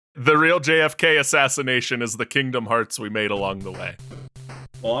The real JFK assassination is the Kingdom Hearts we made along the way.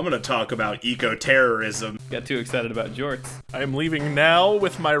 Well, I'm going to talk about eco-terrorism. Got too excited about jorts. I am leaving now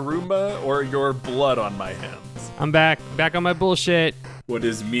with my Roomba or your blood on my hands. I'm back on my bullshit. What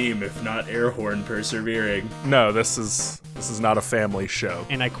is meme if not air horn persevering? No, this is not a family show.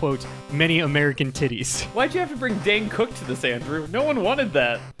 And I quote, many American titties. Why'd you have to bring Dane Cook to this, Andrew? No one wanted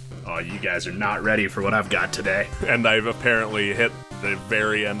that. Oh, you guys are not ready for what I've got today. And I've apparently hit the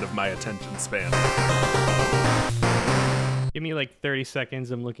very end of my attention span. Give me like 30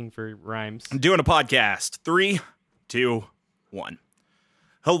 seconds. I'm looking for rhymes. I'm doing a podcast. 3, 2, 1.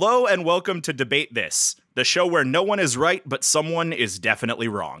 Hello and welcome to Debate This, the show where no one is right, but someone is definitely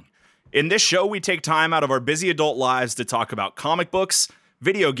wrong. In this show, we take time out of our busy adult lives to talk about comic books,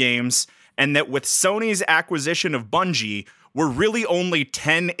 video games, and that with Sony's acquisition of Bungie, we're really only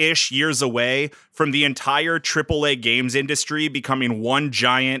 10-ish years away from the entire AAA games industry becoming one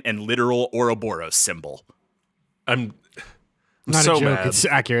giant and literal Ouroboros symbol. I'm Not so a joke. mad. It's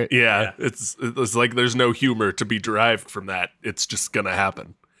accurate. Yeah, it's like there's no humor to be derived from that. It's just gonna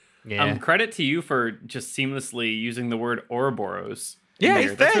happen. Yeah. Credit to you for just seamlessly using the word Ouroboros. Yeah, in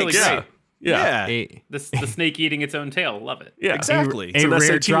there. That's really thanks. great. Yeah. The snake eating its own tail. Love it. Yeah, Exactly. It's A an rare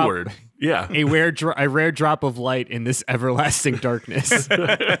SAT drop. word. Yeah. a rare drop of light in this everlasting darkness.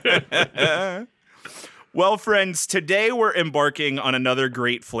 Well, friends, today we're embarking on another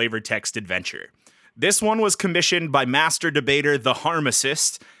great flavor text adventure. This one was commissioned by master debater The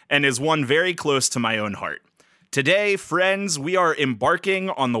Harmacist and is one very close to my own heart. Today, friends, we are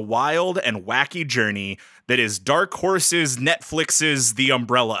embarking on the wild and wacky journey that is Dark Horse's Netflix's The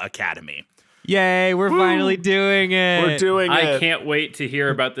Umbrella Academy. Yay, we're finally doing it. We're doing I it. can't wait to hear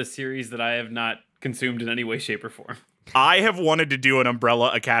about this series that I have not consumed in any way, shape, or form. I have wanted to do an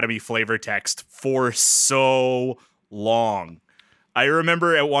Umbrella Academy flavor text for so long. I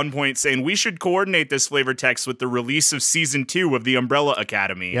remember at one point saying we should coordinate this flavor text with the release of season 2 of the Umbrella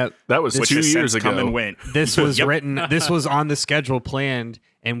Academy. Yep. That was Which 2 has years since come and ago. went. This was Yep. written. This was on the schedule planned,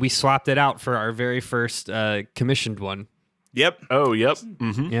 and we swapped it out for our very first commissioned one. Yep. Oh, yep.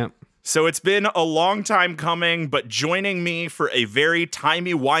 Mm-hmm. Yep. So it's been a long time coming, but joining me for a very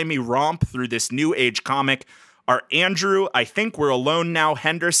timey-wimey romp through this new age comic are Andrew, I think we're alone now,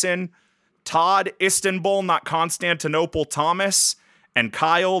 Henderson, Todd, Istanbul, not Constantinople, Thomas, and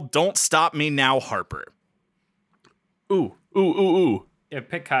Kyle, don't stop me now, Harper. Ooh. Yeah,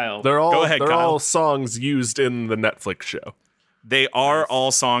 pick Kyle. They're all Go ahead, they're Kyle. all songs used in the Netflix show. They are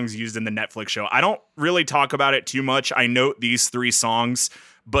all songs used in the Netflix show. I don't really talk about it too much. I note these 3 songs,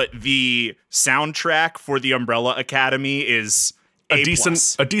 but the soundtrack for the Umbrella Academy is A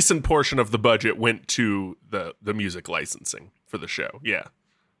A+. decent portion of the budget went to the music licensing for the show. Yeah.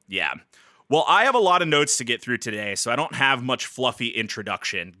 Yeah. Well, I have a lot of notes to get through today, so I don't have much fluffy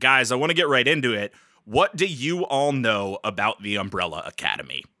introduction. Guys, I want to get right into it. What do you all know about the Umbrella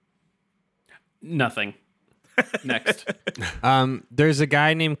Academy? Nothing. Next. There's a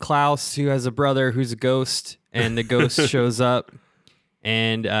guy named Klaus who has a brother who's a ghost, and the ghost shows up,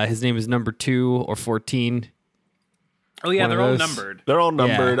 and his name is number 2 or 14. Oh yeah, One they're of all those. numbered. They're all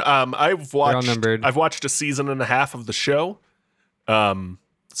numbered. all numbered. I've watched a season and a half of the show.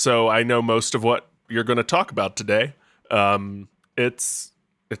 So I know most of what you're going to talk about today. It's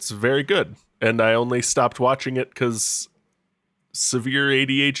very good. And I only stopped watching it cuz severe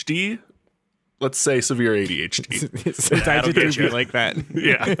ADHD. Let's say severe ADHD. Sometimes it do be like that.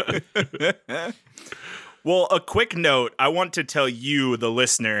 Yeah. Well, a quick note. I want to tell you, the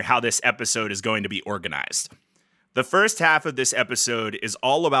listener, how this episode is going to be organized. The first half of this episode is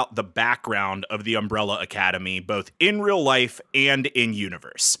all about the background of the Umbrella Academy, both in real life and in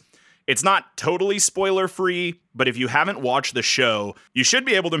universe. It's not totally spoiler-free, but if you haven't watched the show, you should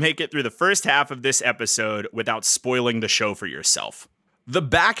be able to make it through the first half of this episode without spoiling the show for yourself. The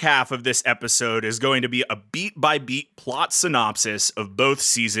back half of this episode is going to be a beat-by-beat plot synopsis of both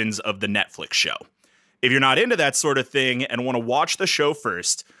seasons of the Netflix show. If you're not into that sort of thing and want to watch the show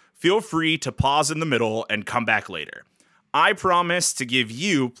first, feel free to pause in the middle and come back later. I promise to give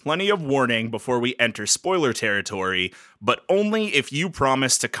you plenty of warning before we enter spoiler territory, but only if you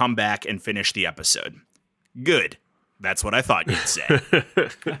promise to come back and finish the episode. Good. That's what I thought you'd say.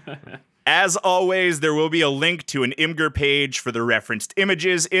 As always, there will be a link to an Imgur page for the referenced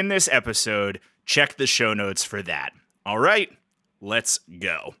images in this episode. Check the show notes for that. All right, let's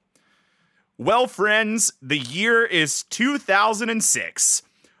go. Well, friends, the year is 2006.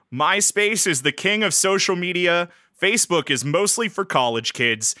 MySpace is the king of social media, Facebook is mostly for college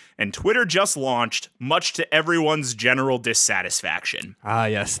kids, and Twitter just launched, much to everyone's general dissatisfaction. Ah,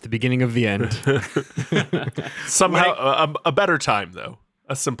 yes, the beginning of the end. Somehow a better time though.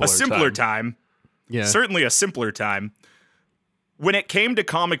 A simpler, a simpler time. Yeah. Certainly a simpler time. When it came to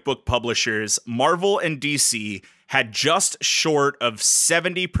comic book publishers, Marvel and DC had just short of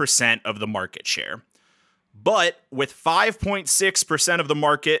 70% of the market share. But with 5.6% of the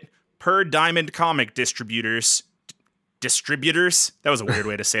market per Diamond Comic distributors, that was a weird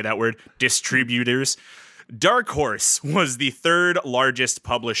way to say that word, distributors, Dark Horse was the third largest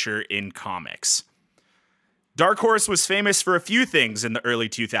publisher in comics. Dark Horse was famous for a few things in the early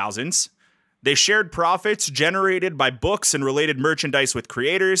 2000s. They shared profits generated by books and related merchandise with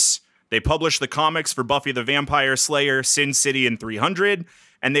creators. They published the comics for Buffy the Vampire Slayer, Sin City, and 300,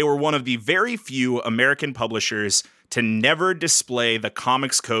 and they were one of the very few American publishers to never display the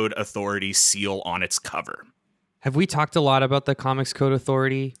Comics Code Authority seal on its cover. Have we talked a lot about the Comics Code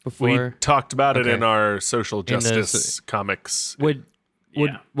Authority before? We talked about it Okay. in our social In the- justice comics. Would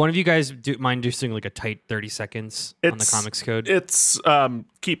Yeah. one of you guys mind just doing like a tight 30 seconds on the Comics Code? It's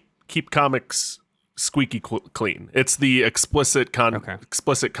keep comics squeaky clean. It's the explicit Okay.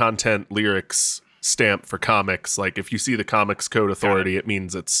 explicit content lyrics stamp for comics. Like if you see the Comics Code Authority, it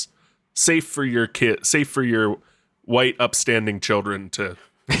means it's safe for your white upstanding children to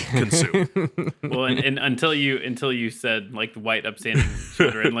consume. Well, and until you said like the white upstanding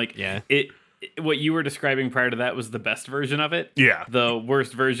children, like Yeah. what you were describing prior to that was the best version of it. Yeah. The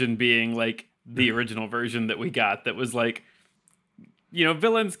worst version being like the original version that we got that was like,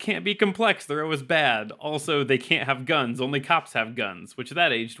 villains can't be complex. They're always bad. Also, they can't have guns. Only cops have guns, which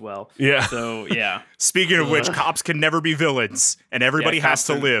that aged well. Yeah. So, yeah. Speaking of which, cops can never be villains, and everybody Yeah, has cops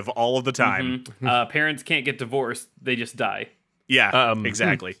to are- live all of the time. Parents can't get divorced. They just die. Yeah,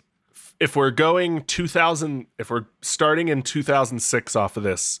 exactly. If we're going 2000, if we're starting in 2006 off of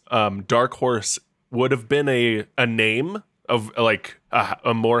this, Dark Horse would have been a name of like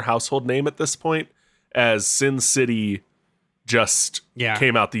a more household name at this point, as Sin City just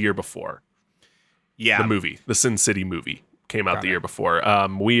came out the year before. Yeah. The movie, the Sin City movie, came out the year before.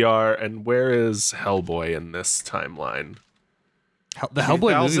 Where is Hellboy in this timeline? The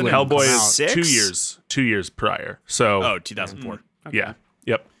Hellboy movie would have Hellboy come is out. 2 years prior. So 2004. yeah,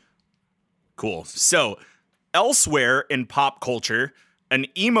 yep. Cool. So, elsewhere in pop culture, an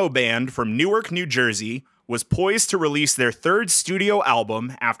emo band from Newark, New Jersey was poised to release their third studio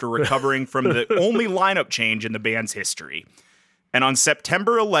album after recovering from the only lineup change in the band's history. And on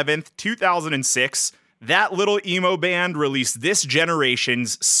September 11th, 2006, that little emo band released this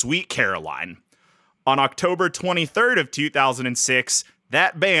generation's Sweet Caroline. On October 23rd of 2006,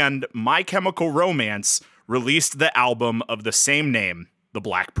 that band, My Chemical Romance, released the album of the same name, The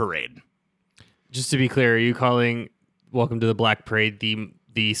Black Parade. Just to be clear, are you calling Welcome to the Black Parade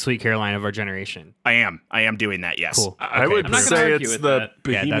the Sweet Caroline of our generation? I am doing that, yes. Cool. I Okay. would I'm not gonna say argue it's with the that.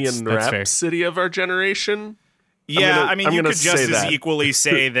 Yeah, Bohemian that's fair. Rhapsody of our generation. Yeah, I'm you gonna could just say as that. equally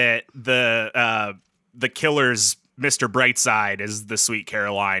say that the Killer's Mr. Brightside is the Sweet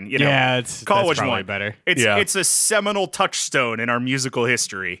Caroline. That's call which probably one. better. It's a seminal touchstone in our musical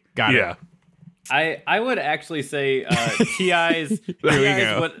history. Got Yeah. it. I would actually say T.I.'s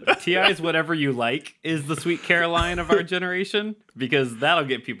T.I.'s Whatever You Like is the Sweet Caroline of our generation, because that'll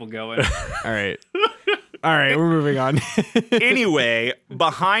get people going. All right. All right, we're moving on. Anyway,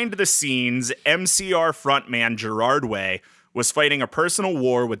 behind the scenes, MCR frontman Gerard Way was fighting a personal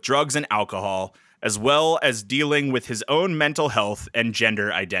war with drugs and alcohol, as well as dealing with his own mental health and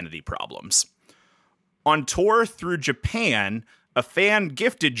gender identity problems. On tour through Japan, a fan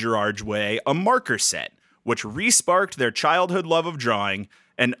gifted Gerard Way a marker set, which re-sparked their childhood love of drawing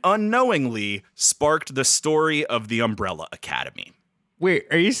and unknowingly sparked the story of the Umbrella Academy. Wait,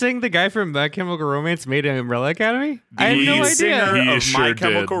 are you saying the guy from My Chemical Romance made an Umbrella Academy? I had no The singer idea. He of sure My did.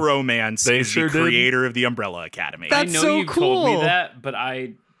 Chemical Romance They is sure the did. creator of the Umbrella Academy. That's I know so you've told cool. me that, but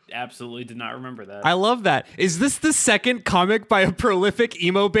I absolutely did not remember that. I love that. Is this the second comic by a prolific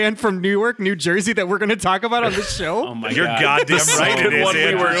emo band from Newark, New Jersey that we're going to talk about on this show? oh my You're god. goddamn right it second is, one we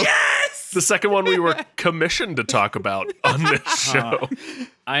Andrew. were the second one we were commissioned to talk about on this show.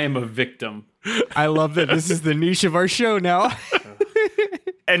 I am a victim. I love that this is the niche of our show now.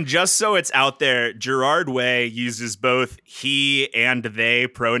 And just so it's out there, Gerard Way uses both he and they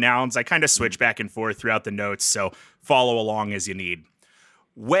pronouns. I kind of switch back and forth throughout the notes, so follow along as you need.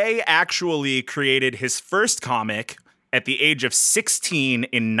 Way actually created his first comic at the age of 16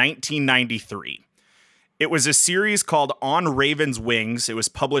 in 1993. It was a series called On Raven's Wings. It was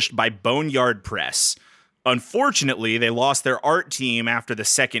published by Boneyard Press. Unfortunately, they lost their art team after the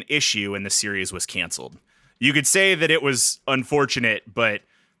second issue and the series was canceled. You could say that it was unfortunate, but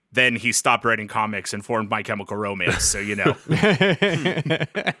then he stopped writing comics and formed My Chemical Romance, so you know.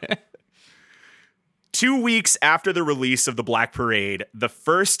 2 weeks after the release of The Black Parade, the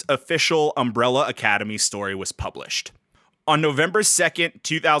first official Umbrella Academy story was published. On November 2nd,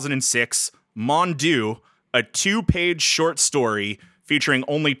 2006, Mondu, a 2-page short story featuring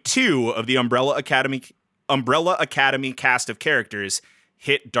only 2 of the Umbrella Academy cast of characters,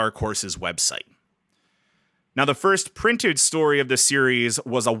 hit Dark Horse's website. Now, the first printed story of the series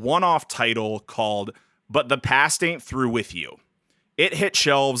was a one-off title called But the Past Ain't Through With You. It hit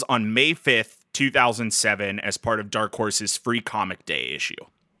shelves on May 5th, 2007 as part of Dark Horse's Free Comic Day issue.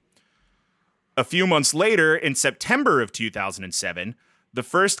 A few months later, in September of 2007, the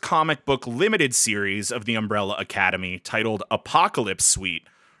first comic book limited series of the Umbrella Academy, titled Apocalypse Suite,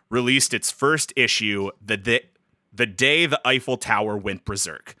 released its first issue, The Day the Eiffel Tower Went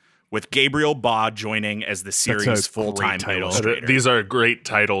Berserk, with Gabriel Ba joining as the series' full-time illustrator. These are great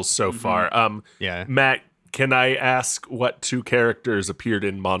titles so far. Yeah. Matt, can I ask what 2 characters appeared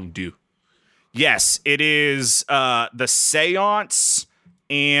in Mondu? Yes, it is the Seance,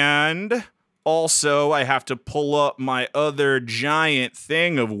 and also I have to pull up my other giant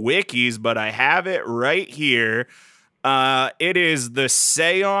thing of wikis, but I have it right here. It is the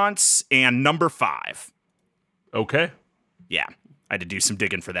Seance and number 5. Okay. Yeah, I had to do some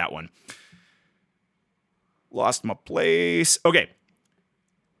digging for that one. Lost my place. Okay.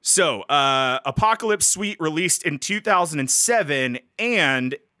 So, Apocalypse Suite released in 2007,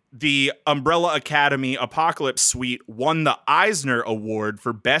 and the Umbrella Academy Apocalypse Suite won the Eisner Award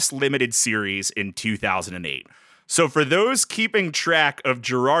for Best Limited Series in 2008. So for those keeping track of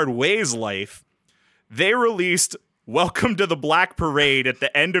Gerard Way's life, they released Welcome to the Black Parade at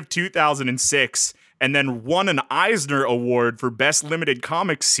the end of 2006 and then won an Eisner Award for Best Limited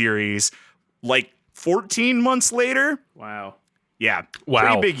Comics Series like 14 months later. Wow. Yeah,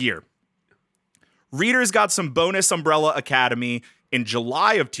 Wow. pretty big year. Readers got some bonus Umbrella Academy in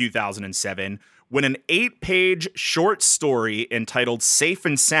July of 2007 when an 8-page short story entitled Safe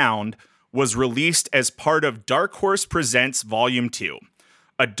and Sound was released as part of Dark Horse Presents Volume 2,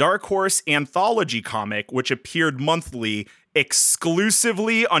 a Dark Horse anthology comic which appeared monthly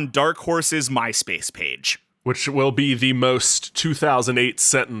exclusively on Dark Horse's MySpace page. Which will be the most 2008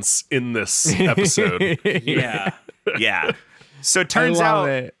 sentence in this episode. Yeah. Yeah. So it turns I love out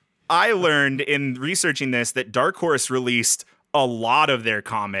it. I learned in researching this that Dark Horse released a lot of their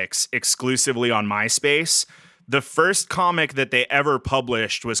comics exclusively on MySpace. The first comic that they ever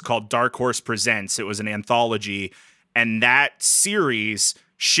published was called Dark Horse Presents. It was an anthology, and that series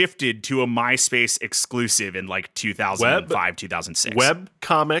shifted to a MySpace exclusive in like 2005, 2006. Web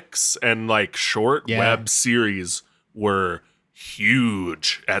comics and like short Yeah. web series were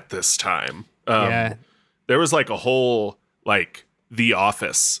huge at this time. Yeah. There was like a whole like The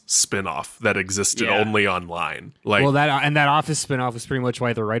Office spinoff that existed Yeah. only online. Like, Well, that Office spinoff was pretty much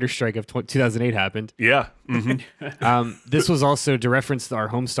why the writer's strike of 2008 happened. yeah. This was also to reference our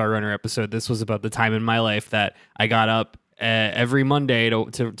Homestar Runner episode. This was about the time in my life that I got up every Monday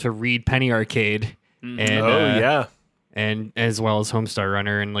to read Penny Arcade, and Yeah. and as well as Homestar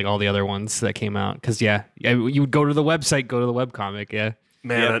Runner and like all the other ones that came out. Because you would go to the website, go to the webcomic. Yeah,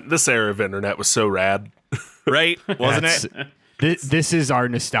 Man, this era of internet was so rad. Right? Wasn't That's- it? This is our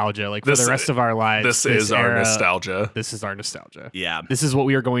nostalgia. Like for This- the rest of our lives, This is our era, nostalgia. This is our nostalgia. Yeah. This is what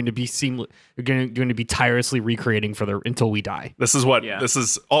we are going to be going to be tirelessly recreating until we die. This is what Yeah. this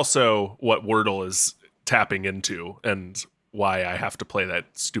is also what Wordle is tapping into and why I have to play that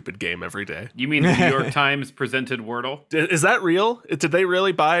stupid game every day. You mean the New York Times presented Wordle? Is that real? Did they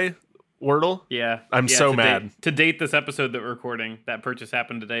really buy Wordle? Yeah. I'm Yeah, so to mad. to date this episode that we're recording, that purchase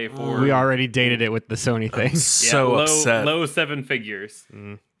happened today for We already dated it with the Sony thing. So upset. low 7 figures.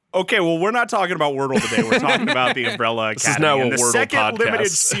 Okay, well, we're not talking about Wordle today. We're talking about the Umbrella Academy. This is now a and the Wordle second podcast. limited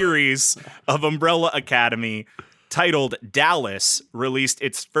series of Umbrella Academy, titled Dallas, released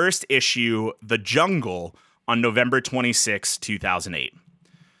its first issue, The Jungle, on November 26, 2008.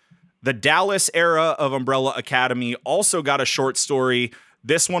 The Dallas era of Umbrella Academy also got a short story.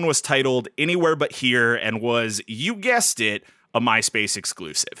 This one was titled Anywhere But Here and was, you guessed it, a MySpace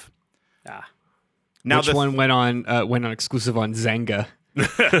exclusive. Ah. Now Which one went on exclusive on Zanga?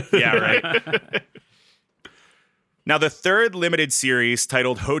 Yeah, right. Now, the third limited series,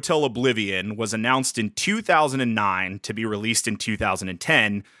 titled Hotel Oblivion, was announced in 2009 to be released in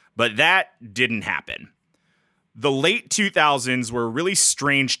 2010, but that didn't happen. The late 2000s were a really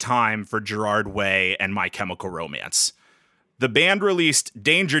strange time for Gerard Way and My Chemical Romance. The band released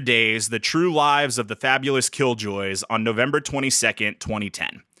Danger Days, The True Lives of the Fabulous Killjoys on November 22nd,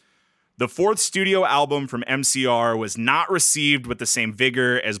 2010. The fourth studio album from MCR was not received with the same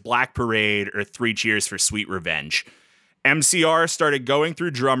vigor as Black Parade or Three Cheers for Sweet Revenge. MCR started going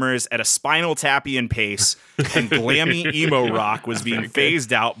through drummers at a Spinal Tapian pace, and glammy emo rock was being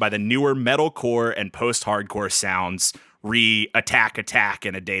phased out by the newer metalcore and post-hardcore sounds, Attack Attack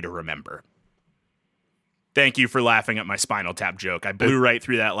and A Day to Remember. Thank you for laughing at my Spinal Tap joke. I blew right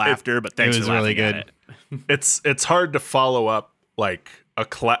through that laughter, but thanks for laughing at it. It's hard to follow up like a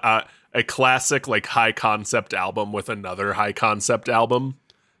classic like high concept album with another high concept album.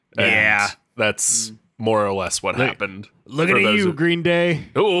 And Yeah. that's more or less what happened. Looking at you, Green Day.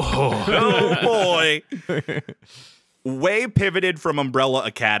 Oh, Oh boy. Way pivoted from Umbrella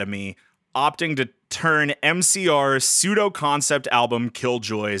Academy, opting to turn MCR's pseudo-concept album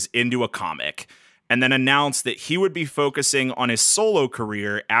Killjoys into a comic, and then announced that he would be focusing on his solo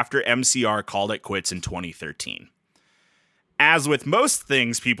career after MCR called it quits in 2013. As with most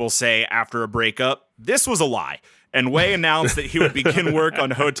things people say after a breakup, this was a lie, and Way announced that he would begin work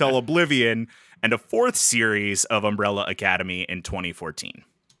on Hotel Oblivion and a fourth series of Umbrella Academy in 2014.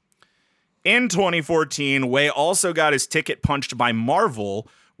 In 2014, Way also got his ticket punched by Marvel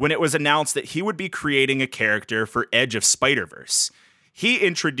when it was announced that he would be creating a character for Edge of Spider-Verse. He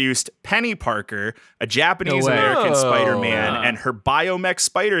introduced Penny Parker, a Japanese-American Spider-Man, and her biomech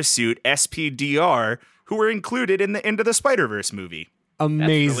spider suit, SPDR, who were included in the Into the Spider-Verse movie.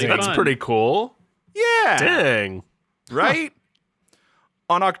 Amazing. really that's fun. pretty cool. Yeah. Dang. Right?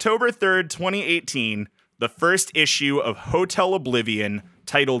 On October 3rd, 2018, the first issue of Hotel Oblivion,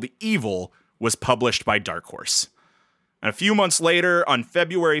 titled Evil, was published by Dark Horse. And a few months later, on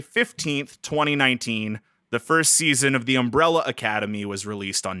February 15th, 2019, the first season of The Umbrella Academy was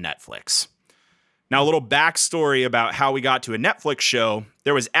released on Netflix. Now, a little backstory about how we got to a Netflix show.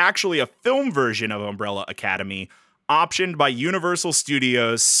 There was actually a film version of Umbrella Academy optioned by Universal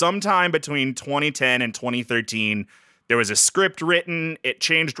Studios sometime between 2010 and 2013. There was a script written, it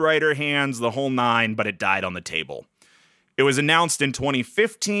changed writer hands, the whole nine, but it died on the table. It was announced in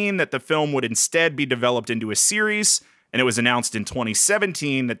 2015 that the film would instead be developed into a series, and it was announced in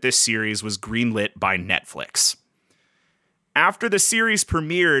 2017 that this series was greenlit by Netflix. After the series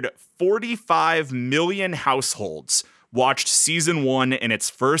premiered, 45 million households watched season 1 in its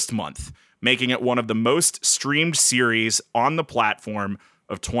first month, making it one of the most streamed series on the platform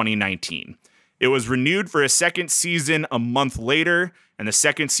of 2019. It was renewed for a second season a month later, and the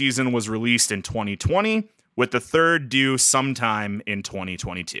second season was released in 2020, with the third due sometime in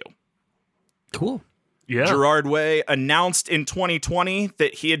 2022. Cool. Yeah. Gerard Way announced in 2020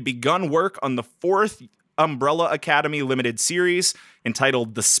 that he had begun work on the fourth Umbrella Academy limited series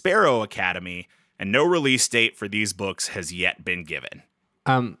entitled The Sparrow Academy, and no release date for these books has yet been given.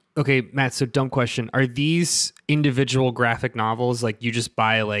 Okay, Matt, so dumb question. Are these individual graphic novels, like you just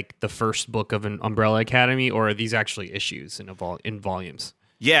buy like the first book of an Umbrella Academy, or are these actually issues in volumes?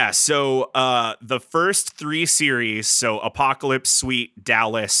 Yeah, so the first three series, so Apocalypse Suite,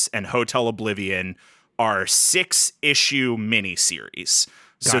 Dallas, and Hotel Oblivion, are 6-issue miniseries.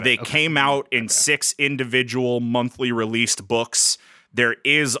 So they came out in 6 individual monthly released books. There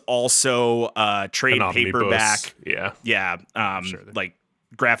is also a trade An paperback. omnibus. Yeah, like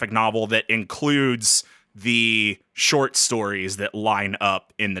graphic novel that includes the short stories that line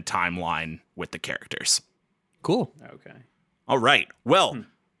up in the timeline with the characters. Cool. Okay. All right. Well,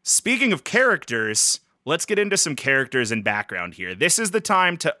 speaking of characters, let's get into some characters and background here. This is the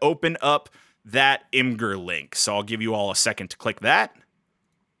time to open up that Imgur link. So I'll give you all a second to click that.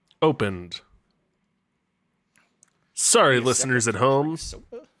 Opened. Sorry, listeners at home.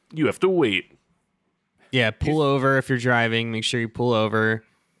 You have to wait. Yeah, pull over if you're driving. Make sure you pull over,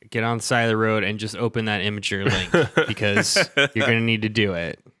 get on the side of the road, and just open that Imgur link because you're going to need to do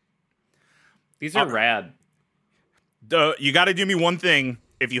it. These are rad. You got to do me one thing.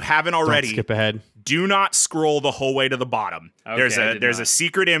 If you haven't already, Don't skip ahead. do not scroll the whole way to the bottom. Okay, There's a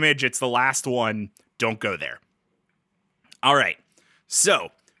secret image. It's the last one. Don't go there. All right. So,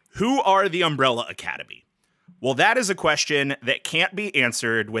 who are the Umbrella Academy? Well, that is a question that can't be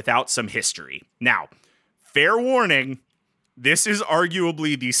answered without some history. Now, fair warning, this is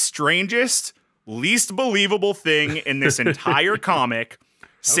arguably the strangest, least believable thing in this entire comic,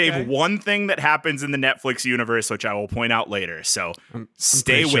 save one thing that happens in the Netflix universe, which I will point out later. So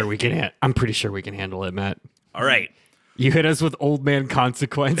stay with me. I'm pretty sure we can handle it, Matt. All right. You hit us with old man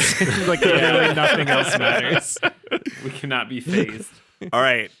consequence. Like literally nothing else matters. We cannot be phased. All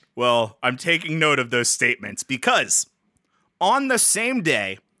right. Well, I'm taking note of those statements because on the same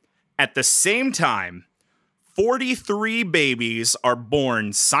day, at the same time, 43 babies are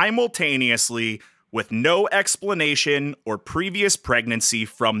born simultaneously with no explanation or previous pregnancy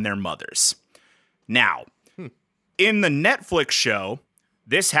from their mothers. Now, in the Netflix show,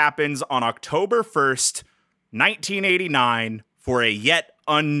 this happens on October 1st, 1989 for a yet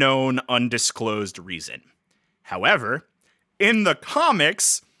unknown, undisclosed reason. However, in the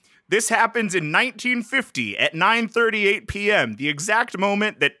comics, this happens in 1950 at 9:38 p.m., the exact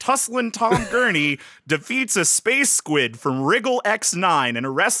moment that Tusslin Tom Gurney defeats a space squid from Wriggle X9 in a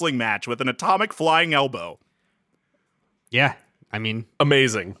wrestling match with an atomic flying elbow. Yeah, I mean,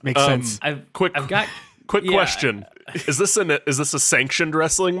 Amazing. makes sense. I've Quick got Quick yeah. question: Is this a sanctioned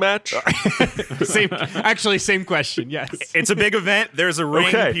wrestling match? Same question. Yes. It's a big event. There's a ring.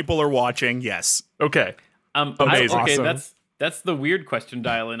 Okay. People are watching. Yes. Okay. Okay, Awesome. that's the weird question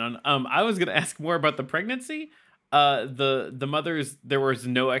dial in on. I was gonna ask more about the pregnancy. The mothers, there was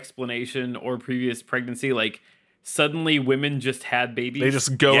no explanation or previous pregnancy. Like suddenly women just had babies. They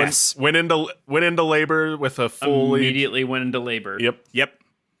just go Yes. went into labor with a fully. immediately went into labor. Yep.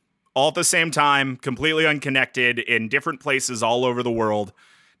 All at the same time, completely unconnected in different places all over the world.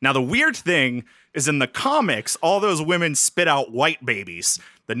 Now, the weird thing is in the comics, all those women spit out white babies.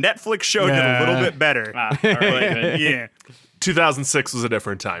 The Netflix show did a little bit better. Ah, all right, good. Yeah. 2006 was a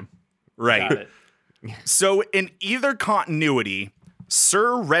different time. Right. Got it. So, in either continuity,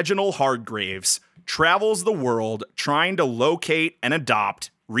 Sir Reginald Hardgraves travels the world trying to locate and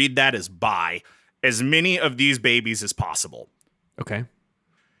adopt, read that as buy, as many of these babies as possible. Okay.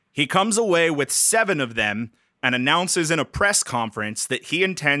 He comes away with 7 of them and announces in a press conference that he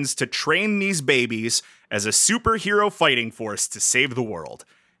intends to train these babies as a superhero fighting force to save the world.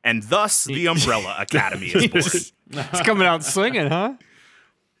 And thus, the Umbrella Academy is born. It's coming out swinging, huh?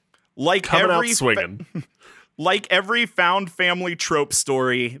 Like Coming out every swinging. Like every found family trope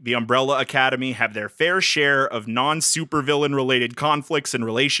story, the Umbrella Academy have their fair share of non-supervillain related conflicts and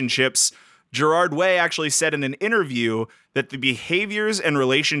relationships. Gerard Way actually said in an interview that the behaviors and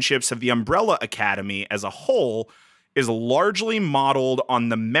relationships of the Umbrella Academy as a whole is largely modeled on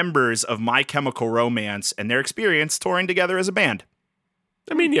the members of My Chemical Romance and their experience touring together as a band.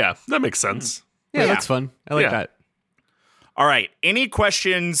 I mean, yeah, that makes sense. Yeah, Yeah. that's fun. I like Yeah. that. All right, any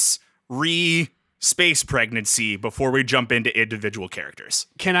questions space pregnancy before we jump into individual characters?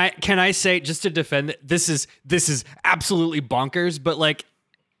 Can I say, just to defend it, this is absolutely bonkers, but like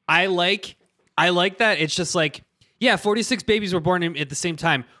I like that it's just like, yeah, 46 babies were born at the same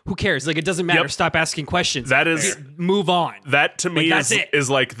time. Who cares? Like, it doesn't matter. Yep. Stop asking questions. That is Move on. that to me Like, that's it. is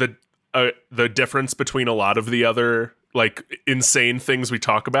like the difference between a lot of the other like insane things we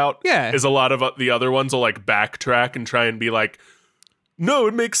talk about. Yeah. Is a lot of the other ones will like backtrack and try and be like, no,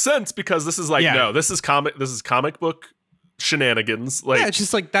 it makes sense because this is like, Yeah. no, this is comic book shenanigans. Like Yeah, it's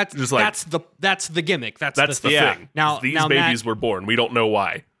just like that's Just like- that's the gimmick. That's that's the thing. Yeah. thing. Now- these now, babies Matt- were born. We don't know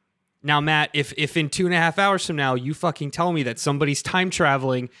why. Now, Matt, if in 2.5 hours from now you fucking tell me that somebody's time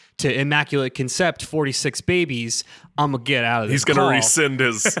traveling to Immaculate Concept 46 babies, I'm gonna get out of this. He's gonna call. rescind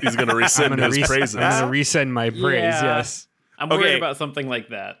his praises. I'm gonna resend my praise. Yeah. Yes. I'm worried Okay. about something like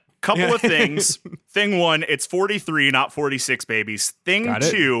that. Couple of things. Thing 1, it's 43, not 46 babies. Thing Got it.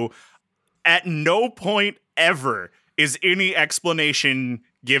 2, at no point ever is any explanation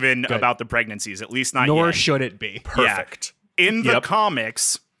given about the pregnancies, at least not Nor yet. should it be. Perfect. In the Yep.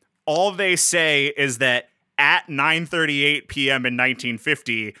 comics, all they say is that at 9:38 p.m. in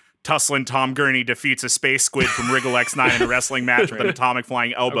 1950, Tusslin Tom Gurney defeats a space squid from Wriggle X9 in a wrestling match with an atomic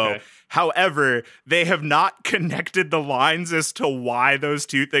flying elbow. Okay. However, they have not connected the lines as to why those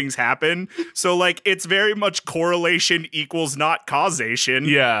two things happen. So, like, it's very much correlation equals not causation.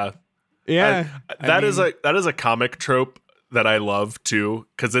 Yeah. Yeah. That is a comic trope that I love too,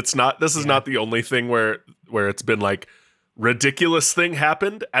 because this is not the only thing where it's been like ridiculous thing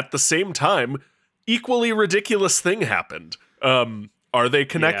happened at the same time, equally ridiculous thing happened. Are they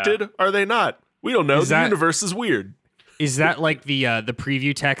connected? Are they not? We don't know. Is The that- universe is weird. Is that like the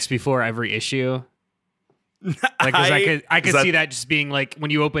preview text before every issue? Like, 'cause I could Is that- see that just being like when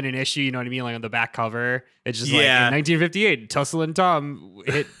you open an issue, you know what I mean, like on the back cover, it's just like Yeah. in 1958, Tussle and Tom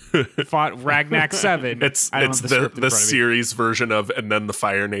fought Ragnak 7. It's I don't have the script in the front of me. series version of and then the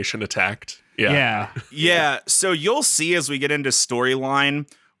Fire Nation attacked. Yeah. Yeah, so you'll see as we get into storyline,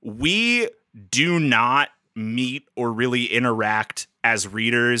 we do not meet or really interact as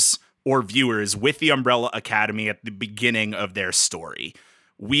readers or viewers with the Umbrella Academy at the beginning of their story.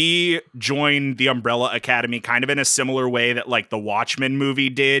 We joined the Umbrella Academy kind of in a similar way that like the Watchmen movie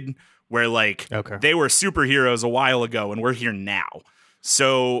did, where like Okay. they were superheroes a while ago and we're here now.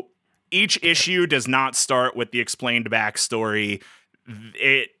 So each issue does not start with the explained backstory.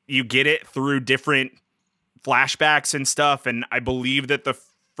 You get it through different flashbacks and stuff, and I believe that the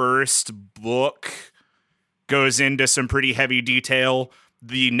first book goes into some pretty heavy detail.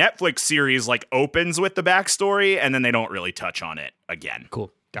 The Netflix series like opens with the backstory and then they don't really touch on it again.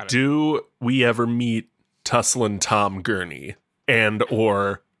 Cool. Got it. Do we ever meet Tusslin Tom Gurney and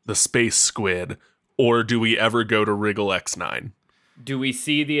or the Space Squid, or do we ever go to Wriggle X9? Do we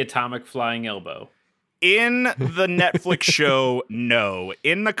see the atomic flying elbow? In the Netflix show, no.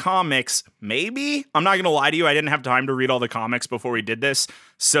 In the comics, maybe. I'm not going to lie to you. I didn't have time to read all the comics before we did this.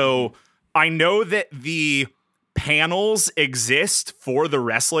 So I know that the panels exist for the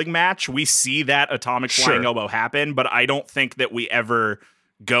wrestling match. We see that atomic flying elbow happen, but I don't think that we ever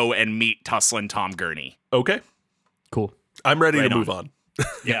go and meet Tusslin Tom Gurney. Okay. Cool. I'm ready Right to move on.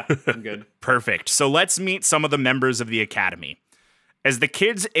 Yeah, I'm good. Perfect. So let's meet some of the members of the Academy. As the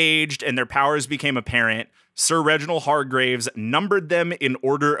kids aged and their powers became apparent, Sir Reginald Hargraves numbered them in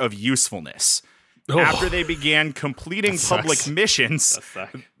order of usefulness. After they began completing public missions,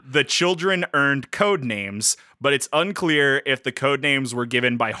 the children earned code names, but it's unclear if the code names were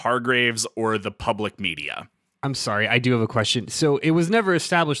given by Hargraves or the public media. I'm sorry, I do have a question. So it was never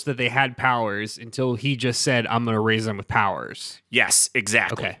established that they had powers until he just said, I'm going to raise them with powers. Yes,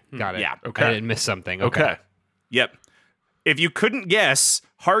 exactly. Okay, got it. Yeah. Okay. I didn't miss something. Okay. Yep. If you couldn't guess,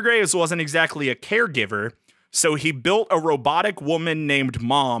 Hargraves wasn't exactly a caregiver, so he built a robotic woman named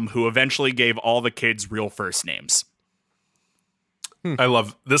Mom who eventually gave all the kids real first names. I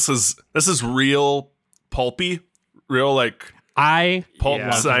love this is real pulpy, real like I pulp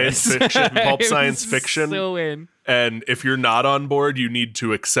Yeah. science this. fiction, pulp I science was fiction. So in. And if you're not on board, you need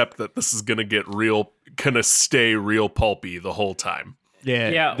to accept that this is gonna stay real pulpy the whole time. Yeah.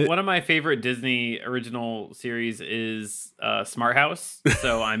 Yeah, one of my favorite Disney original series is Smart House,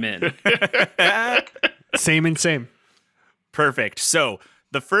 so I'm in. Same and same. Perfect. So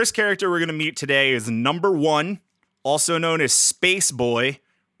the first character we're going to meet today is number 1, also known as Space Boy,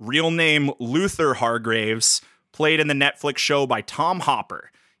 real name Luther Hargraves, played in the Netflix show by Tom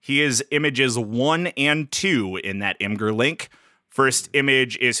Hopper. He is images 1 and 2 in that Imgur link. First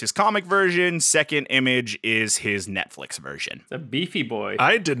image is his comic version. Second image is his Netflix version. It's a beefy boy.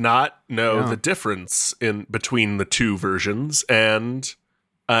 I did not know Yeah. the difference in between the two versions, and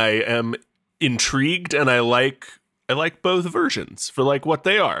I am intrigued, and I like both versions for like what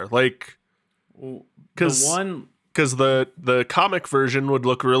they are. Like, the 'cause- one because the comic version would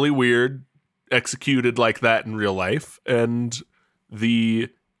look really weird executed like that in real life, and the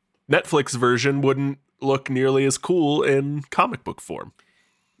Netflix version wouldn't look nearly as cool in comic book form.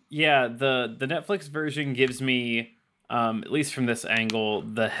 Yeah, the Netflix version gives me, at least from this angle,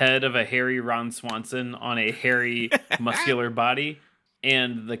 the head of a hairy Ron Swanson on a hairy, muscular body,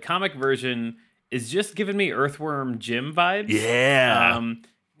 and the comic version is just giving me Earthworm Jim vibes. Yeah.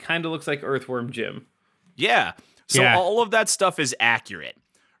 Kind of looks like Earthworm Jim. Yeah. So Yeah. all of that stuff is accurate,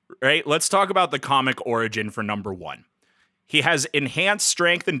 right? Let's talk about the comic origin for number 1. He has enhanced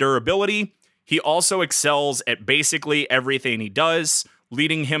strength and durability. He also excels at basically everything he does,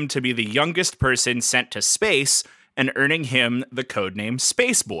 leading him to be the youngest person sent to space and earning him the codename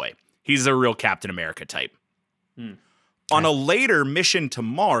Space Boy. He's a real Captain America type. On a later mission to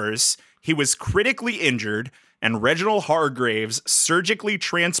Mars, he was critically injured, and Reginald Hargraves surgically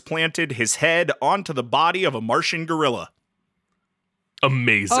transplanted his head onto the body of a Martian gorilla.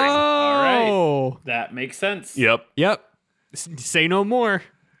 Amazing. Oh. That makes sense. Yep. Yep. Say no more.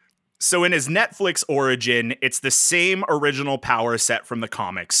 So in his Netflix origin, it's the same original power set from the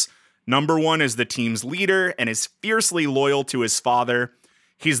comics. Number 1 is the team's leader and is fiercely loyal to his father.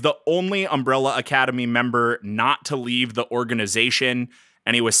 He's the only Umbrella Academy member not to leave the organization,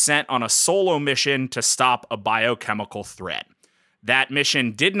 and he was sent on a solo mission to stop a biochemical threat. That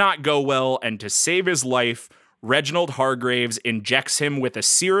mission did not go well, and to save his life, Reginald Hargraves injects him with a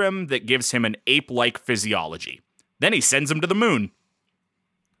serum that gives him an ape-like physiology. Then he sends him to the moon.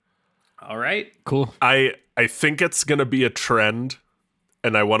 All right. Cool. I think it's gonna be a trend,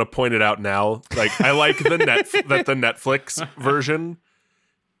 and I want to point it out now. Like, I like that the Netflix version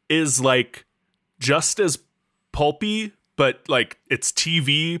is like just as pulpy, but like it's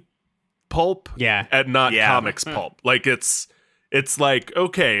TV pulp, Yeah. and not Yeah. comics pulp. Like it's like,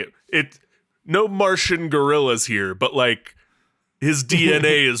 okay, no Martian gorillas here, but like his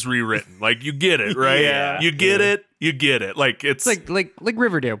DNA is rewritten. Like, you get it, right? Yeah. You get it. You get it. Like, it's It's like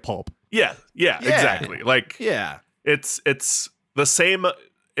Riverdale pulp. yeah, exactly. Like, Yeah. it's the same.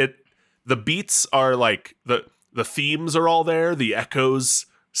 The beats are like the themes are all there. The echoes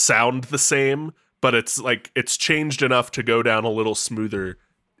sound the same, but it's like it's changed enough to go down a little smoother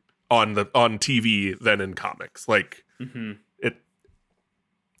on TV than in comics. Like it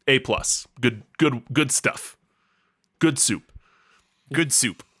A+. Good stuff. Good soup. Good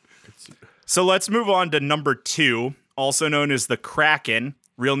soup. So let's move on to number 2, also known as the Kraken,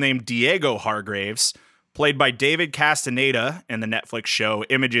 real name Diego Hargraves, played by David Castaneda in the Netflix show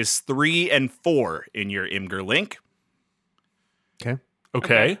Images 3 and 4 in your Imgur link.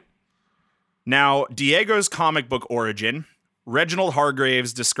 Okay. Now, Diego's comic book origin, Reginald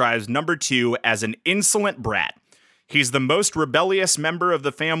Hargraves describes number 2 as an insolent brat. He's the most rebellious member of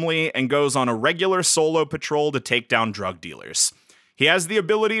the family and goes on a regular solo patrol to take down drug dealers. He has the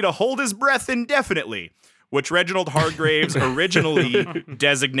ability to hold his breath indefinitely, which Reginald Hargraves originally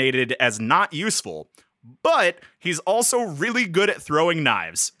designated as not useful. But he's also really good at throwing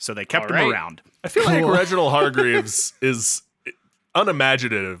knives, so they kept him around. I feel like Reginald Hargreaves is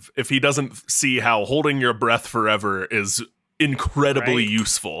unimaginative if he doesn't see how holding your breath forever is incredibly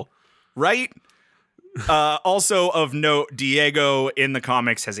useful. Right? Also of note, Diego in the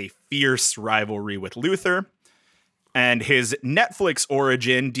comics has a fierce rivalry with Luther. And his Netflix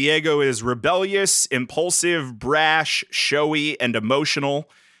origin, Diego is rebellious, impulsive, brash, showy, and emotional.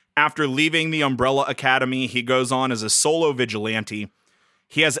 After leaving the Umbrella Academy, he goes on as a solo vigilante.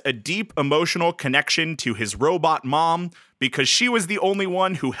 He has a deep emotional connection to his robot mom because she was the only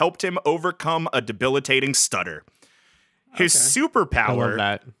one who helped him overcome a debilitating stutter. His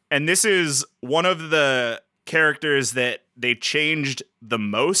superpower, and this is one of the characters that they changed the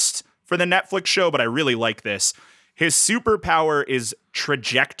most for the Netflix show, but I really like this. His superpower is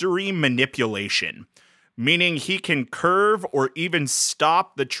trajectory manipulation, meaning he can curve or even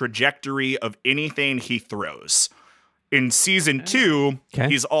stop the trajectory of anything he throws. In season 2,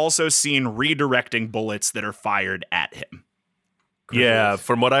 he's also seen redirecting bullets that are fired at him. Yeah,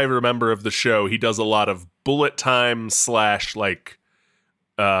 from what I remember of the show, he does a lot of bullet time / like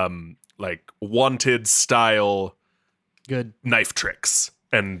Wanted style knife tricks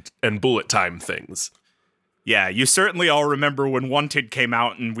and bullet time things. Yeah, you certainly all remember when Wanted came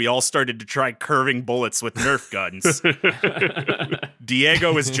out and we all started to try curving bullets with Nerf guns.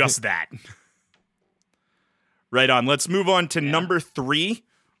 Diego is just that. Right on. Let's move on to number 3,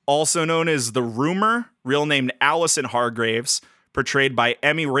 also known as the Rumor, real name Allison Hargraves, portrayed by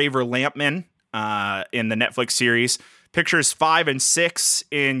Emmy Raver Lampman in the Netflix series. Pictures 5 and 6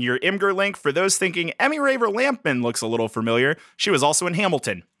 in your Imgur link. For those thinking Emmy Raver Lampman looks a little familiar, she was also in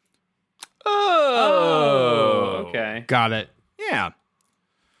Hamilton. Oh, okay. Got it. Yeah.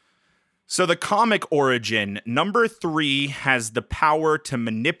 So the comic origin, number 3 has the power to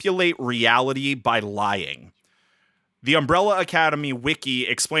manipulate reality by lying. The Umbrella Academy wiki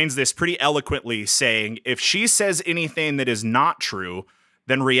explains this pretty eloquently, saying, if she says anything that is not true,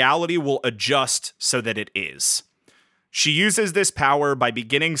 then reality will adjust so that it is. She uses this power by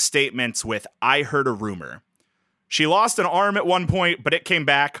beginning statements with, I heard a rumor. She lost an arm at one point, but it came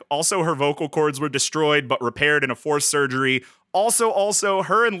back. Also, her vocal cords were destroyed, but repaired in a forced surgery. Also,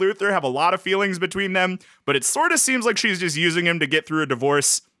 her and Luther have a lot of feelings between them, but it sort of seems like she's just using him to get through a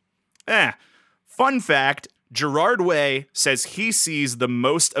divorce. Fun fact, Gerard Way says he sees the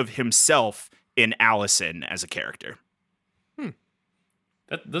most of himself in Allison as a character.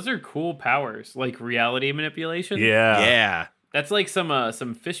 Those are cool powers, like reality manipulation. Yeah. That's like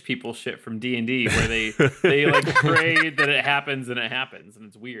some fish people shit from D&D where they like pray that it happens and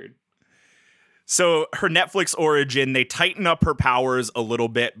it's weird. So her Netflix origin, they tighten up her powers a little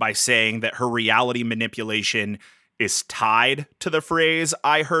bit by saying that her reality manipulation is tied to the phrase,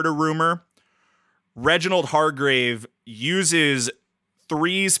 I heard a rumor. Reginald Hargrave uses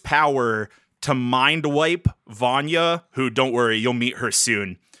 3's power to mind wipe Vanya, who, don't worry, you'll meet her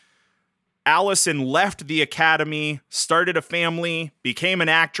soon. Allison left the academy, started a family, became an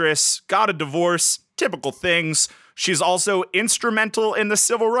actress, got a divorce, typical things. She's also instrumental in the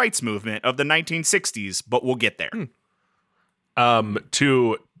civil rights movement of the 1960s, but we'll get there.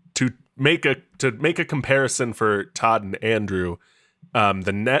 To make a comparison for Todd and Andrew,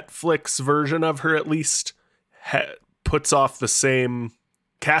 the Netflix version of her at least casts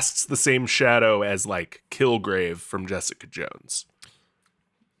the same shadow as like Kilgrave from Jessica Jones.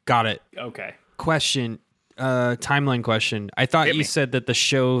 Got it. Okay. Question, timeline question. I thought you said that the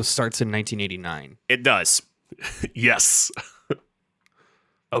show starts in 1989. It does. Yes.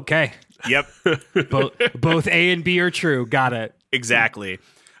 Okay. Yep. Both A and B are true. Got it. Exactly.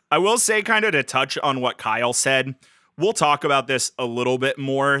 I will say, kind of to touch on what Kyle said, we'll talk about this a little bit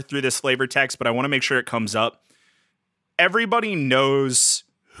more through this flavor text, but I want to make sure it comes up. Everybody knows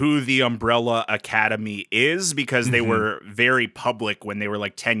who the Umbrella Academy is because they were very public when they were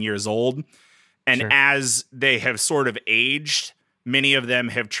like 10 years old. And as they have sort of aged, many of them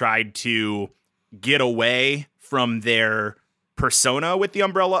have tried to get away from their persona with the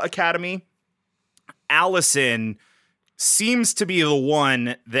Umbrella Academy. Allison seems to be the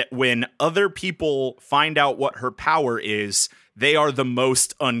one that when other people find out what her power is, they are the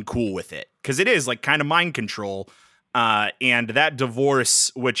most uncool with it because it is like kind of mind control. And that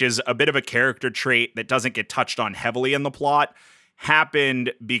divorce, which is a bit of a character trait that doesn't get touched on heavily in the plot,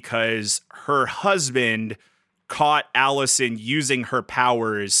 happened because her husband caught Allison using her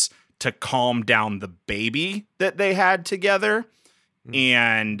powers to calm down the baby that they had together.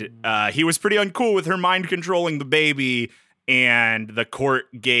 And he was pretty uncool with her mind controlling the baby, and the court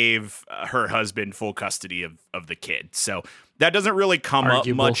gave her husband full custody of the kid. So that doesn't really come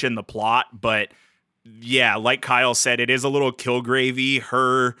Arguable. up much in the plot, but yeah, like Kyle said, it is a little Kilgravey.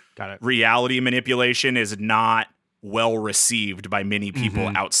 Her Got it. reality manipulation is not well received by many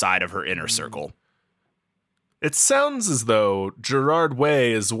people outside of her inner circle. It sounds as though Gerard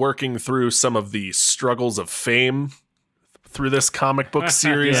Way is working through some of the struggles of fame through this comic book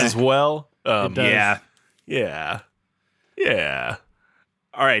series Yeah. as well. It does. Yeah. Yeah.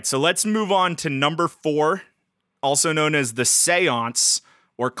 All right, so let's move on to number 4, also known as the Seance,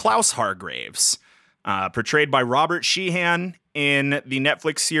 or Klaus Hargraves, portrayed by Robert Sheehan in the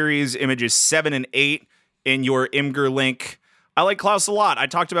Netflix series Images 7 and 8 in your Imgur link. I like Klaus a lot. I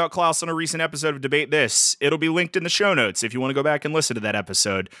talked about Klaus on a recent episode of Debate This. It'll be linked in the show notes if you want to go back and listen to that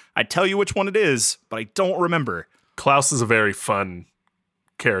episode. I tell you which one it is, but I don't remember. Klaus is a very fun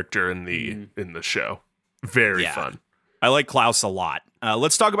character in the show. Very Yeah. fun. I like Klaus a lot.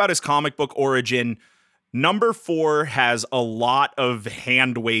 Let's talk about his comic book origin. Number 4 has a lot of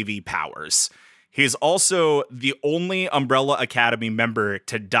hand-wavy powers. He's also the only Umbrella Academy member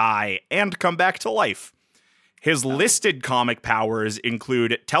to die and come back to life. His listed comic powers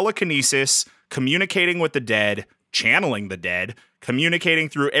include telekinesis, communicating with the dead, channeling the dead, communicating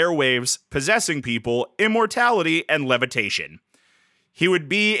through airwaves, possessing people, immortality, and levitation. He would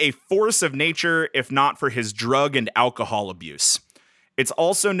be a force of nature if not for his drug and alcohol abuse. It's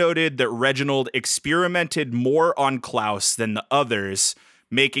also noted that Reginald experimented more on Klaus than the others,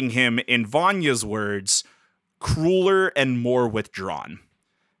 making him, in Vanya's words, crueler and more withdrawn.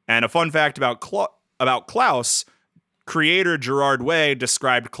 And a fun fact about Klaus, creator Gerard Way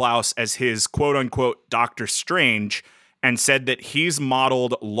described Klaus as his quote-unquote Doctor Strange and said that he's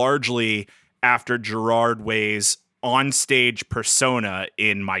modeled largely after Gerard Way's on-stage persona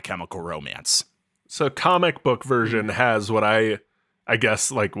in My Chemical Romance. So comic book version has what I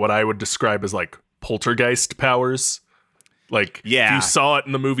guess like what I would describe as like poltergeist powers. Like if Yeah. you saw it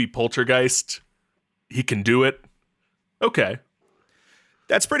in the movie Poltergeist, he can do it. Okay.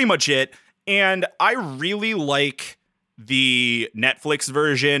 That's pretty much it. And I really like the Netflix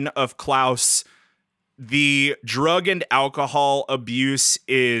version of Klaus. The drug and alcohol abuse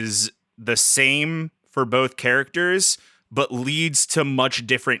is the same for both characters, but leads to much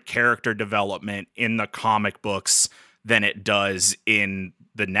different character development in the comic books than it does in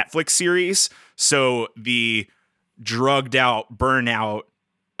the Netflix series. So the drugged out, burnout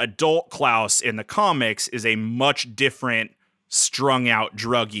adult Klaus in the comics is a much different strung out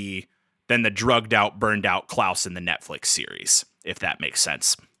druggie than the drugged out, burned out Klaus in the Netflix series, if that makes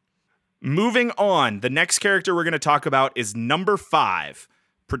sense. Moving on, the next character we're going to talk about is number 5,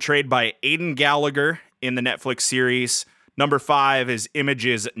 portrayed by Aidan Gallagher in the Netflix series. Number 5 is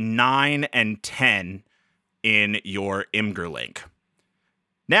Images 9 and 10 in your Imgur link.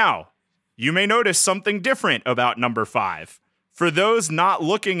 Now, you may notice something different about number 5. For those not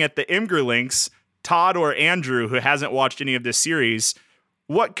looking at the Imgur links, Todd or Andrew, who hasn't watched any of this series,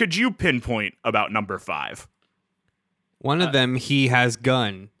 what could you pinpoint about number 5? One of them, he has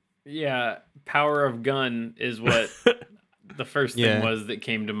gun. Yeah, power of gun is what the first thing Yeah. was that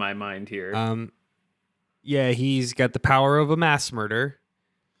came to my mind here. Yeah, he's got the power of a mass murder.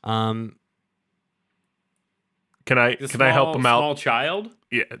 Can I The can I help him out? Small child?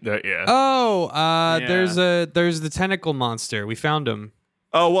 Yeah, yeah. Oh, Yeah. there's the tentacle monster. We found him.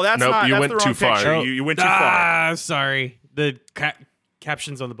 Oh, well, that's Nope, not you that's went the wrong too far. picture. Oh. You went too far. Sorry. The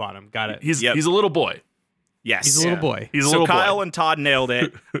captions on the bottom. Got it. He's Yep. a little boy. Yes. He's a little boy. He's a So little Kyle boy. and Todd nailed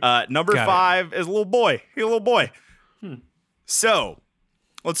it. Number Got it. 5 is a little boy. He's a little boy. So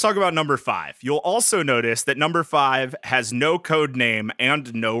let's talk about number 5. You'll also notice that number 5 has no code name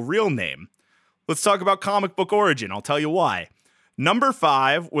and no real name. Let's talk about comic book origin. I'll tell you why. Number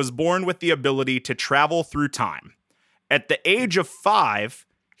 5 was born with the ability to travel through time. At the age of 5,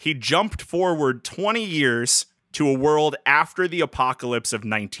 he jumped forward 20 years to a world after the apocalypse of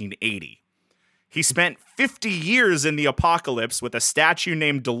 1980. He spent 50 years in the apocalypse with a statue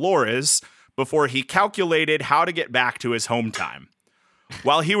named Dolores before he calculated how to get back to his home time.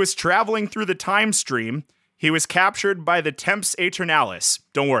 While he was traveling through the time stream, he was captured by the Temps Aeternalis.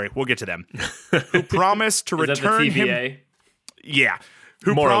 Don't worry, we'll get to them. Who promised to Is that the return him. TVA? Yeah.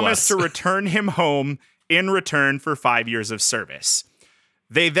 Who More or promised less. to return him home in return for 5 years of service.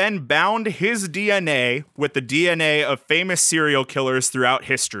 They then bound his DNA with the DNA of famous serial killers throughout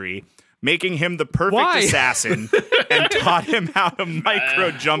history, making him the perfect Why? assassin, and taught him how to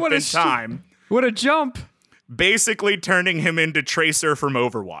micro jump What a in time, What a jump. basically turning him into Tracer from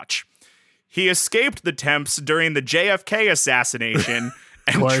Overwatch. He escaped the Temps during the JFK assassination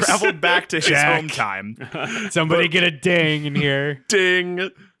and course. traveled back to his Jack. home time, Somebody get a ding in here. Ding.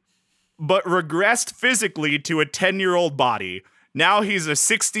 but regressed physically to a 10-year-old body. Now he's a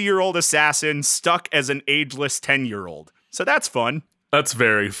 60-year-old assassin stuck as an ageless 10-year-old. So that's fun. That's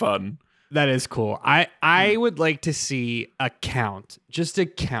very fun. That is cool. I would like to see a count, just a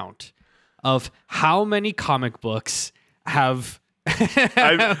count of how many comic books have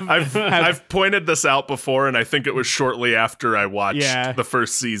I've pointed this out before, and I think it was shortly after I watched Yeah. the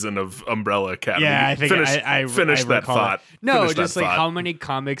first season of Umbrella Academy. Yeah, I think I finished that recall thought. No, Finish just that like thought. how many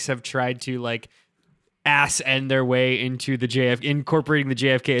comics have tried to like ass end their way into the incorporating the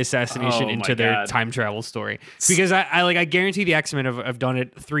JFK assassination Oh my into their God. time travel story. Because I guarantee the X-Men have done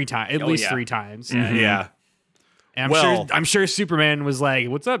it 3 times, at least yeah. 3 times. Yeah. And Well- I'm sure Superman was like,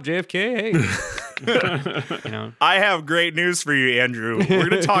 "What's up, JFK?" Hey, you know. I have great news for you, Andrew. We're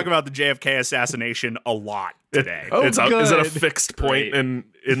going to talk about the JFK assassination a lot today. Oh, is it a good. fixed point Great.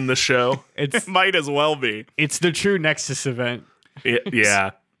 in the show? It's Might as well be. it's the true Nexus event.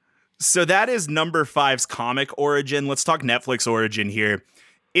 Yeah. So that is number 5's comic origin. Let's talk Netflix origin here.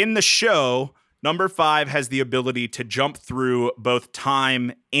 In the show, number 5 has the ability to jump through both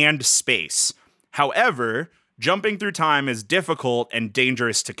time and space. However, jumping through time is difficult and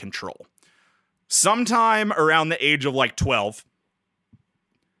dangerous to control. Sometime around the age of like 12,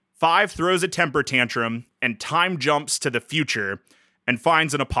 5 throws a temper tantrum and time jumps to the future and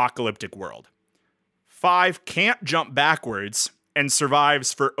finds an apocalyptic world. 5 can't jump backwards and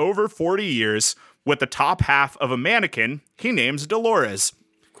survives for over 40 years with the top half of a mannequin he names Dolores.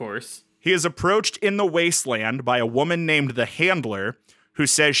 Of course. He is approached in the wasteland by a woman named the Handler, who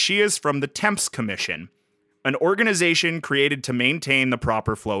says she is from the Temps Commission, an organization created to maintain the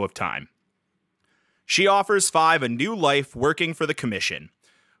proper flow of time. She offers 5 a new life working for the Commission.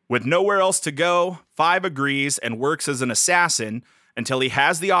 With nowhere else to go, 5 agrees and works as an assassin until he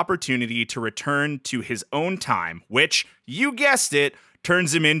has the opportunity to return to his own time, which, you guessed it,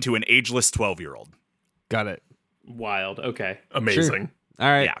 turns him into an ageless 12-year-old. Got it. Wild. Okay. Amazing. All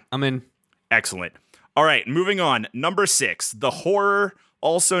right, Yeah. I'm in. Excellent. All right, moving on. Number 6, the horror,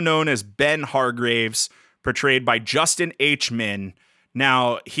 also known as Ben Hargraves, portrayed by Justin H. Min.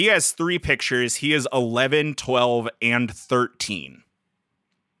 Now, he has 3 pictures. He is 11, 12, and 13.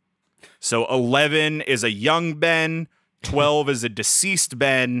 So 11 is a young Ben, 12 is a deceased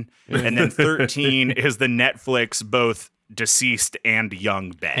Ben, and then 13 is the Netflix both deceased and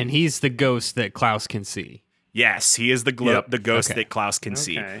young Ben. And he's the ghost that Klaus can see. Yes, he is the Yep. the ghost Okay. that Klaus can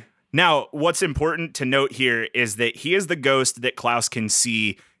see. Okay. Now, what's important to note here is that he is the ghost that Klaus can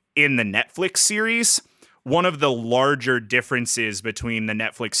see in the Netflix series. One of the larger differences between the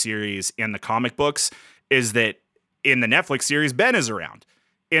Netflix series and the comic books is that in the Netflix series, Ben is around.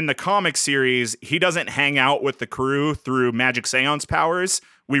 In the comic series, he doesn't hang out with the crew through magic seance powers.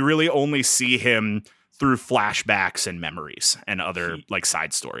 We really only see him through flashbacks and memories and other like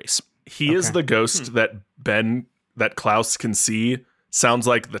side stories. He is the ghost that Klaus can see. Sounds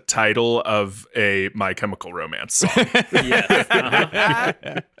like the title of a My Chemical Romance song. Yes.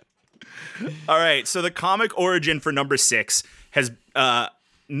 Uh-huh. All right, so the comic origin for number 6 has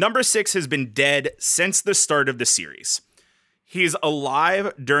been dead since the start of the series. He's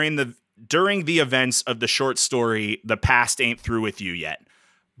alive during the events of the short story The Past Ain't Through With You Yet,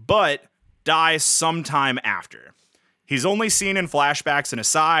 but dies sometime after. He's only seen in flashbacks and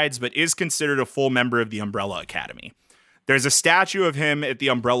asides, but is considered a full member of the Umbrella Academy. There's a statue of him at the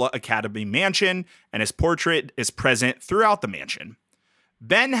Umbrella Academy mansion, and his portrait is present throughout the mansion.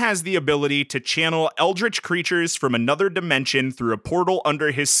 Ben has the ability to channel eldritch creatures from another dimension through a portal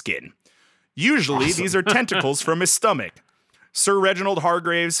under his skin. Usually, these are tentacles from his stomach. Sir Reginald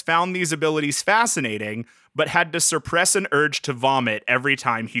Hargraves found these abilities fascinating, but had to suppress an urge to vomit every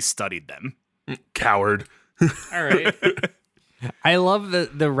time he studied them. Coward. All right. I love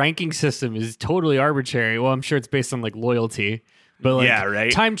that the ranking system is totally arbitrary. Well, I'm sure it's based on like loyalty, but like Yeah,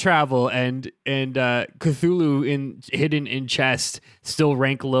 right? time travel and Cthulhu hidden in chest still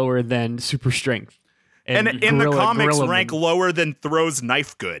rank lower than super strength. And in the comics, Gorilla rank Man. lower than Throws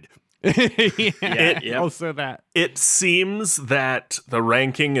Knife Good. yeah, Yep. also that. It seems that the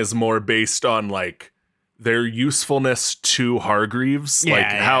ranking is more based on like their usefulness to Hargreaves, Yeah,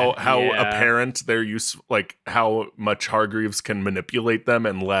 like how yeah. apparent their use, like how much Hargreaves can manipulate them,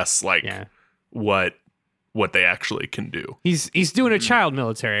 and less like Yeah. what what they actually can do. He's doing a child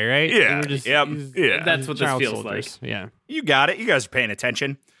military, right? Yeah. We're just- Yep. he's- Yeah. That's what this child feels soldiers. Yeah. You got it. You guys are paying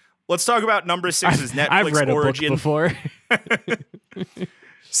attention. Let's talk about number 6's Netflix I've read a origin. book before.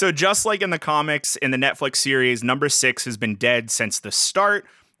 So just like in the comics, in the Netflix series, number 6 has been dead since the start,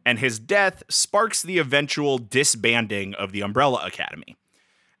 and his death sparks the eventual disbanding of the Umbrella Academy.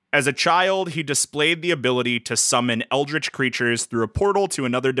 As a child, he displayed the ability to summon eldritch creatures through a portal to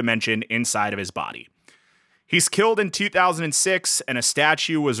another dimension inside of his body. He's killed in 2006, and a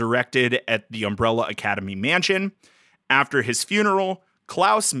statue was erected at the Umbrella Academy mansion. After his funeral,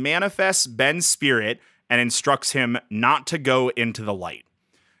 Klaus manifests Ben's spirit and instructs him not to go into the light.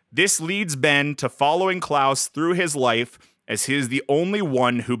 This leads Ben to following Klaus through his life, as he is the only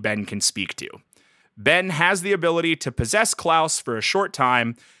one who Ben can speak to. Ben has the ability to possess Klaus for a short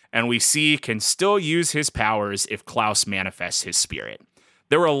time, and we see can still use his powers if Klaus manifests his spirit.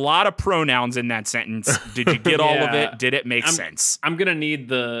 There were a lot of pronouns in that sentence. Did you get all of Yeah. it? Did it make sense? I'm gonna need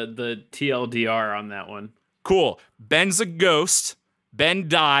the TLDR on that one. Cool. Ben's a ghost. Ben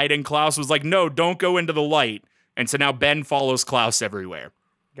died, and Klaus was like, no, don't go into the light. And so now Ben follows Klaus everywhere.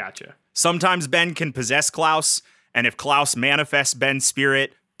 Gotcha. Sometimes Ben can possess Klaus, and if Klaus manifests Ben's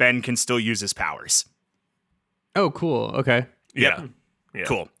spirit, Ben can still use his powers. Oh, cool. Okay. Yeah. Yeah.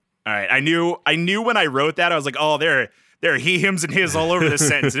 Cool. All right. I knew when I wrote that, I was like, oh, there are he, hims, and his all over this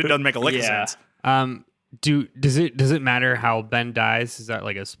sentence. It doesn't make a lick of Yeah. sense. Does it matter how Ben dies? Is that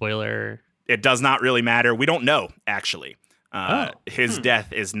like a spoiler? It does not really matter. We don't know, actually. His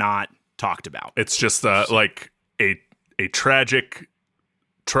death is not talked about. It's just like a tragic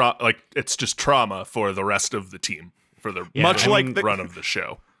it's just trauma for the rest of the team for the Much like the- run of the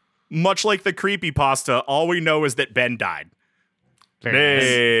show. Much like the creepypasta, all we know is that Ben died. Very nice.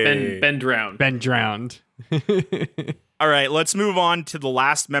 Hey. Ben drowned. Ben drowned. All right, let's move on to the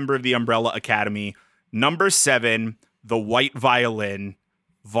last member of the Umbrella Academy. Number 7, the white violin,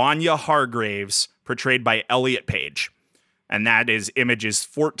 Vanya Hargraves, portrayed by Elliot Page. And that is images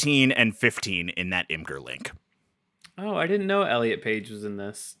 14 and 15 in that Imgur link. Oh, I didn't know Elliot Page was in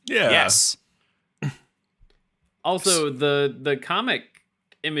this. Yeah. Yes. Also, the comic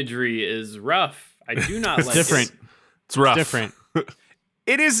imagery is rough. I do not like Different. It's rough. Different.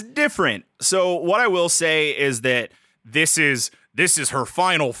 It is different. So what I will say is that this is her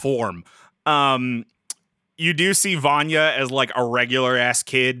final form. You do see Vanya as like a regular ass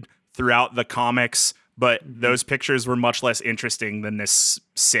kid throughout the comics, but those pictures were much less interesting than this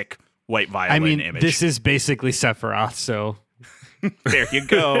sick white violin I mean, image. this is basically Sephiroth, so There you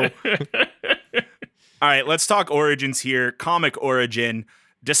go. All right, let's talk origins here. Comic origin.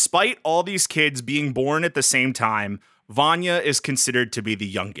 Despite all these kids being born at the same time, Vanya is considered to be the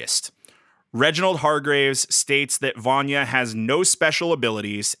youngest. Reginald Hargraves states that Vanya has no special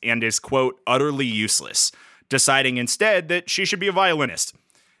abilities and is, quote, utterly useless, deciding instead that she should be a violinist.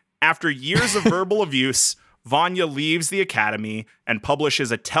 After years of verbal abuse, Vanya leaves the academy and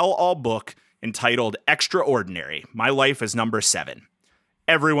publishes a tell-all book entitled Extraordinary, My Life as Number 7.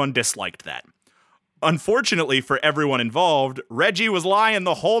 Everyone disliked that. Unfortunately for everyone involved, Reggie was lying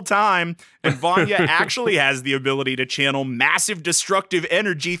the whole time, and Vanya actually has the ability to channel massive destructive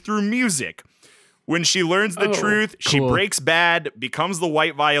energy through music. When she learns the truth, she cool. breaks bad, becomes the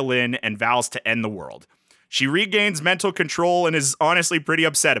white violin, and vows to end the world. She regains mental control and is honestly pretty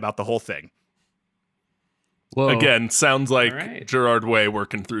upset about the whole thing. whoa. Again, sounds like All right. Gerard Way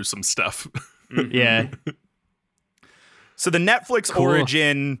working through some stuff. Yeah. So the Netflix Cool.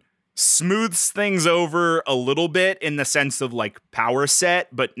 origin smooths things over a little bit in the sense of like power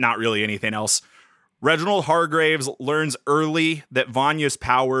set, but not really anything else. Reginald Hargraves learns early that Vanya's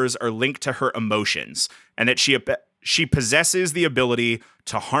powers are linked to her emotions and that she possesses the ability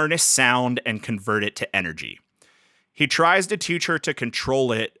to harness sound and convert it to energy. He tries to teach her to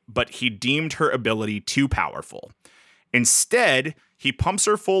control it, but he deemed her ability too powerful. Instead, he pumps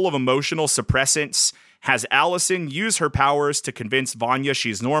her full of emotional suppressants, has Allison use her powers to convince Vanya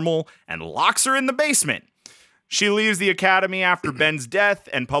she's normal, and locks her in the basement. She leaves the academy after Ben's death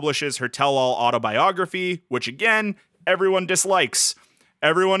and publishes her tell-all autobiography, which again, everyone dislikes.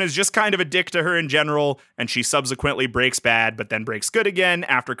 Everyone is just kind of a dick to her in general, and she subsequently breaks bad, but then breaks good again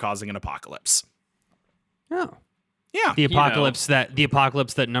after causing an apocalypse. Oh. Yeah. The apocalypse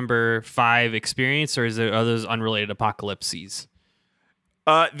that number 5 experienced, or are those unrelated apocalypses?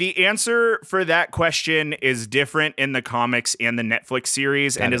 The answer for that question is different in the comics and the Netflix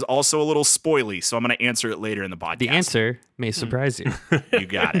series, and is also a little spoily, so I'm going to answer it later in the podcast. The answer may surprise you. You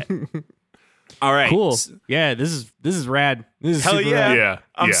got it. All right. Cool. Yeah, this is rad. This is Hell super yeah. rad. Yeah.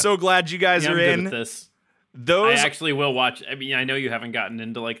 I'm yeah. so glad you guys Yeah, I'm are good in. with this. I Those actually will watch. I mean, I know you haven't gotten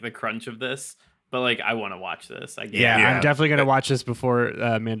into like the crunch of this, but like I want to watch this. I guess. Yeah, Yeah. I'm definitely gonna watch this before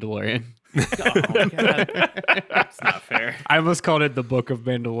Mandalorian. Oh, God. That's not fair. I almost called it the Book of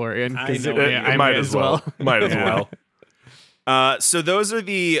Mandalorian. I 'cause know. I might as well. Might as Yeah. well. So those are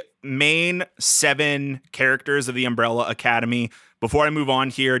the main 7 characters of the Umbrella Academy. Before I move on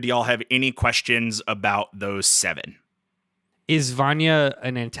here, do y'all have any questions about those 7? Is Vanya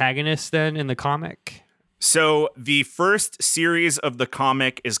an antagonist then in the comic? So the first series of the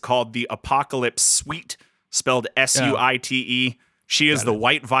comic is called the Apocalypse Suite, spelled Suite. She is the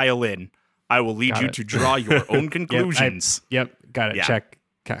white violin. I will lead Got you it. to draw your own conclusions. Yep, got it. Yeah. Check.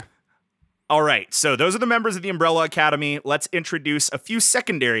 Okay. All right, so those are the members of the Umbrella Academy. Let's introduce a few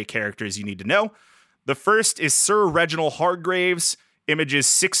secondary characters you need to know. The first is Sir Reginald Hargraves, images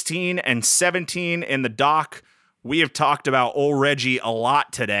 16 and 17 in the doc. We have talked about old Reggie a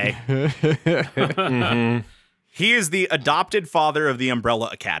lot today. He is the adopted father of the Umbrella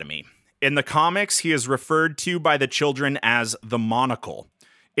Academy. In the comics, he is referred to by the children as the Monocle.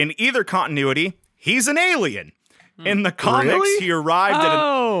 In either continuity, he's an alien. In the comics, Really? he arrived at an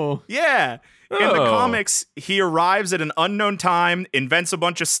Oh, yeah. In the Oh. comics, he arrives at an unknown time, invents a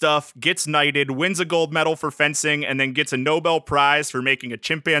bunch of stuff, gets knighted, wins a gold medal for fencing, and then gets a Nobel Prize for making a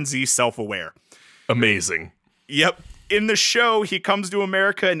chimpanzee self-aware. Amazing. Yep. In the show, he comes to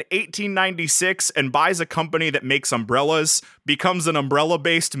America in 1896 and buys a company that makes umbrellas, becomes an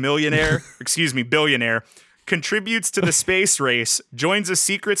umbrella-based billionaire, contributes to the space race, joins a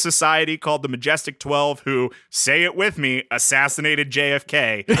secret society called the Majestic 12 who, say it with me, assassinated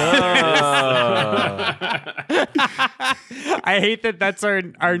JFK. I hate that. That's our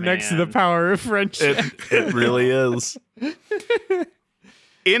next to the Man. power of friendship. It really is.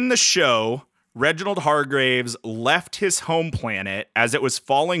 In the show, Reginald Hargraves left his home planet as it was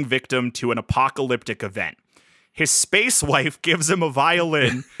falling victim to an apocalyptic event. His space wife gives him a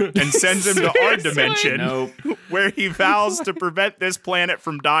violin and sends him to our dimension, Nope. where he vows to prevent this planet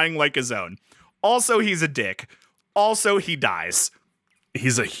from dying like his own. Also, he's a dick. Also, he dies.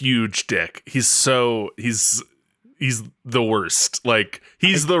 He's a huge dick. He's the worst. Like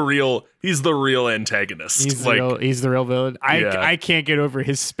he's the real antagonist. He's like the real villain. Yeah. I can't get over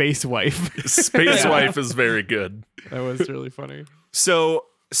his space wife. Space Wife is very good. That was really funny. So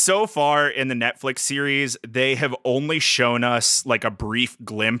far in the Netflix series, they have only shown us like a brief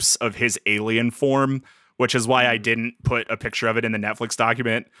glimpse of his alien form, which is why I didn't put a picture of it in the Netflix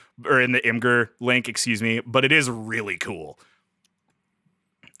document or in the Imgur link, excuse me, but it is really cool.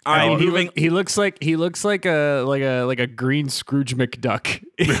 All right, He looks like a green Scrooge McDuck.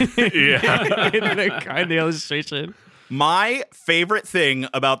 Yeah. in the illustration. My favorite thing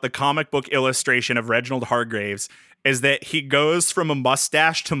about the comic book illustration of Reginald Hargraves is that he goes from a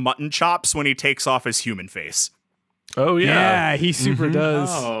mustache to mutton chops when he takes off his human face. Oh Yeah, yeah. he super does.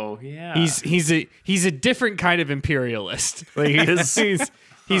 Oh yeah. He's a different kind of imperialist. Like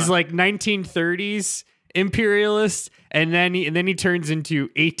he's like 1930s imperialist, and then he turns into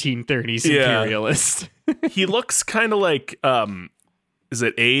 1830s Yeah. imperialist. He looks kind of like is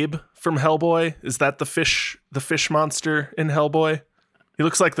it Abe from Hellboy? Is that the fish monster in Hellboy? He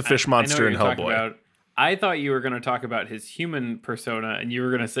looks like the fish I know monster what in you're talking Hellboy. about. I thought you were going to talk about his human persona, and you were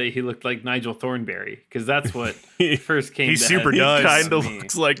going to say he looked like Nigel Thornberry, because that's what first came. He to super head does. Kind for of me.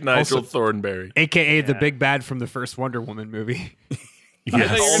 looks like Nigel Also- Thornberry. AKA the big bad from the first Wonder Woman movie. I thought you were Yes.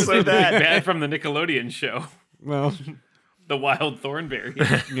 gonna Also say that. bad from the Nickelodeon show, Well, The Wild Thornberry.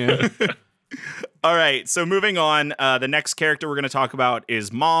 yeah. All right, so moving on, the next character we're going to talk about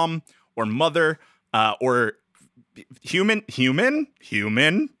is Mom or Mother or human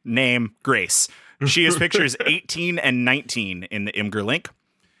name Grace. She is pictures 18 and 19 in the Imgur link.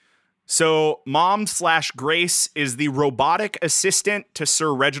 So Mom/Grace is the robotic assistant to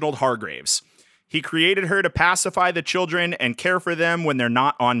Sir Reginald Hargraves. He created her to pacify the children and care for them when they're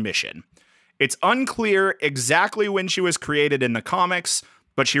not on mission. It's unclear exactly when she was created in the comics,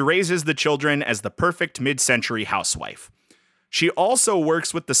 but she raises the children as the perfect mid-century housewife. She also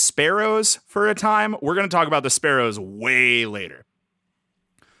works with the Sparrows for a time. We're going to talk about the Sparrows way later.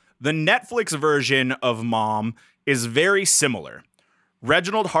 The Netflix version of Mom is very similar.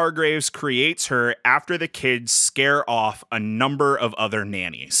 Reginald Hargraves creates her after the kids scare off a number of other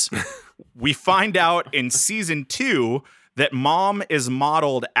nannies. We find out in season 2 that Mom is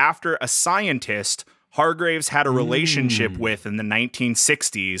modeled after a scientist Hargraves had a relationship with in the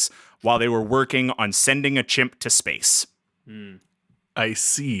 1960s while they were working on sending a chimp to space. I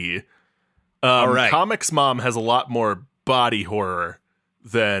see. All right. Comics Mom has a lot more body horror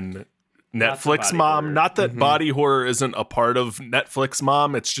than Lots of Netflix body Mom. horror. Not that body horror isn't a part of Netflix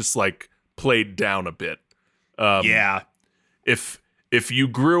Mom. It's just like played down a bit. Yeah. If you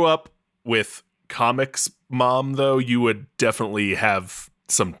grew up with comics mom, though, you would definitely have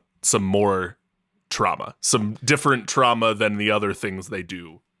some more trauma, some different trauma than the other things they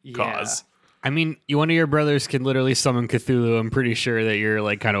do cause. I mean, one of your brothers can literally summon Cthulhu. I'm pretty sure that you're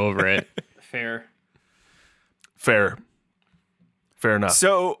like kind of over it. Fair enough.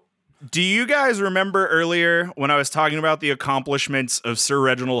 So, do you guys remember earlier when I was talking about the accomplishments of Sir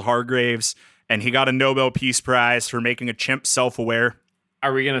Reginald Hargraves and he got a Nobel Peace Prize for making a chimp self-aware?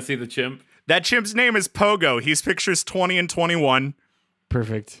 Are we gonna see the chimp? That chimp's name is Pogo. He's pictures 20 and 21.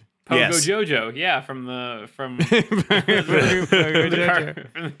 Perfect. Pogo Yes. Jojo, yeah, from the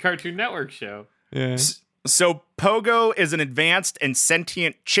Cartoon Network show. Yeah. So Pogo is an advanced and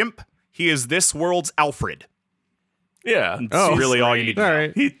sentient chimp. He is this world's Alfred. Yeah. That's really all you need to All know.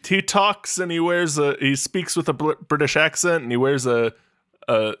 right. He talks and he speaks with a British accent, and he wears a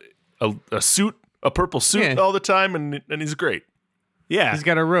suit, a purple suit Yeah. all the time, and he's great. Yeah. He's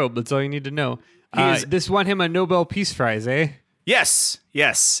got a robe. That's all you need to know. He's- This won him a Nobel Peace Prize, eh? Yes,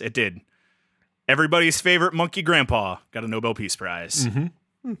 it did. Everybody's favorite monkey grandpa got a Nobel Peace Prize.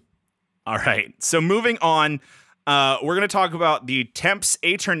 All right, so moving on, we're going to talk about the Temps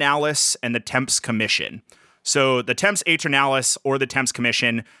Aeternalis and the Temps Commission. So the Temps Aeternalis or the Temps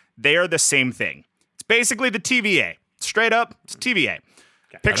Commission, they are the same thing. It's basically the TVA. Straight up, it's TVA.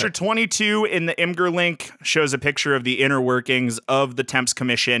 Picture 22 in the Imgur link shows a picture of the inner workings of the Temps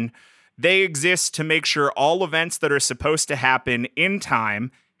Commission. They exist to make sure all events that are supposed to happen in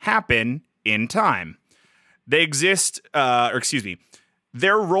time happen in time. They exist,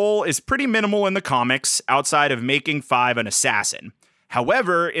 their role is pretty minimal in the comics outside of making Five an assassin.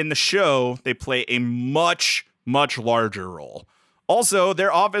 However, in the show, they play a much, much larger role. Also,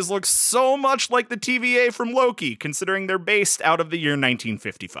 their office looks so much like the TVA from Loki, considering they're based out of the year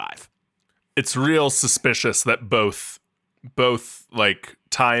 1955. It's real suspicious that both like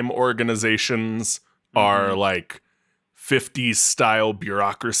time organizations are like 50s style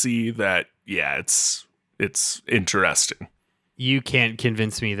bureaucracy. That it's interesting. You can't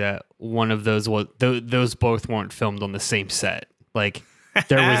convince me that one of those those both weren't filmed on the same set. Like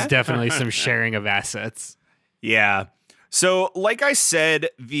there was definitely some sharing of assets. Yeah. So, like I said,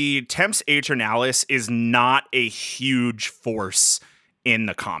 the Temps Aeternalis is not a huge force in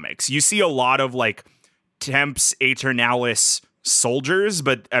the comics. You see a lot of like Temps Aeternalis soldiers,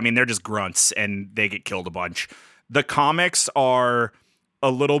 but I mean, they're just grunts and they get killed a bunch. The comics are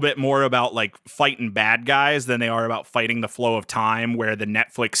a little bit more about like fighting bad guys than they are about fighting the flow of time, where the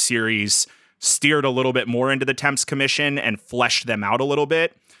Netflix series steered a little bit more into the Temps Commission and fleshed them out a little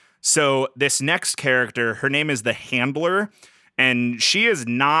bit. So this next character, her name is the Handler, and she is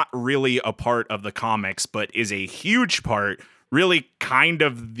not really a part of the comics, but is a huge part, really kind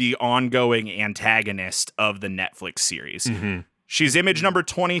of the ongoing antagonist of the Netflix series. She's image number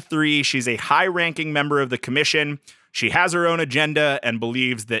 23. She's a high-ranking member of the commission. She has her own agenda and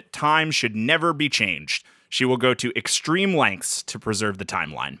believes that time should never be changed. She will go to extreme lengths to preserve the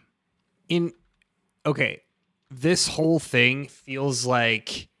timeline. This whole thing feels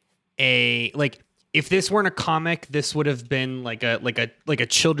like if this weren't a comic, this would have been like a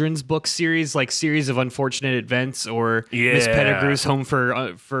children's book series, like Series of Unfortunate Events or Miss Pettigrew's Home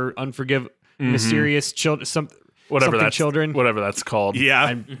for Mysterious Children, children, whatever that's called.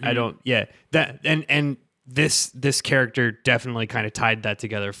 Yeah. I don't. Yeah, that and this character definitely kind of tied that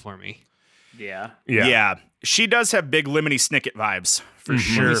together for me. Yeah. She does have big Lemony Snicket vibes for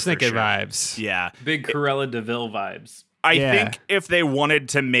sure. Snicket vibes. Yeah. Big Cruella DeVille vibes. I think if they wanted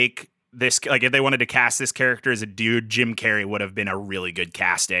to make this, like if they wanted to cast this character as a dude, Jim Carrey would have been a really good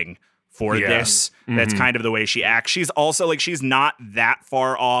casting for this. That's kind of the way she acts. She's also like, she's not that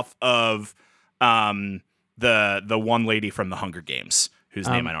far off of the one lady from the Hunger Games, whose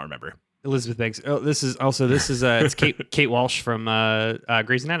name I don't remember. Elizabeth Banks. Oh, this is it's Kate Walsh from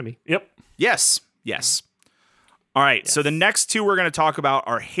Grey's Anatomy. Yep. Yes. All right. So the next two we're going to talk about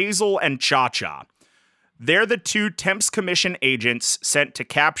are Hazel and Cha-Cha. They're the two Temps Commission agents sent to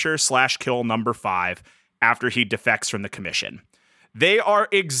capture/kill number 5 after he defects from the commission. They are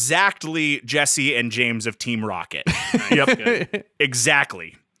exactly Jesse and James of Team Rocket. Yep.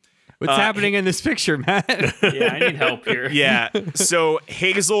 Exactly. What's happening in this picture, Matt? Yeah, I need help here. Yeah. So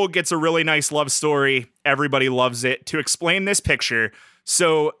Hazel gets a really nice love story. Everybody loves it. To explain this picture,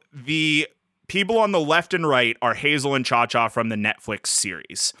 so the people on the left and right are Hazel and Cha-Cha from the Netflix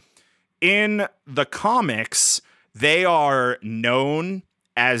series. In the comics, they are known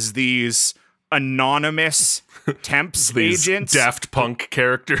as these anonymous Temps agents, Daft Punk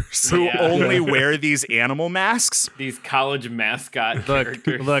characters who only wear these animal masks. These college mascot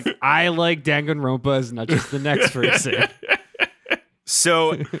characters. Look, I like Danganronpa as not just the next person.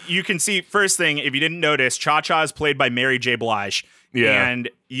 So you can see, first thing, if you didn't notice, Cha-Cha is played by Mary J. Blige. Yeah. And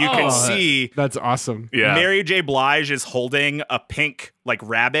you can see That's awesome. Yeah. Mary J. Blige is holding a pink, like,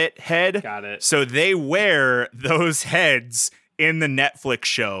 rabbit head. Got it. So they wear those heads in the Netflix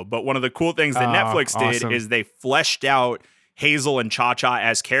show. But one of the cool things that Netflix did awesome. is they fleshed out Hazel and Cha-Cha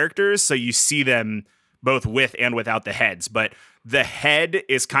as characters. So you see them both with and without the heads. But the head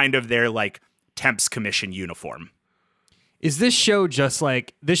is kind of their, like, Temps Commission uniform. Is this show just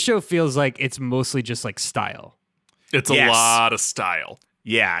like this show feels like it's mostly just like style? It's a Yes. lot of style.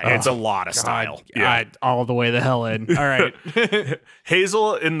 Yeah, it's a lot of style. Yeah. All the way the hell in. All right.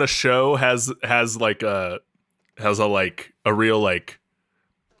 Hazel in the show has a real like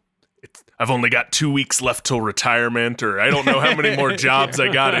I've only got 2 weeks left till retirement, or I don't know how many more jobs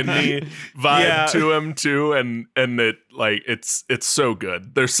I got in me vibe Yeah. to him too, and it like it's so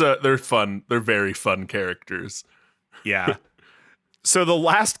good. They're fun. They're very fun characters. Yeah. So the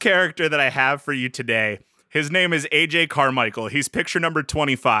last character that I have for you today, his name is AJ Carmichael. He's picture number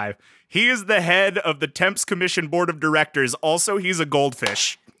 25. He is the head of the Temps Commission Board of Directors. Also, he's a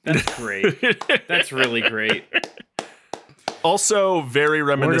goldfish. That's great. That's really great. Also, very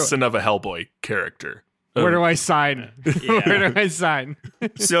reminiscent of a Hellboy character. Where do I sign? Where do I sign?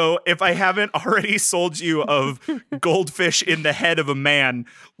 So if I haven't already sold you of goldfish in the head of a man,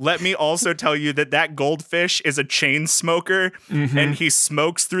 let me also tell you that goldfish is a chain smoker, and he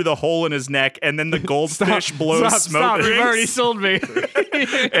smokes through the hole in his neck, and then the goldfish blows smoke Stop. You've rings. already sold me.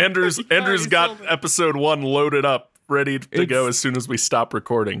 Andrew's got sold it. episode 1 loaded up, ready to go as soon as we stop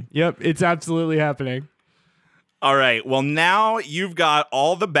recording. Yep, it's absolutely happening. All right. Well, now you've got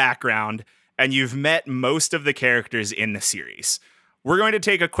all the background and you've met most of the characters in the series. We're going to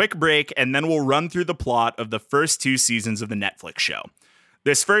take a quick break and then we'll run through the plot of the first 2 seasons of the Netflix show.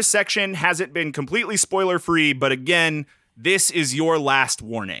 This first section hasn't been completely spoiler-free, but again, this is your last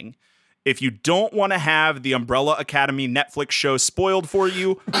warning. If you don't want to have the Umbrella Academy Netflix show spoiled for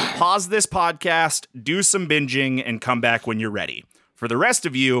you, pause this podcast, do some binging, and come back when you're ready. For the rest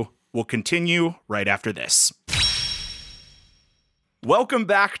of you, we'll continue right after this. Welcome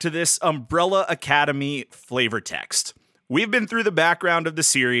back to this Umbrella Academy flavor text. We've been through the background of the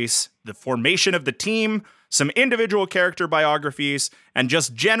series, the formation of the team, some individual character biographies, and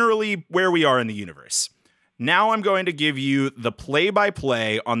just generally where we are in the universe. Now I'm going to give you the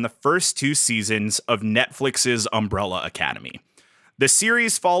play-by-play on the first 2 seasons of Netflix's Umbrella Academy. The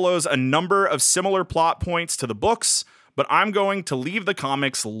series follows a number of similar plot points to the books, but I'm going to leave the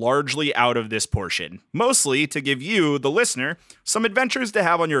comics largely out of this portion, mostly to give you, the listener, some adventures to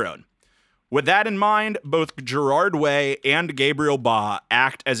have on your own. With that in mind, both Gerard Way and Gabriel Ba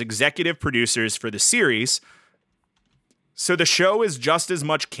act as executive producers for the series, so the show is just as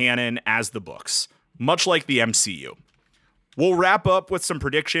much canon as the books, much like the MCU. We'll wrap up with some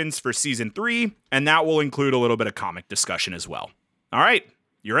predictions for season 3, and that will include a little bit of comic discussion as well. All right,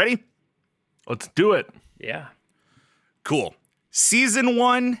 you ready? Let's do it. Yeah. Cool. Season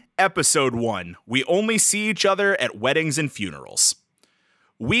 1, Episode 1. We only see each other at weddings and funerals.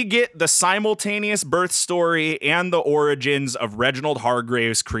 We get the simultaneous birth story and the origins of Reginald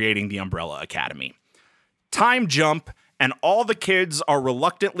Hargraves creating the Umbrella Academy. Time jump, and all the kids are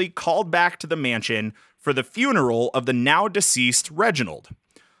reluctantly called back to the mansion for the funeral of the now deceased Reginald.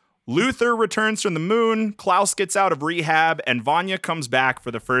 Luther returns from the moon, Klaus gets out of rehab, and Vanya comes back for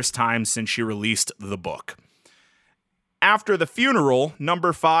the first time since she released the book. After the funeral,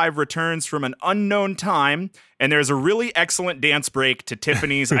 number 5 returns from an unknown time, and there's a really excellent dance break to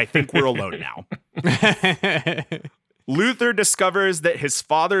Tiffany's I Think We're Alone Now. Luther discovers that his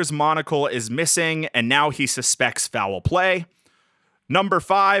father's monocle is missing, and now he suspects foul play. Number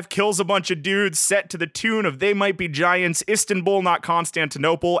 5 kills a bunch of dudes set to the tune of They Might Be Giants, Istanbul, Not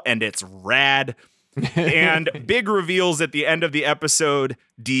Constantinople, and it's rad. And big reveals at the end of the episode.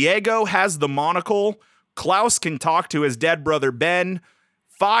 Diego has the monocle. Klaus can talk to his dead brother Ben.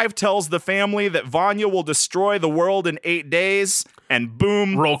 5 tells the family that Vanya will destroy the world in 8 days. And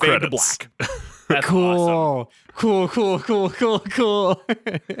boom, Roll fade to credits. black. That's awesome. Cool.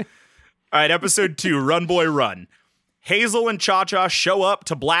 All right, episode 2, Run Boy Run. Hazel and Cha-Cha show up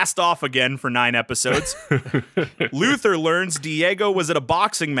to blast off again for 9 episodes. Luther learns Diego was at a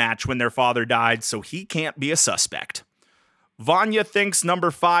boxing match when their father died, so he can't be a suspect. Vanya thinks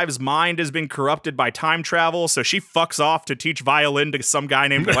number 5's mind has been corrupted by time travel, so she fucks off to teach violin to some guy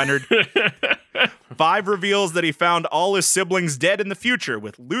named Leonard. 5 reveals that he found all his siblings dead in the future,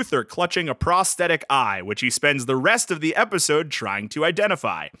 with Luther clutching a prosthetic eye, which he spends the rest of the episode trying to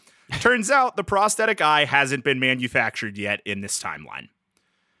identify. Turns out the prosthetic eye hasn't been manufactured yet in this timeline.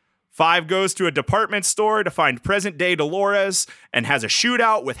 Five goes to a department store to find present-day Dolores and has a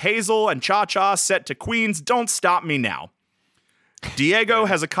shootout with Hazel and Cha-Cha set to Queen's Don't Stop Me Now. Diego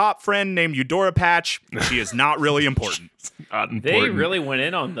has a cop friend named Eudora Patch. She is not really important. Not important. They really went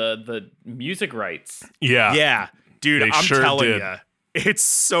in on the music rights. Yeah. Yeah, dude, They I'm sure telling did. you, it's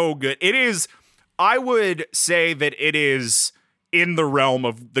so good. It is, I would say that it is in the realm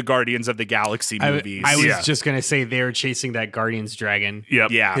of the Guardians of the Galaxy movies. I was Yeah. just gonna say they're chasing that Guardians dragon.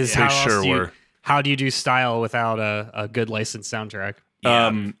 Yep. Yeah. Because They how else sure do you, were. how do you do style without a good licensed soundtrack?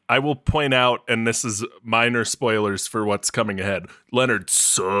 I will point out, and this is minor spoilers for what's coming ahead. Leonard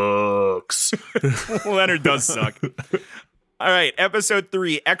sucks. Leonard does suck. All right, episode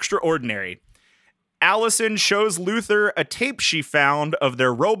 3, Extraordinary. Allison shows Luther a tape she found of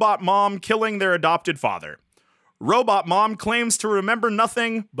their robot mom killing their adopted father. Robot mom claims to remember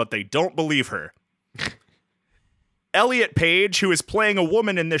nothing, but they don't believe her. Elliot Page, who is playing a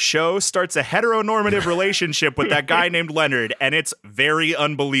woman in this show, starts a heteronormative relationship with that guy named Leonard, and it's very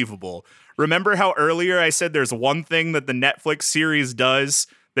unbelievable. Remember how earlier I said there's one thing that the Netflix series does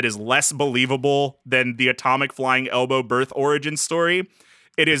that is less believable than the Atomic Flying Elbow birth origin story?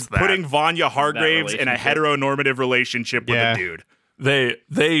 It is putting Vanya Hargraves in a relationship. heteronormative relationship with Yeah. a dude.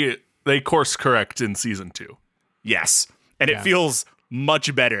 They course correct in season 2. Yes. And it Yeah. feels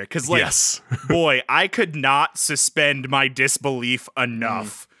much better because, like, Yes. boy, I could not suspend my disbelief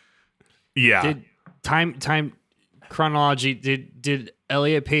enough. Yeah. Did time chronology did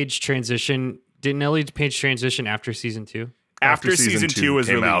Elliot Page transition? Didn't Elliot Page transition after season 2? After season 2 was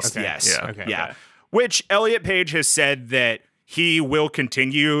came out. released, Okay. yes. Yeah. Okay. Yeah. Which Elliot Page has said that he will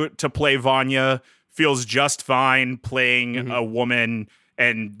continue to play Vanya, feels just fine playing a woman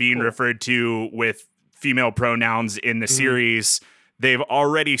and being referred to with female pronouns in the series. They've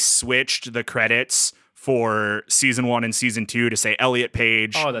already switched the credits for season 1 and season 2 to say Elliot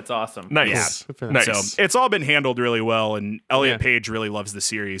Page. Oh, that's awesome. Nice. Good for them. Nice. So it's all been handled really well, and Elliot Yeah. Page really loves the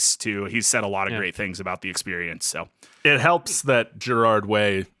series too. He's said a lot of Yeah. great things about the experience. So It helps that Gerard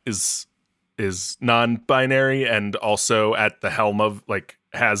Way is non-binary and also at the helm of, like,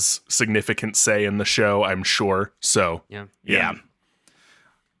 has significant say in the show, I'm sure. So yeah.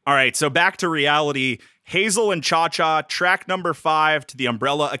 All right, so back to reality. Hazel and Cha-Cha track number 5 to the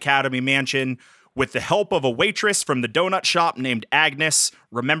Umbrella Academy mansion with the help of a waitress from the donut shop named Agnes.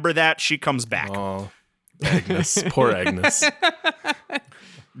 Remember that? She comes back. Oh, Agnes. Poor Agnes.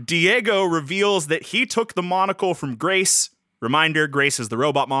 Diego reveals that he took the monocle from Grace. Reminder, Grace is the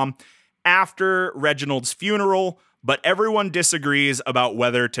robot mom. After Reginald's funeral, but everyone disagrees about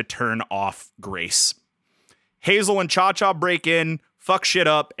whether to turn off Grace. Hazel and Cha-Cha break in, fuck shit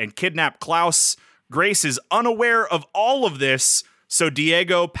up, and kidnap Klaus. Grace is unaware of all of this, so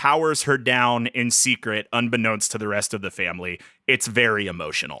Diego powers her down in secret, unbeknownst to the rest of the family. It's very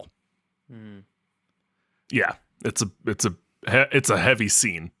emotional. Yeah. It's a heavy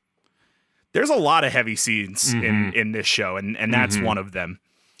scene. There's a lot of heavy scenes in this show, and that's one of them.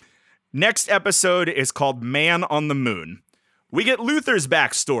 Next episode is called Man on the Moon. We get Luther's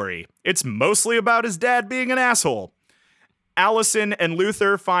backstory. It's mostly about his dad being an asshole. Allison and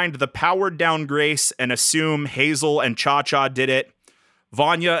Luther find the powered down Grace and assume Hazel and Cha-Cha did it.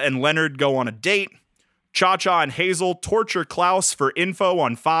 Vanya and Leonard go on a date. Cha-Cha and Hazel torture Klaus for info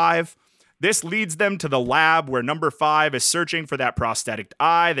on 5. This leads them to the lab where number 5 is searching for that prosthetic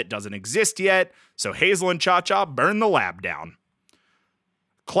eye that doesn't exist yet, so Hazel and Cha-Cha burn the lab down.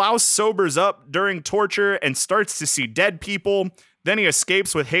 Klaus sobers up during torture and starts to see dead people. Then he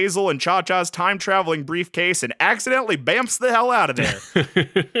escapes with Hazel and Cha-Cha's time-traveling briefcase and accidentally bamps the hell out of there.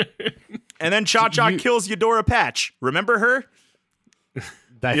 And then Cha-Cha kills Eudora Patch. Remember her?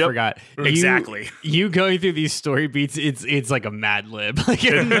 I forgot. Exactly. You going through these story beats, it's like a Mad Lib. Like,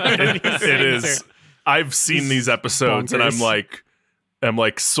 It is. I've seen these episodes and I'm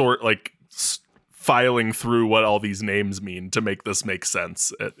filing through what all these names mean to make this make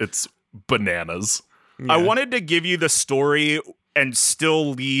sense. It's bananas. I wanted to give you the story and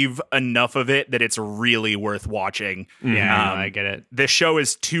still leave enough of it that it's really worth watching. Yeah, I get it. The show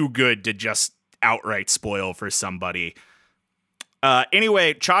is too good to just outright spoil for somebody.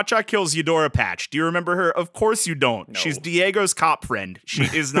 Anyway, Cha-Cha kills Eudora Patch. Do you remember her? Of course you don't. No. She's Diego's cop friend. She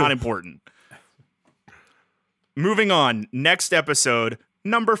is not important. Moving on. Next episode,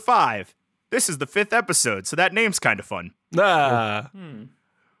 number 5. This is the 5th episode, so that name's kind of fun.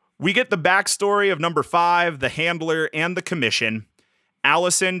 We get the backstory of number 5, the handler, and the commission.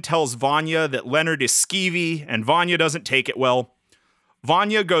 Allison tells Vanya that Leonard is skeevy, and Vanya doesn't take it well.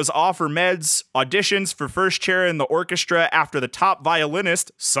 Vanya goes off her meds, auditions for first chair in the orchestra after the top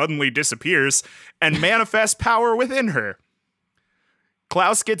violinist suddenly disappears, and manifests power within her.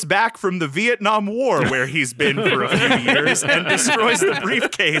 Klaus gets back from the Vietnam War, where he's been for a few years, and destroys the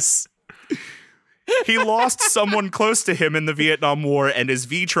briefcase. He lost someone close to him in the Vietnam War and is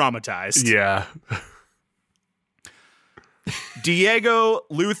V-traumatized. Yeah. Diego,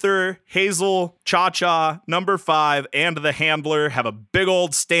 Luther, Hazel, Cha-Cha, Number 5, and the Handler have a big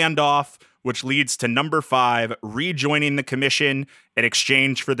old standoff, which leads to Number 5 rejoining the commission in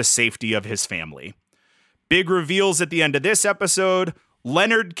exchange for the safety of his family. Big reveals at the end of this episode.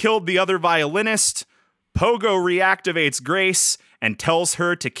 Leonard killed the other violinist. Pogo reactivates Grace and tells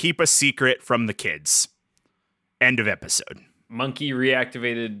her to keep a secret from the kids. End of episode. Monkey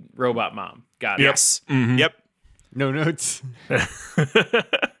reactivated robot mom. Got it. Yes. Yep. No notes.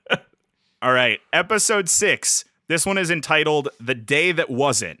 All right. Episode 6. This one is entitled The Day That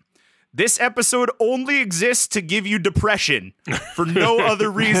Wasn't. This episode only exists to give you depression for no other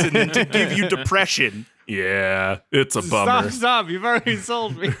reason than to give you depression. Yeah. It's a bummer. Stop. You've already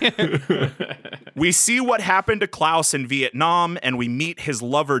sold me. We see what happened to Klaus in Vietnam, and we meet his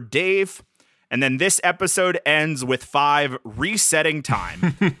lover, Dave. And then this episode ends with 5 resetting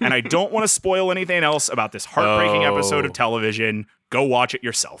time. And I don't want to spoil anything else about this heartbreaking episode of television. Go watch it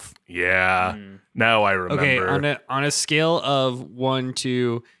yourself. Yeah. Now I remember. Okay, on a scale of 1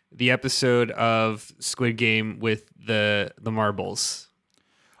 to the episode of Squid Game with the marbles.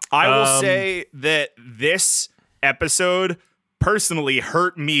 I will say that this episode personally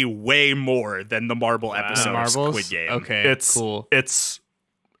hurt me way more than the marble episode of Squid Game. Okay, It's cool. It's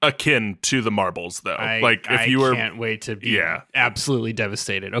akin to the marbles, though. I can't wait to be absolutely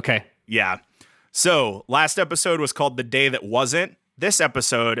devastated. Okay. Yeah. So last episode was called The Day That Wasn't. This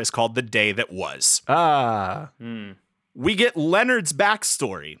episode is called The Day That Was. We get Leonard's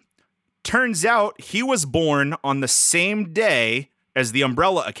backstory. Turns out he was born on the same day as the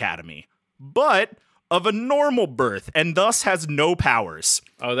Umbrella Academy, but of a normal birth and thus has no powers.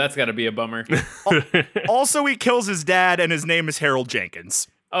 Oh, that's got to be a bummer. Also, he kills his dad, and his name is Harold Jenkins.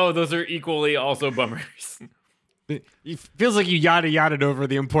 Oh, those are equally also bummers. It feels like you yada-yada'd over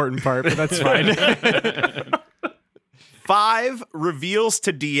the important part, but that's fine. 5 reveals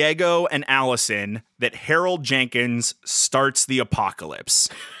to Diego and Allison that Harold Jenkins starts the apocalypse.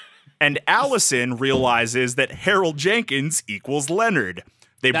 And Allison realizes that Harold Jenkins equals Leonard.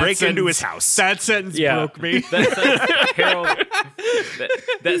 They break into his house. That sentence broke me. Harold.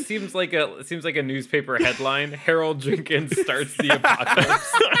 That seems like a newspaper headline. Harold Jenkins starts the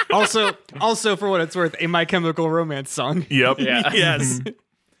apocalypse. Also, for what it's worth, a My Chemical Romance song. Yep. Yeah. Yes.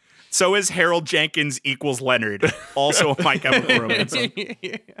 So is Harold Jenkins equals Leonard. Also a My Chemical Romance song.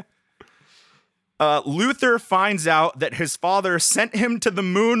 Luther finds out that his father sent him to the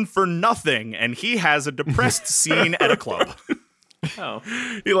moon for nothing, and he has a depressed scene at a club. Oh.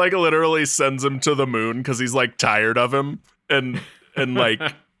 He like literally sends him to the moon because he's like tired of him and like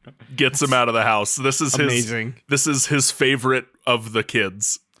gets him out of the house. This is amazing. This is his favorite of the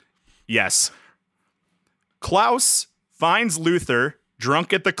kids. Yes. Klaus finds Luther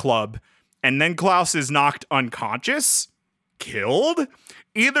drunk at the club, and then Klaus is knocked unconscious, killed.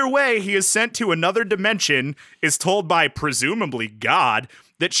 Either way, he is sent to another dimension, is told by presumably God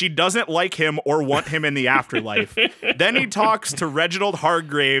that she doesn't like him or want him in the afterlife. Then he talks to Reginald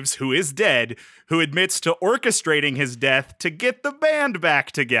Hargraves, who is dead, who admits to orchestrating his death to get the band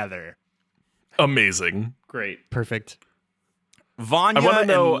back together. Amazing. Great. Perfect. Vanya I want to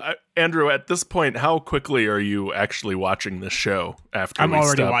know, Andrew, at this point, how quickly are you actually watching this show after I'm we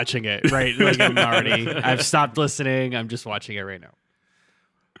already stop? watching it, right? Like I've stopped listening. I'm just watching it right now.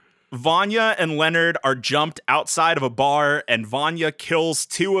 Vanya and Leonard are jumped outside of a bar, and Vanya kills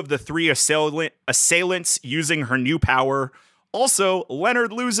 2 of the 3 assailants using her new power. Also,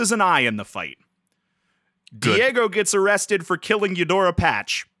 Leonard loses an eye in the fight. Good. Diego gets arrested for killing Eudora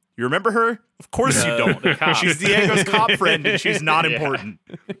Patch. You remember her? Of course you don't. She's Diego's cop friend, and she's not important.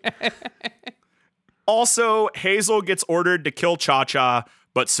 Also, Hazel gets ordered to kill Cha-Cha,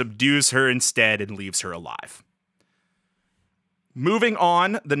 but subdues her instead and leaves her alive. Moving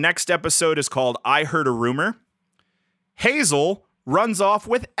on, the next episode is called I Heard a Rumor. Hazel runs off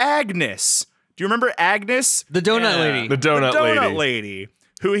with Agnes. Do you remember Agnes? The donut lady. The donut, lady,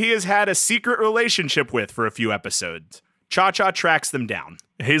 who he has had a secret relationship with for a few episodes. Cha-Cha tracks them down.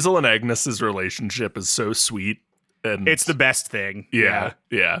 Hazel and Agnes's relationship is so sweet. And It's the best thing. yeah.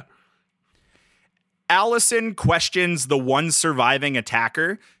 Allison questions the one surviving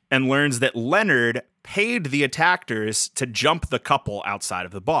attacker and learns that Leonard paid the attackers to jump the couple outside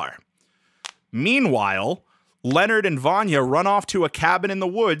of the bar. Meanwhile, Leonard and Vanya run off to a cabin in the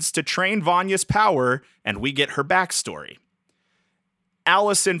woods to train Vanya's power, and we get her backstory.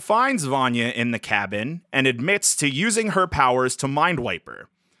 Allison finds Vanya in the cabin and admits to using her powers to mind wipe her.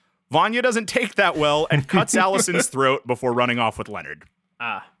 Vanya doesn't take that well and cuts Allison's throat before running off with Leonard.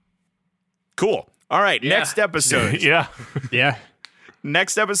 Cool. All right, next episode. Yeah. Yeah.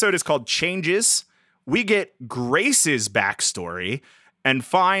 Next episode is called Changes. We get Grace's backstory and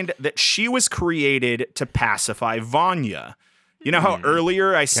find that she was created to pacify Vanya. You know how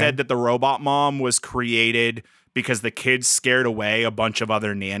earlier I said that the robot mom was created because the kids scared away a bunch of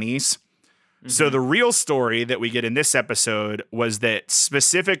other nannies? So the real story that we get in this episode was that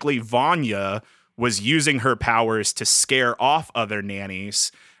specifically Vanya was using her powers to scare off other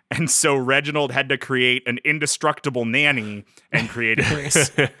nannies. And so Reginald had to create an indestructible nanny and created Grace.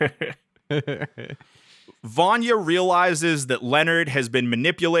 Vanya realizes that Leonard has been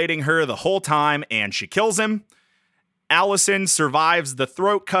manipulating her the whole time and she kills him. Allison survives the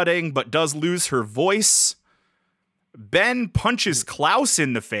throat cutting but does lose her voice. Ben punches Klaus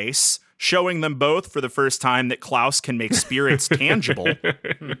in the face, showing them both for the first time that Klaus can make spirits tangible.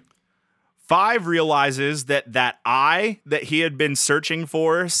 5 realizes that eye that he had been searching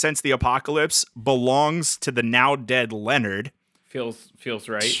for since the apocalypse belongs to the now dead Leonard. Feels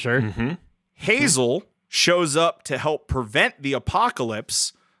right. Sure. Hazel shows up to help prevent the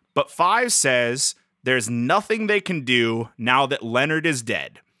apocalypse, but 5 says there's nothing they can do now that Leonard is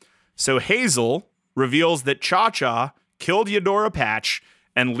dead. So Hazel reveals that Cha-Cha killed Eudora Patch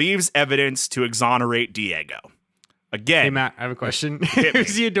and leaves evidence to exonerate Diego. Again, Hey, Matt, I have a question.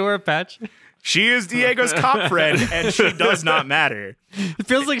 Who's Eudora Patch? she is Diego's cop friend, and she does not matter. It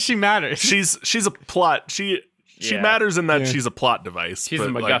feels like she matters. She's a plot. She Yeah. matters in that she's a plot device. She's a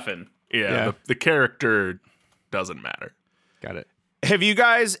but, like, MacGuffin. yeah. The character doesn't matter. Got it. Have you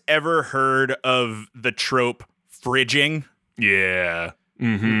guys ever heard of the trope fridging? Yeah.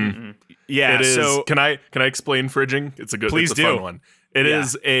 Mm-hmm. Yeah, It is. so Can I explain fridging? It's a good. Please it's a do. fun one. It Yeah.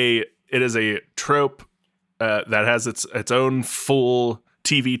 is a trope that has its own full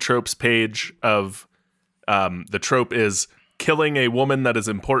TV tropes page of the trope is killing a woman that is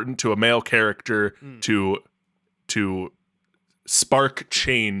important to a male character to spark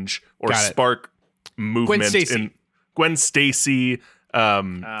change or Got it. spark movement. Stacy. Gwen Stacy.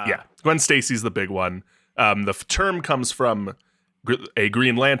 Yeah, Gwen Stacy's the big one. The term comes from a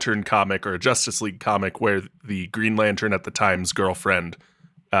Green Lantern comic or a Justice League comic where the Green Lantern at the time's girlfriend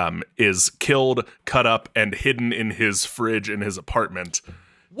is killed, cut up, and hidden in his fridge in his apartment.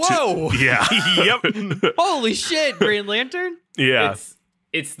 Whoa! Yeah. yep. Holy shit, Green Lantern? Yeah.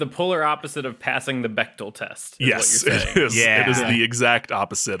 It's the polar opposite of passing the Bechdel test. Is Yes, what you're it saying. is. Yeah. It is the exact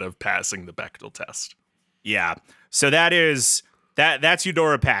opposite of passing the Bechdel test. Yeah. So that's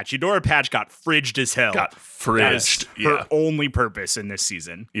Eudora Patch. Eudora Patch got fridged as hell. Got That is fridged. her Yeah. only purpose in this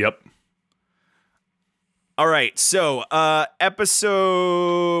season. Yep. All right. So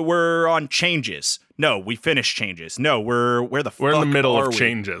we're on Changes. No, we finished Changes. No, where the fuck We're in the middle are of we?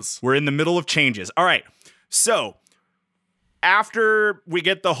 changes. We're in the middle of Changes. All right. So after we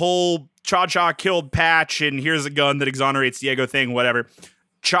get the whole Cha-Cha killed Patch and here's a gun that exonerates Diego thing, whatever,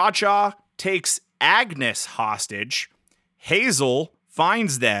 Cha-Cha takes Agnes hostage. Hazel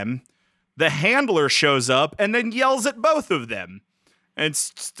finds them. The handler shows up and then yells at both of them. And it's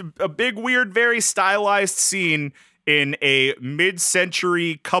just a big, weird, very stylized scene in a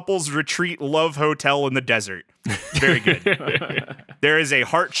mid-century couples retreat love hotel in the desert. Very good. There is a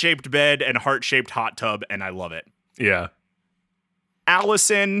heart-shaped bed and heart-shaped hot tub, and I love it. Yeah.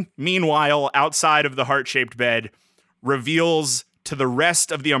 Allison, meanwhile, outside of the heart-shaped bed, reveals to the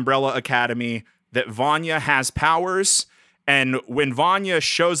rest of the Umbrella Academy that Vanya has powers, and when Vanya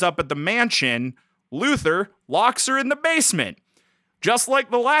shows up at the mansion, Luther locks her in the basement. Just like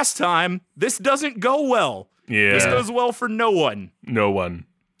the last time, this doesn't go well. Yeah. This goes well for no one. No one.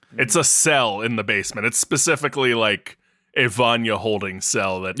 It's a cell in the basement. It's specifically like a Vanya holding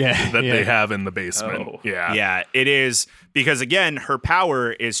cell that they have in the basement. Oh. Yeah. Yeah, it is because again, her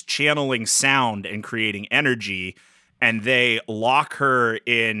power is channeling sound and creating energy, and they lock her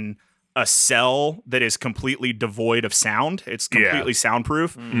in a cell that is completely devoid of sound. It's completely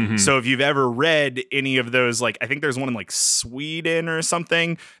soundproof. So if you've ever read any of those, like I think there's one in like Sweden or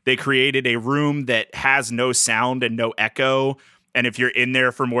something, they created a room that has no sound and no echo. And if you're in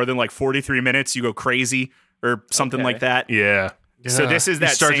there for more than like 43 minutes, you go crazy or something Okay. like that. Yeah. So this is You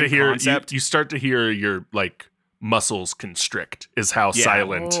that start same to hear concept. you start to hear your like muscles constrict is how Yeah.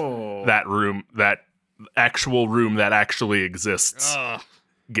 silent Oh. that room, that actual room that actually exists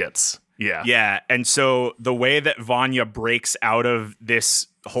gets. Yeah. Yeah, and so the way that Vanya breaks out of this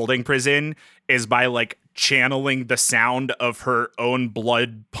holding prison is by like channeling the sound of her own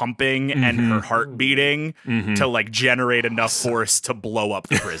blood pumping and her heart beating to like generate enough force to blow up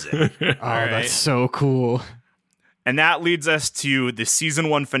the prison. That's so cool. And that leads us to the season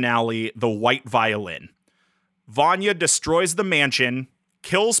 1 finale, The White Violin. Vanya destroys the mansion,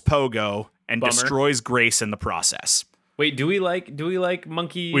 kills Pogo, and Bummer. destroys Grace in the process. Wait, do we like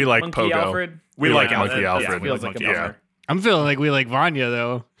Monkey? We like Monkey Pogo. Alfred? We like Monkey that Alfred. feels We like like a Monkey bummer. I'm feeling like we like Vanya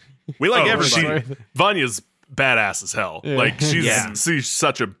though. We like Oh, everybody. Vanya's badass as hell. Like she's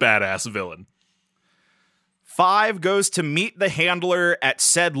such a badass villain. 5 goes to meet the handler at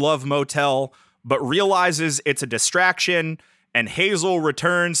said Love Motel, but realizes it's a distraction, and Hazel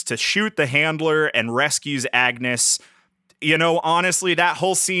returns to shoot the handler and rescues Agnes. You know, honestly, that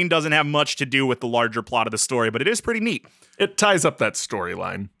whole scene doesn't have much to do with the larger plot of the story, but it is pretty neat. It ties up that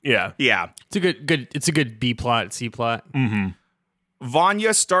storyline. Yeah. Yeah. It's a good B plot, C plot.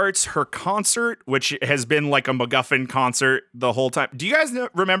 Vanya starts her concert, which has been like a MacGuffin concert the whole time. Do you guys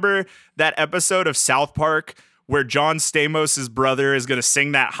remember that episode of South Park where John Stamos' brother is going to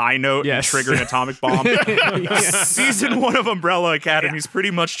sing that high note and trigger an atomic bomb? Season 1 of Umbrella Academy is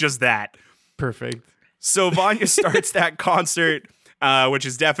pretty much just that. Perfect. So Vanya starts that concert, which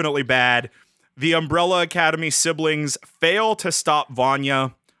is definitely bad. The Umbrella Academy siblings fail to stop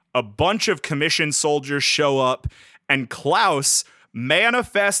Vanya. A bunch of commissioned soldiers show up, and Klaus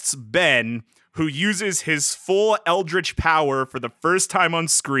manifests Ben, who uses his full Eldritch power for the first time on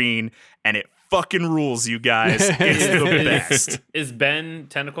screen, and it fucking rules, you guys. It's the best. Is Ben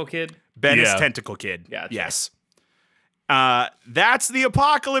Tentacle Kid? Ben is Yeah. Tentacle Kid. Gotcha. Yes. That's the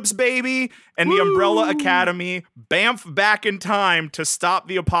apocalypse, baby. And the Umbrella Academy bamf back in time to stop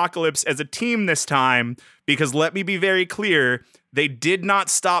the apocalypse as a team this time, because let me be very clear, they did not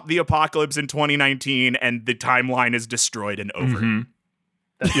stop the apocalypse in 2019, and the timeline is destroyed and over.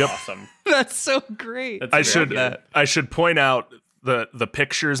 That's awesome. That's so great. That's I should point out the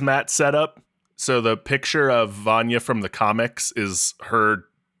pictures Matt set up. So the picture of Vanya from the comics is her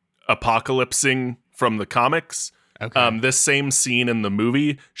apocalypsing from the comics. Okay. This same scene in the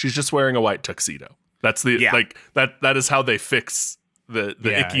movie, she's just wearing a white tuxedo. That's the like that is how they fix the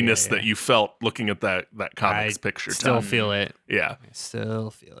ickiness that you felt looking at that comics picture. Still Tom. feel it. Yeah. I still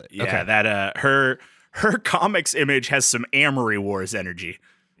feel it. Yeah, Okay. that her comics image has some Amory Wars energy.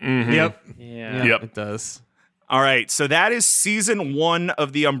 Yep. Yeah. Yep. It does. All right, so that is season 1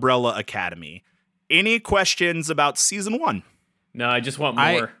 of the Umbrella Academy. Any questions about season 1? No, I just want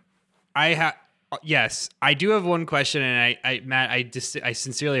more. Yes, I do have one question, and Matt, I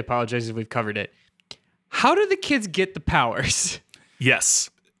sincerely apologize if we've covered it. How do the kids get the powers? Yes.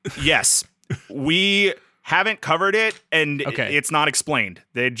 Yes, we haven't covered it, and Okay. it's not explained.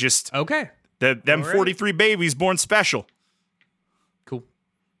 They just Okay, them All right. 43 babies born special. cool.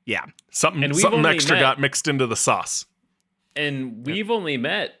 Yeah, Something And we've something only extra met- got mixed into the sauce. And we've only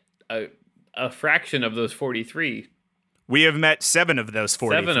met a fraction of those 43. we have met 7 of those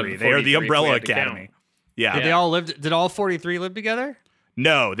 43. Seven of the They are the 43 if we Umbrella had to Academy. count. Yeah. Did they all live? Did all 43 live together?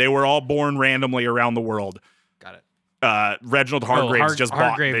 No, they were all born randomly around the world. Got it. Reginald Hargraves just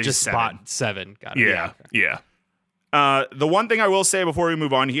bought Hargrave these just 7. bought 7. Got it. Yeah. Yeah. The one thing I will say before we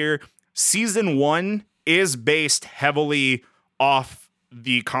move on here, season 1 is based heavily off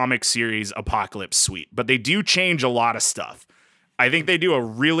the comic series Apocalypse Suite, but they do change a lot of stuff. I think they do a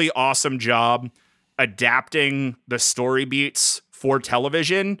really awesome job adapting the story beats for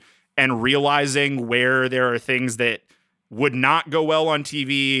television and realizing where there are things that would not go well on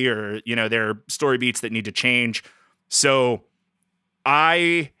TV, or, you know, there are story beats that need to change. So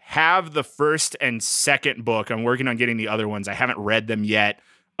I have the first and second book. I'm working on getting the other ones. I haven't read them yet,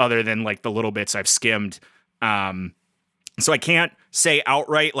 other than like the little bits I've skimmed. So I can't say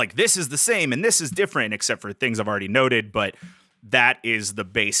outright like this is the same and this is different, except for things I've already noted. But that is the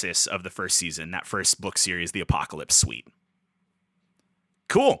basis of the first season, that first book series, The Apocalypse Suite.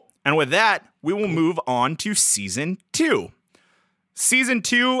 Cool. And with that, we will move on to season 2. Season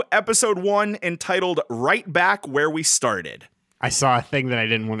 2, episode 1, entitled Right Back Where We Started. I saw a thing that I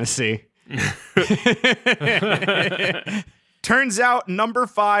didn't want to see. Turns out number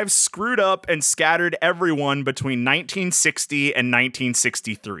 5 screwed up and scattered everyone between 1960 and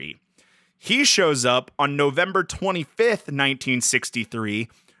 1963. He shows up on November 25th, 1963,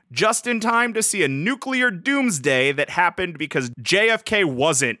 just in time to see a nuclear doomsday that happened because JFK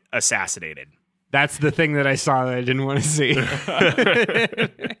wasn't assassinated. That's the thing that I saw that I didn't want to see.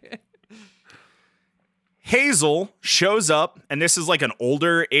 Hazel shows up, and this is like an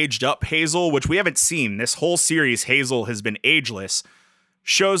older, aged up Hazel, which we haven't seen. This whole series, Hazel has been ageless.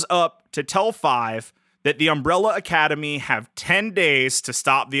 Shows up to tell 5 that the Umbrella Academy have 10 days to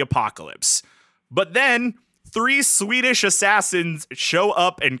stop the apocalypse. But then 3 Swedish assassins show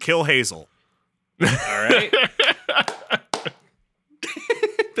up and kill Hazel. All right.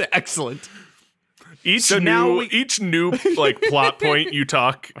 Excellent. Each now new like plot point you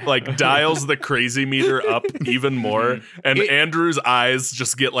talk like dials the crazy meter up even more, and Andrew's eyes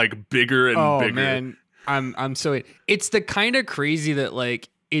just get like bigger and bigger. Man, I'm so. It's the kind of crazy that like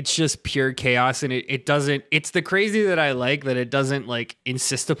it's just pure chaos, and it doesn't. It's the crazy that I like that it doesn't like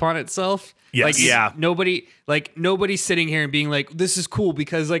insist upon itself. Yes. Like, Yeah. Nobody's sitting here and being like, this is cool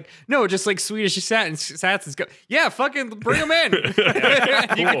because like, no, just like Swedish assassins go, yeah, fucking bring them in.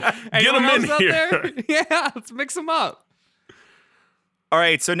 Cool. Get 'em in here. There? Yeah, let's mix them up. All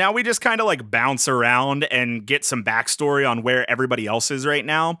right, so now we just kind of like bounce around and get some backstory on where everybody else is right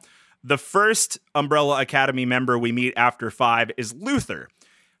now. The first Umbrella Academy member we meet after 5 is Luther,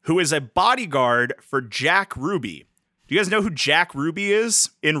 who is a bodyguard for Jack Ruby. Do you guys know who Jack Ruby is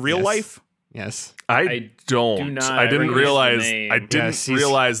in real Yes. life? Yes. I don't. do not I didn't recognize the realize. name. I didn't Yes, he's-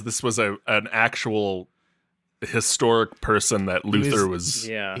 realize this was an actual historic person that Luther was.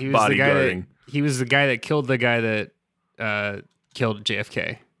 Yeah. He was the guy that Bodyguarding. he was the guy that killed the guy that killed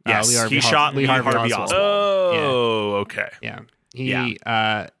JFK. Yes, Lee Harvey he shot Lee Harvey Oswald. Oswald. Oh, okay. Yeah.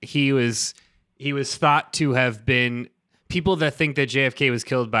 He was thought to have been people that think that JFK was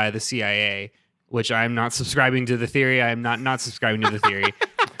killed by the CIA, which I'm not subscribing to the theory. I am not subscribing to the theory.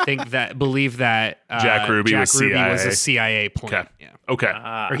 Believe that Jack Ruby was was a CIA. CIA plant. Okay. Yeah. Okay.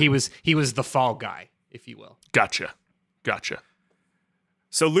 Or he was the fall guy, if you will. Gotcha.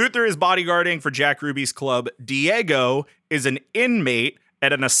 So Luther is bodyguarding for Jack Ruby's club. Diego is an inmate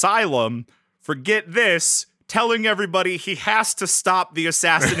at an asylum. Forget this, telling everybody he has to stop the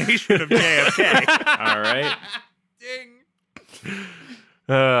assassination of JFK. All right.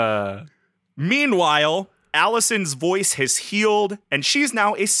 Uh, Meanwhile, Allison's voice has healed, and she's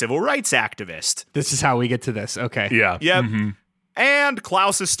now a civil rights activist. This is how we get to this. Okay. yeah. Yep. Mhm. And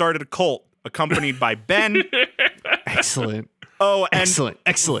Klaus has started a cult, accompanied by Ben. Excellent. Oh, and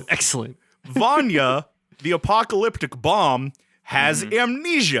Excellent. Vanya, the apocalyptic bomb, has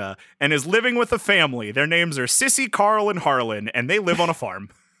amnesia and is living with a family. Their names are Sissy, Carl, and Harlan, and they live on a farm.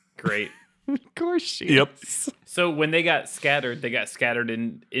 Great. Of course she Yep. is. So when they got scattered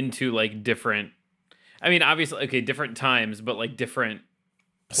into like different. I mean, obviously, okay, different times, but like different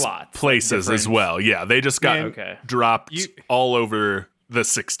plots, Places like as different- well. Yeah, they just got Man, Okay. dropped You- all over the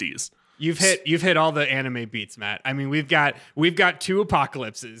 60s. You've hit all the anime beats, Matt. I mean, we've got 2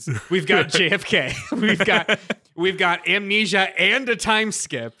 apocalypses. We've got JFK. we've got amnesia and a time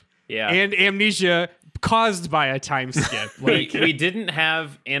skip. Yeah. And amnesia caused by a time skip. Like, we didn't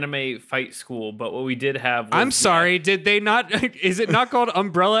have anime fight school, but what we did have was I'm sorry, did they not? Is it not called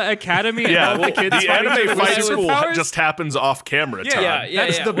Umbrella Academy? And Yeah, all well, the kids the fight each anime other with fight school superpowers? just happens off camera. Todd.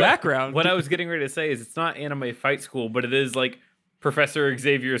 That's the background. What I was getting ready to say is it's not anime fight school, but it is like Professor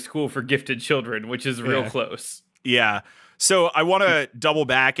Xavier's School for Gifted Children, which is real Yeah. close. Yeah. So I want to double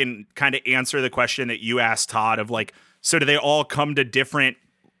back and kind of answer the question that you asked, Todd, of like, so do they all come to different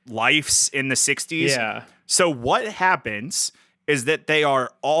lives in the 60s? Yeah. So what happens is that they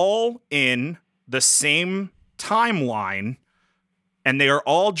are all in the same timeline, and they are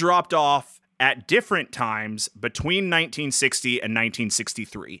all dropped off at different times between 1960 and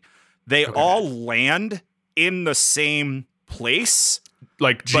 1963. They all land in the same place.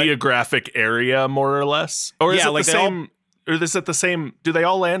 Like geographic area, more or less, or is Yeah, it like the they all- same? Or is it the same? Do they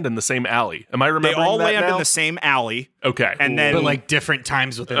all land in the same alley? Am I They remembering all that land now? in the same alley. Okay, and then- but like different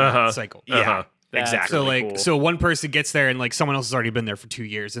times within that cycle. Yeah, Uh-huh. That's exactly. So really like, cool. so one person gets there and like someone else has already been there for 2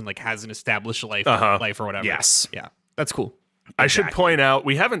 years and like has an established life or whatever. Yes. Yeah, that's cool. I should point out,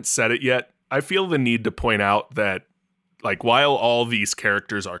 we haven't said it yet. I feel the need to point out that, like, while all these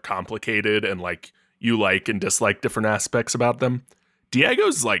characters are complicated and like you like and dislike different aspects about them,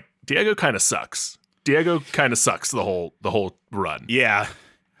 Diego kind of sucks. Diego kind of sucks the whole run. Yeah.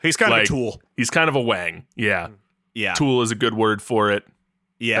 He's kind of Like, a tool. He's kind of a wang. Yeah, Yeah. tool is a good word for it.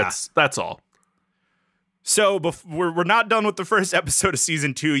 Yeah. That's all. So we're not done with the first episode of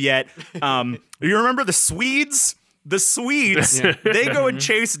season 2 yet. You remember the Swedes? The Swedes, they go and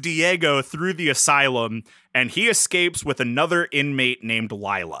chase Diego through the asylum, and he escapes with another inmate named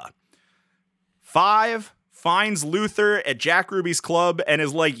Lila. 5 finds Luther at Jack Ruby's club and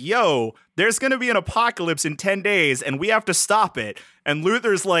is like, yo, there's going to be an apocalypse in 10 days, and we have to stop it. And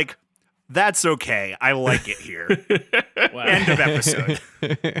Luther's like, that's okay. I like it here. Wow. End of episode.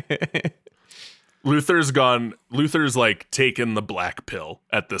 Luther's like taken the black pill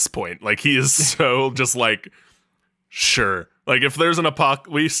at this point. Like he is so just like, sure. Like if there's an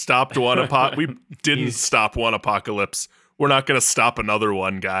we stopped one we didn't stop one apocalypse. We're not going to stop another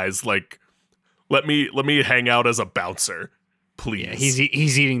one, guys. Like Let me hang out as a bouncer, please. Yeah,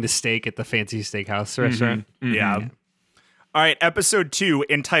 he's eating the steak at the fancy steakhouse restaurant. Yeah. All right, episode 2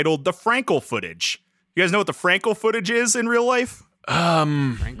 entitled The Frankel Footage. You guys know what the Frankel footage is in real life?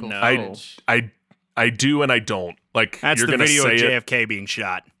 No. I do and I don't. Like, That's you're the gonna video say of it. JFK being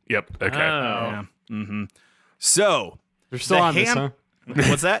shot. Yep. Okay. Oh. Yeah. So, We're still The on this, ham- huh?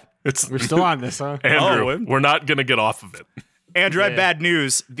 what's that? It's We're still on this, huh? Andrew. Oh, we're not gonna get off of it. Andrew, I have Yeah. bad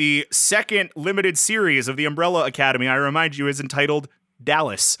news. The second limited series of the Umbrella Academy, I remind you, is entitled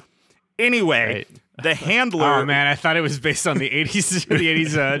Dallas. Anyway, Right. the handler. Oh man, I thought it was based on the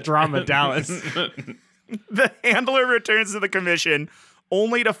 '80s drama Dallas. The handler returns to the commission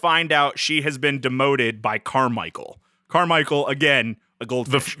only to find out she has been demoted by Carmichael. Carmichael, again, a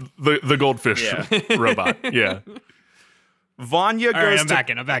goldfish. The goldfish Yeah. robot. Yeah. Vanya All right, goes I'm to back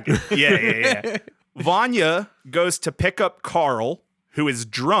in. I'm back in. yeah. Vanya goes to pick up Carl, who is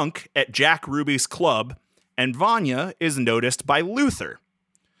drunk at Jack Ruby's club, and Vanya is noticed by Luther.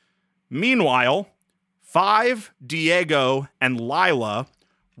 Meanwhile, Five, Diego, and Lila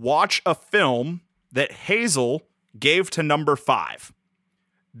watch a film that Hazel gave to number 5.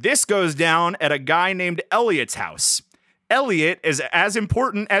 This goes down at a guy named Elliot's house. Elliot is as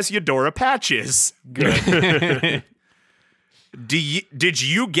important as Eudora Patches. Did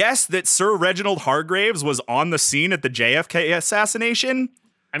you guess that Sir Reginald Hargraves was on the scene at the JFK assassination?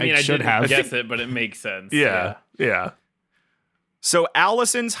 I mean, I I should didn't have. guess it, but it makes sense. Yeah. Yeah. So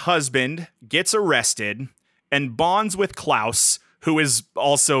Allison's husband gets arrested and bonds with Klaus, who is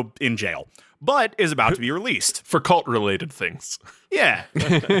also in jail, but is about to be released. For cult related things. Yeah.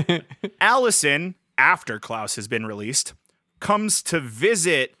 Allison, after Klaus has been released, comes to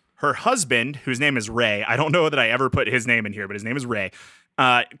visit her husband, whose name is Ray. I don't know that I ever put his name in here, but his name is Ray.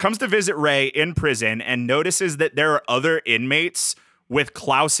 Comes to visit Ray in prison and notices that there are other inmates with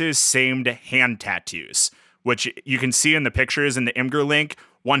Klaus's same hand tattoos, which you can see in the pictures in the Imgur link.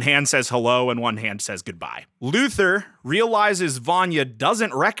 One hand says hello and one hand says goodbye. Luther realizes Vanya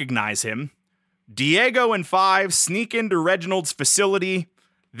doesn't recognize him. Diego and Five sneak into Reginald's facility.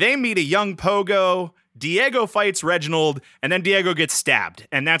 They meet a young Pogo. Diego fights Reginald, and then Diego gets stabbed,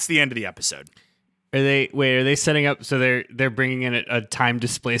 and that's the end of the episode. Are they setting up so they're bringing in a time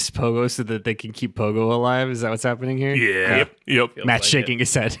displaced Pogo so that they can keep Pogo alive? Is that what's happening here? Yeah. Yep. Feels Matt's like shaking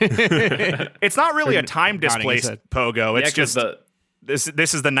his head. It's not really a time nodding his displaced head. Pogo. Yeah, It's 'cause just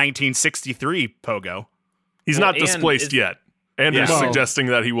this is the 1963 Pogo. He's Well, not and displaced is- yet. Andrew's Yeah. suggesting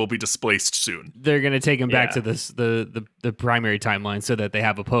that he will be displaced soon. They're gonna take him back Yeah. to this the primary timeline so that they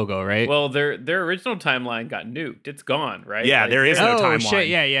have a Pogo, right? Well, their original timeline got nuked. It's gone, right? Yeah, there is no oh timeline. shit!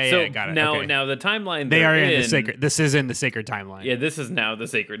 Yeah. So Got it. now, Okay. now the timeline they they're are in the sacred. This is in the sacred timeline. Yeah, this is now the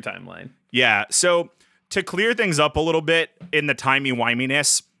sacred timeline. Yeah, so to clear things up a little bit in the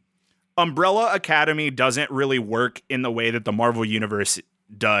timey-wiminess, Umbrella Academy doesn't really work in the way that the Marvel Universe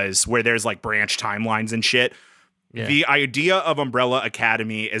does, where there's like branch timelines and shit. Yeah. The idea of Umbrella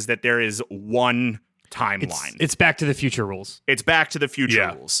Academy is that there is one timeline. It's Back to the Future rules. It's Back to the Future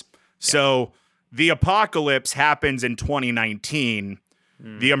Yeah. rules. So the apocalypse happens in 2019.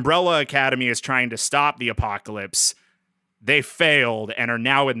 The Umbrella Academy is trying to stop the apocalypse. They failed and are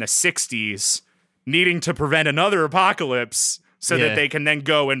now in the 60s, needing to prevent another apocalypse so Yeah. that they can then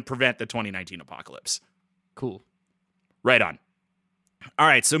go and prevent the 2019 apocalypse. Cool. Right on. All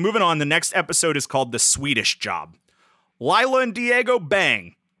right, so moving on, the next episode is called The Swedish Job. Lila and Diego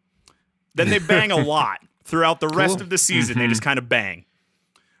bang. Then they bang a lot throughout the rest of the season. They just kind of bang.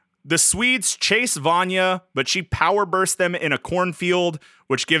 The Swedes chase Vanya, but she power bursts them in a cornfield,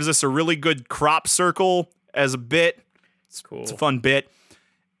 which gives us a really good crop circle as a bit. It's cool. It's a fun bit.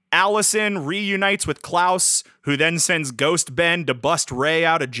 Allison reunites with Klaus, who then sends Ghost Ben to bust Ray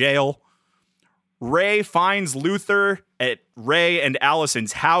out of jail. Ray finds Luther at Ray and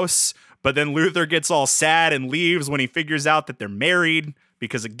Allison's house, but then Luther gets all sad and leaves when he figures out that they're married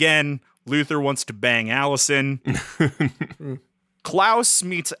because, again, Luther wants to bang Allison. Klaus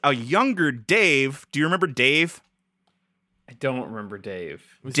meets a younger Dave. Do you remember Dave? I don't remember Dave.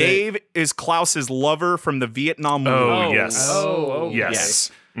 Dave is Klaus's lover from the Vietnam War. Oh, yes. Oh, okay.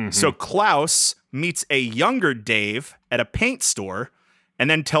 Yes. So Klaus meets a younger Dave at a paint store and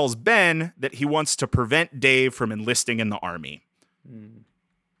then tells Ben that he wants to prevent Dave from enlisting in the army.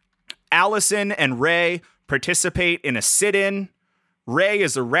 Allison and Ray participate in a sit-in. Ray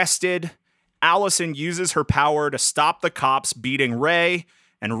is arrested. Allison uses her power to stop the cops beating Ray,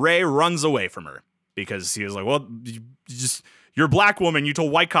 and Ray runs away from her because he was like, well, you're a black woman. You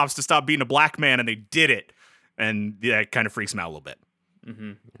told white cops to stop beating a black man, and they did it. And yeah, it kind of freaks him out a little bit.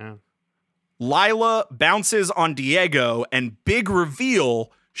 Yeah. Lila bounces on Diego, and big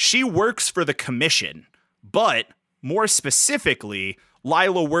reveal, She works for the commission, but more specifically,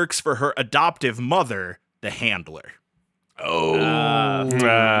 Lila works for her adoptive mother, the Handler.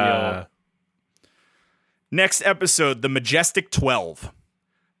 Next episode, The Majestic 12.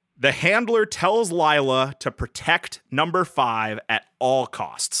 The Handler tells Lila to protect number 5 at all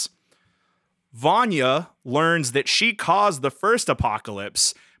costs. Vanya learns that she caused the first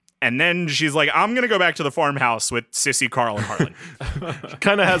apocalypse, and then she's like, I'm going to go back to the farmhouse with Sissy, Carl, and Harlan.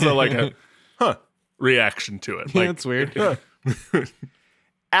 Kind of has a reaction to it. Like, That's weird.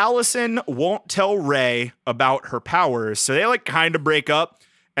 Allison won't tell Ray about her powers, so they kind of break up,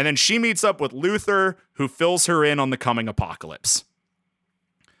 and then she meets up with Luther, who fills her in on the coming apocalypse.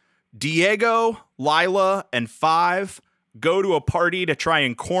 Diego, Lila, and Five go to a party to try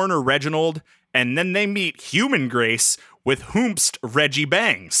and corner Reginald, and then they meet Human Grace with whomst Reggie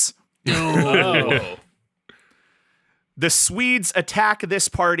bangs. Oh. The Swedes attack this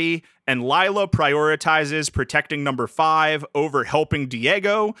party, and Lila prioritizes protecting number 5 over helping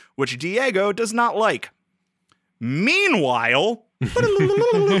Diego, which Diego does not like. Meanwhile,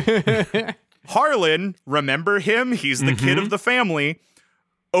 Harlan, remember him? He's the kid of the family,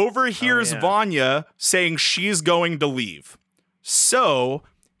 overhears Vanya saying she's going to leave. So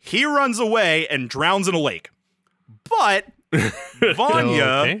he runs away and drowns in a lake. But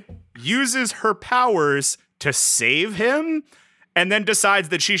Vanya uses her powers to save him and then decides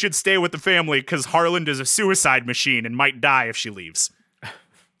that she should stay with the family because Harlan is a suicide machine and might die if she leaves.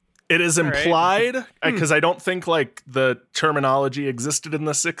 it is implied, because I don't think the terminology existed in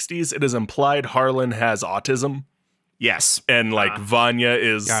the 60s. It is implied Harlan has autism. Yes. And Vanya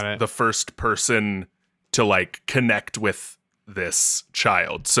is Got it. the first person to connect with this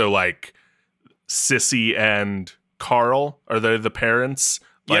child. So Sissy and Carl, are they the parents?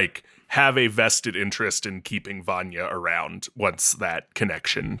 Yep. Have a vested interest in keeping Vanya around once that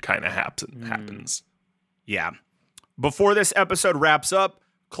connection kind of happens. Yeah. Before this episode wraps up,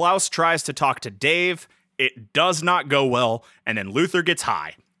 Klaus tries to talk to Dave. It does not go well, and then Luther gets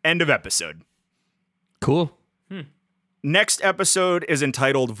high. End of episode. Cool. Next episode is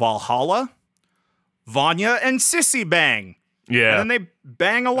entitled Valhalla. Vanya and Sissy bang. Yeah. And then they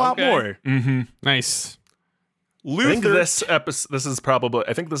bang a lot more. Nice. I think Luther. this is probably,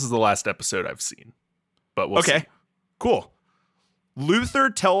 I think this is the last episode I've seen. But we'll see. Cool. Luther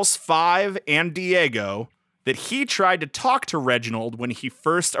tells Five and Diego that he tried to talk to Reginald when he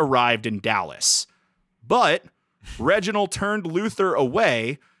first arrived in Dallas. But Reginald turned Luther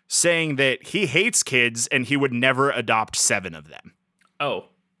away, saying that he hates kids and he would never adopt 7 of them. Oh.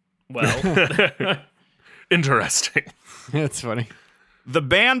 Well. Interesting. That's funny. The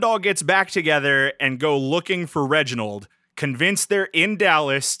band all gets back together and go looking for Reginald, convinced they're in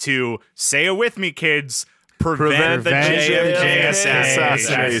Dallas to, say it with me, kids, prevent the JFK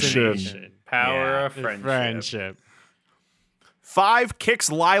assassination. Power of friendship. Five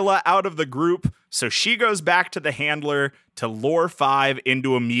kicks Lila out of the group, so she goes back to the Handler to lure Five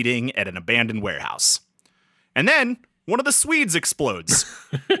into a meeting at an abandoned warehouse. And then one of the Swedes explodes.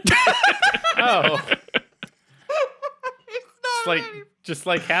 Oh. Just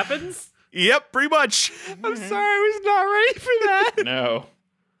like happens? Yep, pretty much. I'm sorry, I was not ready for that. No.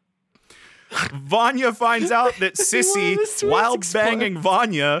 Vanya finds out that Sissy, the Swedes while explode. banging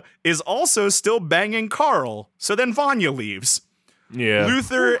Vanya, is also still banging Carl. So then Vanya leaves. Yeah.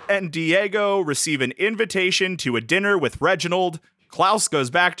 Luther and Diego receive an invitation to a dinner with Reginald. Klaus goes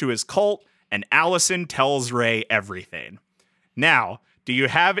back to his cult, and Allison tells Ray everything. Now, do you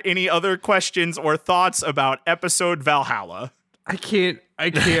have any other questions or thoughts about episode Valhalla? I can't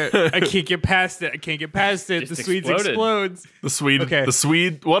get past it. I can't get past it. Just The Swedes exploded.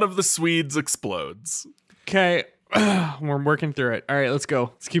 explodes. One of the Swedes explodes. Okay. We're working through it. All right, let's go.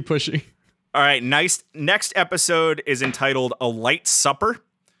 Let's keep pushing. All right, nice. Next episode is entitled A Light Supper.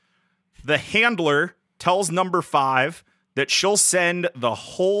 The Handler tells number 5 that she'll send the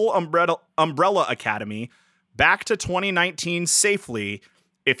whole Umbrella Academy back to 2019 safely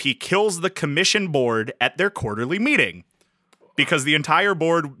if he kills the commission board at their quarterly meeting. Because the entire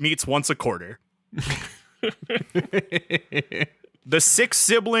board meets once a quarter. The 6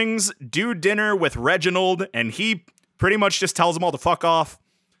 siblings do dinner with Reginald, and he pretty much just tells them all to fuck off.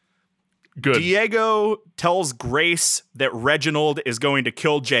 Good. Diego tells Grace that Reginald is going to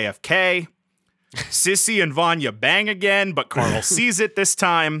kill JFK. Sissy and Vanya bang again, but Carl sees it this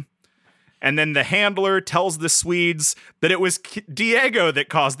time. And then the Handler tells the Swedes that it was Diego that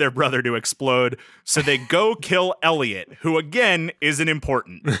caused their brother to explode, so they go kill Elliot, who again isn't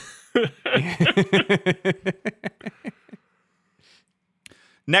important.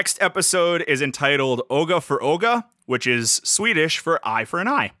 Next episode is entitled Oga for Oga, which is Swedish for eye for an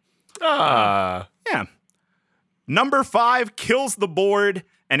eye. Yeah. Number 5 kills the board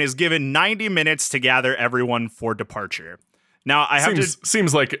and is given 90 minutes to gather everyone for departure. Now, I have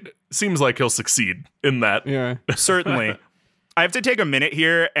seems like he'll succeed in that. Yeah. certainly. I have to take a minute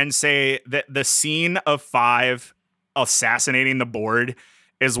here and say that the scene of 5 assassinating the board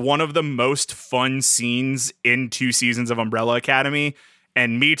is one of the most fun scenes in 2 seasons of Umbrella Academy,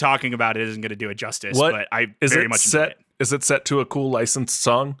 and me talking about it isn't going to do it justice. But I very much enjoy it. Is it set to a cool licensed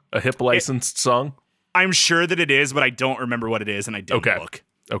song, a hip licensed song? I'm sure that it is, but I don't remember what it is, and I didn't look.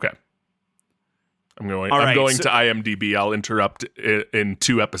 Okay. I'm going So- to IMDb. I'll interrupt in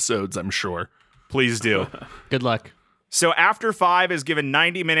 2 episodes, I'm sure. Please do. Good luck. So after 5 is given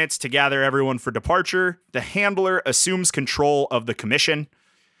 90 minutes to gather everyone for departure, the handler assumes control of the commission.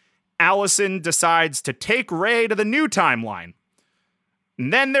 Allison decides to take Ray to the new timeline.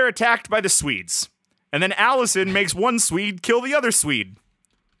 And then they're attacked by the Swedes. And then Allison makes one Swede kill the other Swede.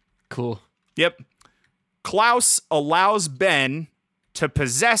 Cool. Yep. Klaus allows Ben to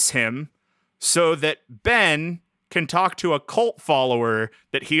possess him so that Ben can talk to a cult follower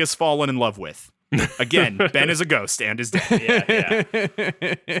that he has fallen in love with. Again, Ben is a ghost and is dead.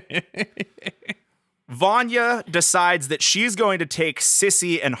 Yeah. Vanya decides that she's going to take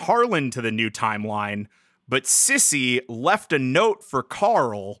Sissy and Harlan to the new timeline, but Sissy left a note for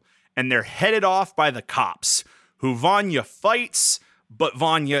Carl, and they're headed off by the cops, who Vanya fights, but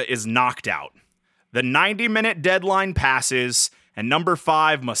Vanya is knocked out. The 90-minute deadline passes, and number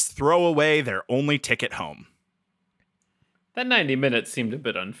 5 must throw away their only ticket home. That 90 minutes seemed a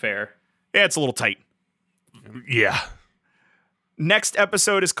bit unfair. Yeah, it's a little tight. Yeah. Next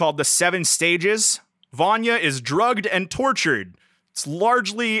episode is called The 7 Stages. Vanya is drugged and tortured. It's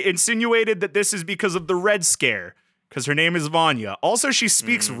largely insinuated that this is because of the Red Scare, because her name is Vanya. Also, she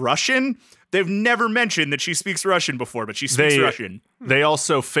speaks Russian. They've never mentioned that she speaks Russian before, but she speaks Russian. They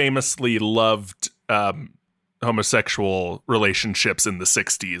also famously loved homosexual relationships in the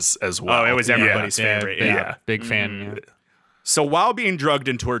 60s as well. Oh, it was everybody's favorite. Yeah. Big fan. Yeah. So while being drugged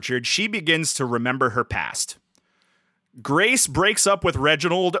and tortured, she begins to remember her past. Grace breaks up with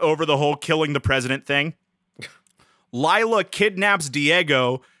Reginald over the whole killing the president thing. Lila kidnaps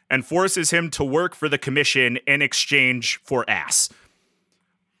Diego and forces him to work for the commission in exchange for ass.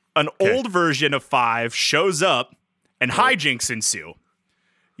 An old version of 5 shows up and hijinks ensue.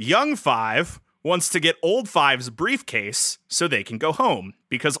 Young 5 wants to get old 5's briefcase so they can go home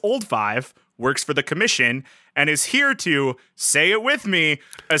because old 5 works for the commission and is here to, say it with me,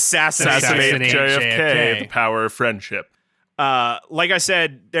 assassinate JFK, the power of friendship. Like I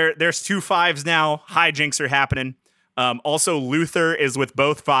said, there's 2 5s now. Hijinks are happening. Also, Luther is with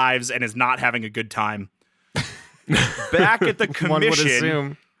both 5s and is not having a good time. Back at the One would commission,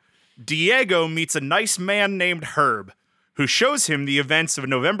 assume. Diego meets a nice man named Herb, who shows him the events of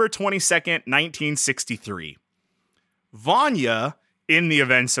November 22nd, 1963. Vanya, in the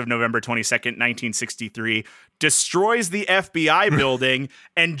events of November 22nd, 1963, destroys the FBI building,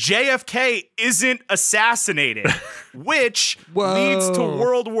 and JFK isn't assassinated, which leads to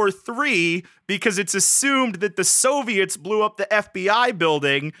World War III because it's assumed that the Soviets blew up the FBI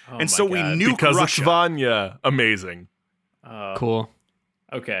building, and so we God. nuke Because Russia. it's Vanya. Amazing. Cool.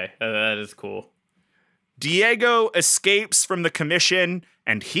 Okay, that is cool. Diego escapes from the commission,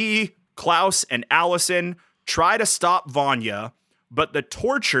 and he, Klaus, and Allison try to stop Vanya, but the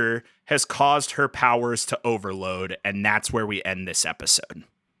torture has caused her powers to overload, and that's where we end this episode.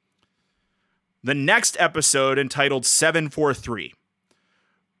 The next episode, entitled 743.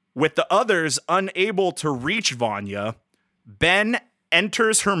 With the others unable to reach Vanya, Ben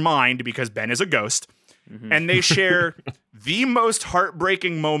enters her mind because Ben is a ghost, and they share the most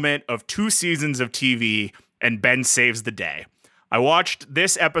heartbreaking moment of 2 seasons of TV, and Ben saves the day. I watched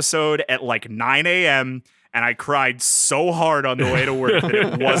this episode at like 9 a.m., and I cried so hard on the way to work that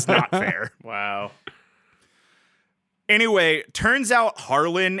it was not fair. Wow. Anyway, turns out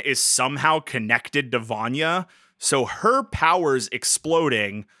Harlan is somehow connected to Vanya, so her powers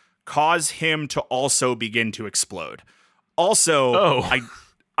exploding cause him to also begin to explode. Also,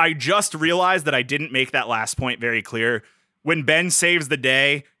 I just realized that I didn't make that last point very clear. When Ben saves the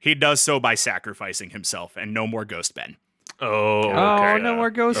day, he does so by sacrificing himself, and no more Ghost Ben. Oh, Oh, okay. no more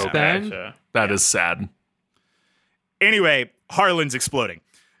Ghost Ben. Gotcha. That is sad. Anyway, Harlan's exploding.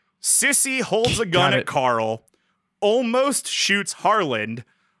 Sissy holds a gun Got at it. Carl, almost shoots Harlan,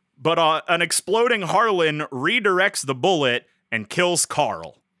 but an exploding Harlan redirects the bullet and kills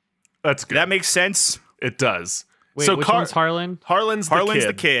Carl. That's good. That makes sense? It does. Wait, so which one's Harlan? Harlan's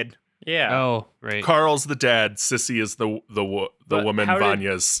the kid. Yeah. Oh, right. Carl's the dad. Sissy is the But woman how did-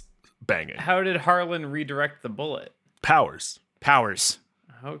 Vanya's banging. How did Harlan redirect the bullet? Powers. Powers.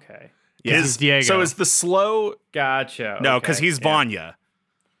 Okay. Yeah. He's Diego. So is the slow? Gotcha. No, okay. because he's Yeah. Vanya.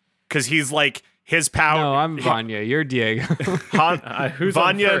 Because he's like his power. No, I'm Vanya. You're Diego. Who's on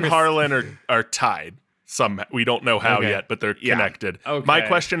Vanya and first? Harlan are tied. We don't know how Okay. yet, but they're Yeah. connected. Okay. My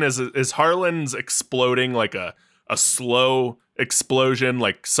question is Harlan's exploding like a slow explosion,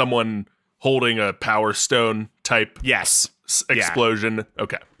 like someone holding a Power Stone type Yes. explosion?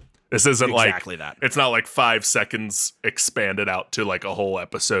 Okay. This isn't Exactly like that. It's not like 5 seconds expanded out to like a whole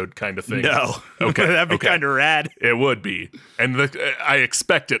episode kind of thing. No. Okay. That'd be okay. kind of rad. It would be, and I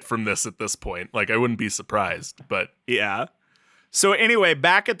expect it from this at this point. Like I wouldn't be surprised, but Yeah. So anyway,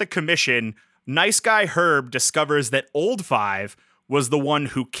 back at the commission, nice guy Herb discovers that Old Five was the one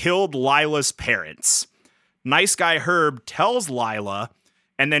who killed Lila's parents. Nice guy Herb tells Lila,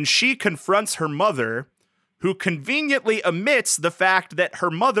 and then she confronts her mother, who conveniently omits the fact that her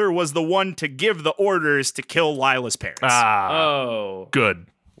mother was the one to give the orders to kill Lila's parents. Oh. good,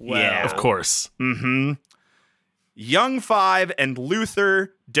 Well. Yeah. of course. Young Five and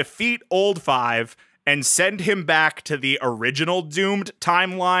Luther defeat Old Five and send him back to the original Doomed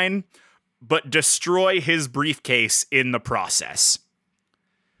timeline, but destroy his briefcase in the process.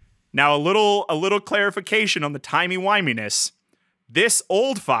 Now, a little clarification on the timey-wiminess. This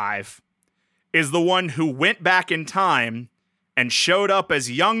Old Five is the one who went back in time and showed up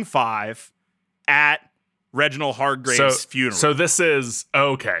as Young Five at Reginald Hargrave's funeral. So this is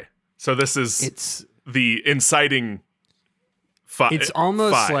okay. So this is It's the inciting. it's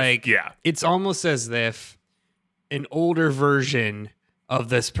almost five. like yeah. It's almost as if an older version of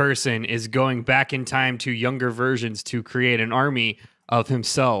this person is going back in time to younger versions to create an army of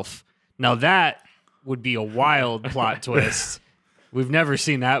himself. Now that would be a wild plot twist. We've never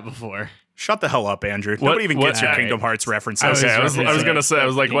seen that before. Shut the hell up, Andrew. Nobody even gets your All right. Kingdom Hearts references. Okay, I was gonna say, I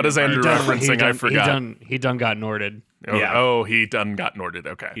was like, what is Andrew referencing? I forgot. He done got Norded. He done got Norded.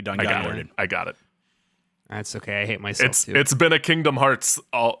 Okay, He done I got got Norded. it. I got it. That's okay. I hate myself too. It's been a Kingdom Hearts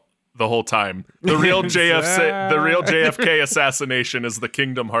the whole time. The real JFK assassination is the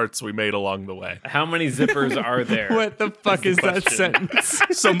Kingdom Hearts we made along the way. How many zippers are there? What the fuck is that question. sentence?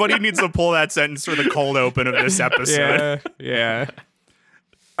 Somebody needs to pull that sentence for the cold open of this episode. yeah.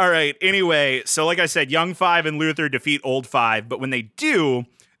 All right. Anyway, so like I said, Young Five and Luther defeat Old Five, but when they do,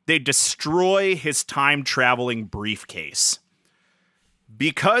 they destroy his time traveling briefcase.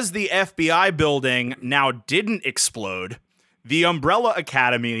 Because the FBI building now didn't explode, the Umbrella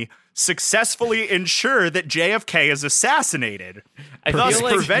Academy successfully ensure that JFK is assassinated, thus feel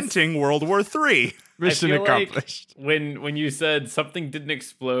like preventing World War III. Mission I feel accomplished. Like when you said something didn't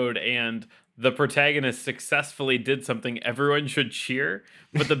explode and the protagonist successfully did something, everyone should cheer.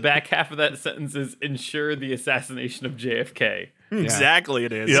 But the back half of that sentence is ensure the assassination of JFK. Exactly,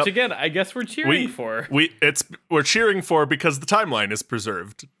 it is. Yep. Which again, I guess we're cheering for. We're cheering for because the timeline is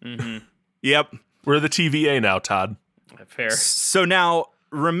preserved. Yep. We're the TVA now, Todd. Fair. So now,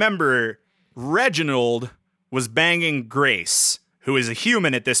 remember, Reginald was banging Grace, who is a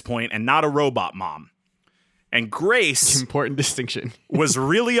human at this point and not a robot mom. And Grace Important distinction. was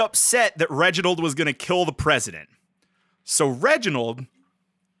really upset that Reginald was going to kill the president. So Reginald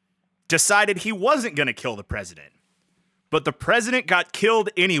decided he wasn't going to kill the president. But the president got killed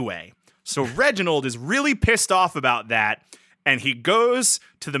anyway. So Reginald is really pissed off about that. And he goes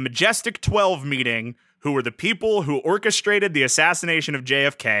to the Majestic 12 meeting, who were the people who orchestrated the assassination of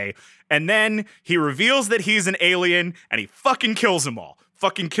JFK. And then he reveals that he's an alien and he fucking kills them all.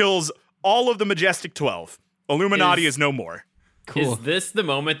 Fucking kills all of the Majestic 12. Illuminati is no more. Cool. Is this the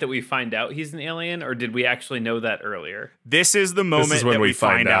moment that we find out he's an alien, or did we actually know that earlier? This is the moment is when that we we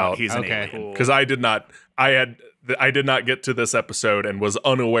find find out out. he's an Okay. alien. Cool. Because I did not get to this episode and was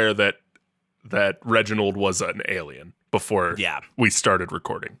unaware that Reginald was an alien before we started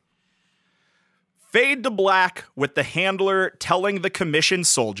recording. Fade to black with the handler telling the commissioned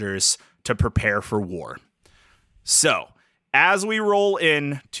soldiers to prepare for war. So, as we roll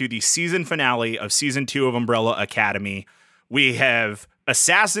in to the season finale of season 2 of Umbrella Academy, we have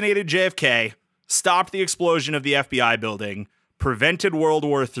assassinated JFK, stopped the explosion of the FBI building, prevented World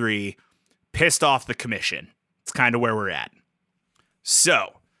War III, pissed off the commission. It's kind of where we're at.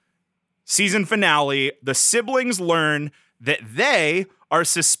 So, season finale, the siblings learn that they are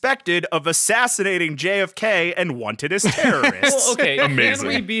suspected of assassinating JFK and wanted as terrorists. Well, okay, Amazing.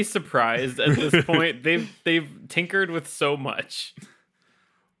 can we be surprised at this point? They've tinkered with so much.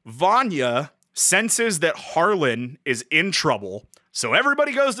 Vanya senses that Harlan is in trouble, so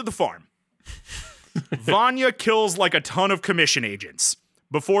everybody goes to the farm. Vanya kills like a ton of commission agents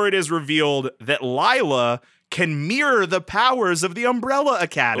before it is revealed that Lila can mirror the powers of the Umbrella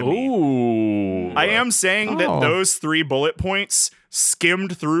Academy. Ooh. I am saying that Oh. those 3 bullet points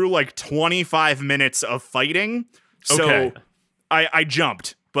skimmed through like 25 minutes of fighting. So Okay. I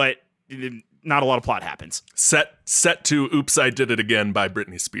jumped, but not a lot of plot happens. Set to Oops, I Did It Again by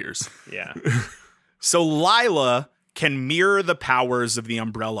Britney Spears. Yeah. So Lila can mirror the powers of the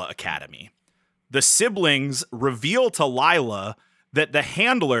Umbrella Academy. The siblings reveal to Lila that the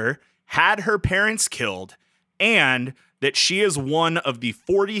handler had her parents killed and that she is one of the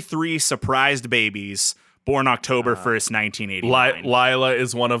 43 surprised babies born October 1st, 1989. Lila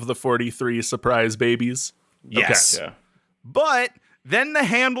is one of the 43 surprise babies. Yes. Yeah. But then the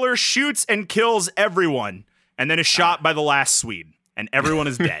handler shoots and kills everyone and then is shot by the last Swede, and everyone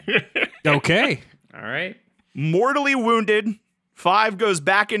is dead. Okay. All right. Mortally wounded, Five goes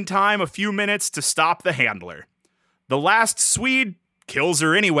back in time a few minutes to stop the handler. The last Swede kills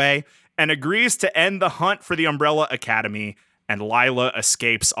her anyway and agrees to end the hunt for the Umbrella Academy, and Lila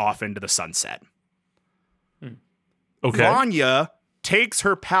escapes off into the sunset. Okay. Vanya takes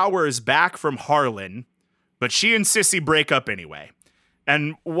her powers back from Harlan, but she and Sissy break up anyway.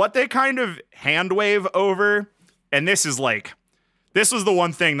 And what they kind of hand wave over, and this was the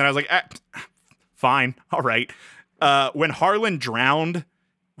one thing that I was like, fine, all right. When Harlan drowned,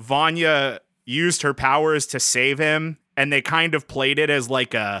 Vanya used her powers to save him, and they kind of played it as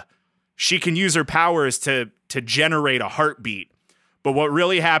like she can use her powers to generate a heartbeat. But what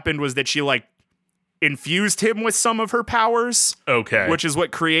really happened was that she like infused him with some of her powers, Okay. which is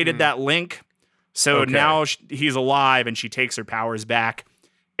what created that link. So Okay. now he's alive and she takes her powers back.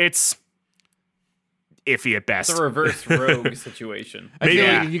 It's iffy at best. It's a reverse rogue situation. I feel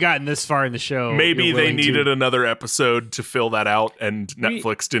Maybe- like if you gotten this far in the show, Maybe you're they willing to- needed another episode to fill that out, and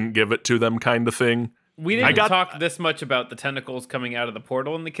Netflix didn't give it to them, kind of thing. We didn't talk this much about the tentacles coming out of the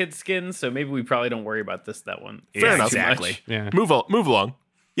portal in the kid's skin, so maybe we probably don't worry about that one. Fair enough. too much. Exactly. Yeah. Move along.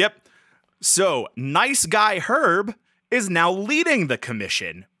 Yep. So, nice guy Herb is now leading the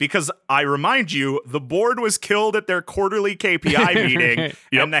commission because I remind you, the board was killed at their quarterly KPI meeting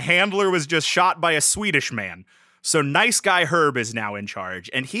Yep. and the handler was just shot by a Swedish man. So, nice guy Herb is now in charge,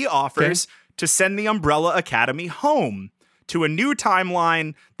 and he offers to send the Umbrella Academy home to a new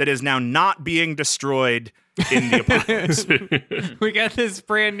timeline that is now not being destroyed in the apocalypse. We got this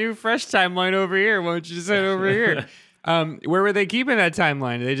brand new fresh timeline over here. Why don't you just head over here? Where were they keeping that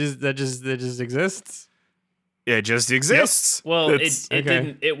timeline? That just exists. It just exists. Well, It's- it okay.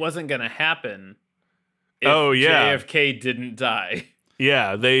 didn't. It wasn't going to happen. If Oh, yeah. JFK didn't die.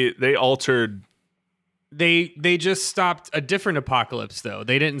 Yeah, they altered. They just stopped a different apocalypse though.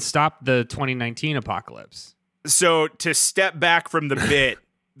 They didn't stop the 2019 apocalypse. So to step back from the bit,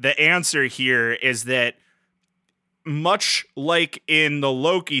 the answer here is that much like in the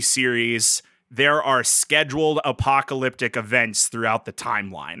Loki series, there are scheduled apocalyptic events throughout the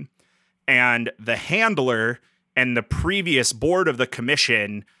timeline. And the handler and the previous board of the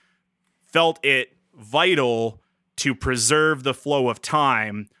commission felt it vital to preserve the flow of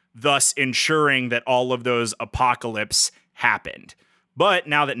time, thus ensuring that all of those apocalypse happened. But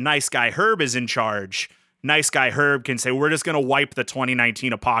now that Nice Guy Herb is in charge, Nice Guy Herb can say, we're just going to wipe the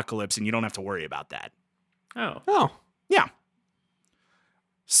 2019 apocalypse and you don't have to worry about that. Oh, Oh, Yeah.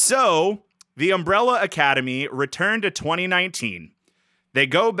 So the Umbrella Academy returned to 2019. They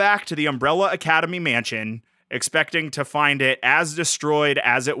go back to the Umbrella Academy mansion, expecting to find it as destroyed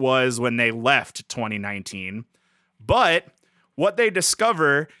as it was when they left 2019. But what they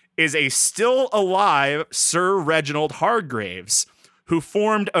discover is a still alive Sir Reginald Hargraves, who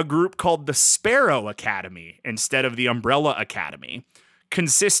formed a group called the Sparrow Academy instead of the Umbrella Academy,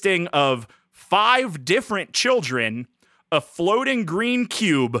 consisting of 5 different children, a floating green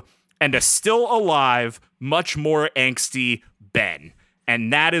cube, and a still alive, much more angsty Ben.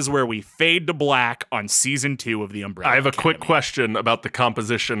 And that is where we fade to black on season 2 of the Umbrella I have a Academy. quick question about the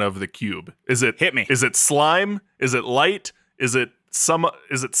composition of the cube. Is it Hit me. Is it slime? Is it light? Is it some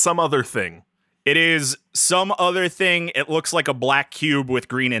other thing? It is some other thing. It looks like a black cube with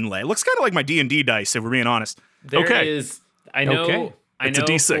green inlay. It looks kind of like my D&D dice, if we're being honest. there Okay. is. I know. Okay. I It's know a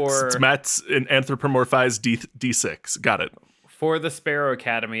D6. For, It's Matt's an anthropomorphized D6. Got it. for the Sparrow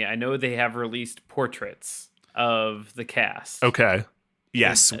Academy, I know they have released portraits of the cast. Okay.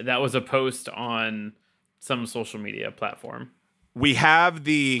 Yes. That was a post on some social media platform. We have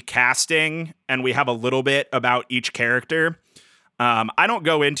the casting and we have a little bit about each character. I don't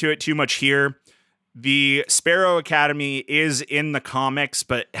go into it too much here. The Sparrow Academy is in the comics,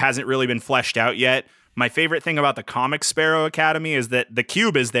 but hasn't really been fleshed out yet. My favorite thing about the comic Sparrow Academy is that the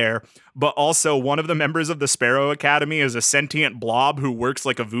cube is there, but also one of the members of the Sparrow Academy is a sentient blob who works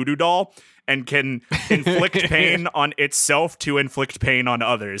like a voodoo doll. and can inflict pain on itself to inflict pain on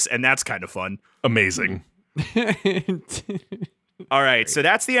others. And that's kind of fun. Amazing. All right, so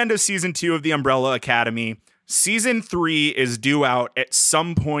that's the end of season 2 of The Umbrella Academy. Season 3 is due out at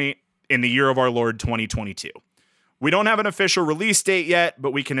some point in the year of our Lord 2022. We don't have an official release date yet,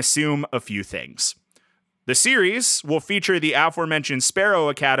 but we can assume a few things. The series will feature the aforementioned Sparrow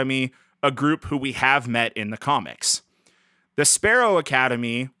Academy, a group who we have met in the comics. The Sparrow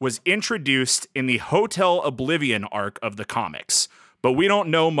Academy was introduced in the Hotel Oblivion arc of the comics, but we don't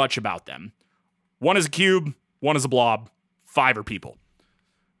know much about them. One is a cube, one is a blob, 5 are people.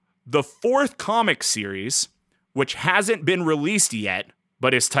 The 4th comic series, which hasn't been released yet,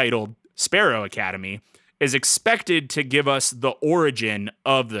 but is titled Sparrow Academy, is expected to give us the origin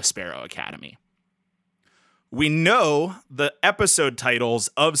of the Sparrow Academy. We know the episode titles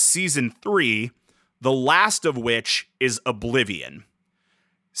of season 3, the last of which is Oblivion.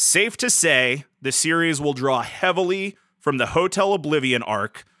 Safe to say, the series will draw heavily from the Hotel Oblivion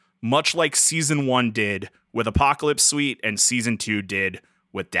arc, much like season 1 did with Apocalypse Suite and season 2 did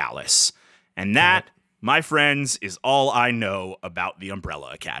with Dallas. And that, my friends, is all I know about the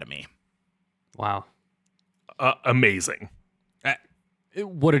Umbrella Academy. Wow. Amazing.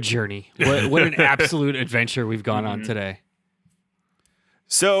 What a journey. What an absolute adventure we've gone on today.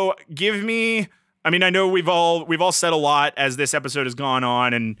 So give me, I mean, I know we've all said a lot as this episode has gone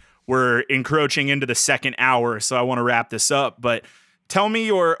on and we're encroaching into the second hour. So I want to wrap this up, but tell me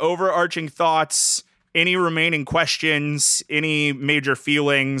your overarching thoughts, any remaining questions, any major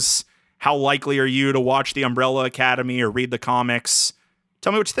feelings. How likely are you to watch the Umbrella Academy or read the comics?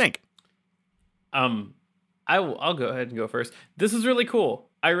 Tell me what you think. I'll go ahead and go first. This is really cool.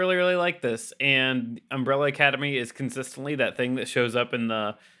 I really, really like this. And Umbrella Academy is consistently that thing that shows up in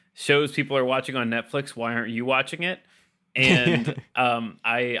the shows people are watching on Netflix. Why aren't you watching it? And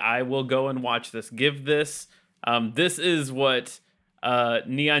I will go and watch this. Give this. This is what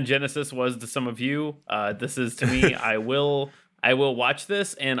Neon Genesis was to some of you. This is to me. I will watch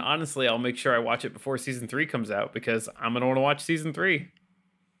this, and honestly, I'll make sure I watch it before season 3 comes out because I'm gonna want to watch season 3.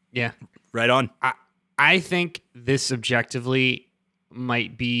 Yeah. Right on. I think this objectively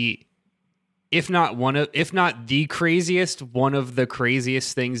might be, if not the craziest, one of the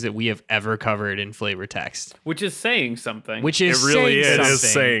craziest things that we have ever covered in flavor text. Which is saying something. Which is It really saying is. It is something.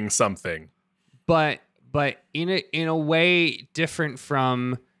 saying something. But in a way different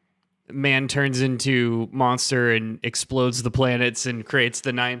from man turns into monster and explodes the planets and creates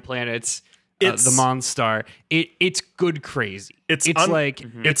the 9 planets, the Monstar. It's good crazy. It's like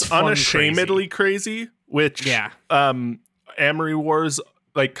it's fun unashamedly crazy, which Amory Wars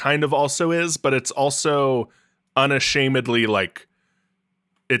like kind of also is, but it's also unashamedly like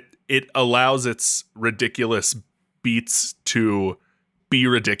it allows its ridiculous beats to be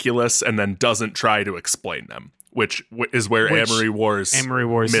ridiculous and then doesn't try to explain them, which is where Amory Wars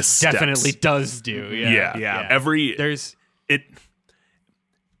missteps. definitely does do. Yeah.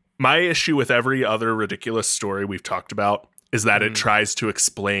 My issue with every other ridiculous story we've talked about is that it tries to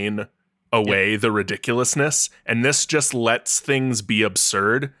explain away the ridiculousness, and this just lets things be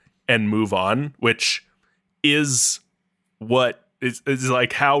absurd and move on, which is what is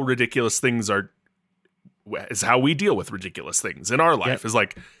like how ridiculous things are, is how we deal with ridiculous things in our life. Is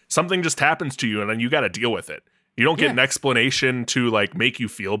like something just happens to you and then you got to deal with it. You don't get an explanation to like make you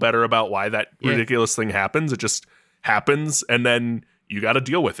feel better about why that ridiculous thing happens. It just happens and then you got to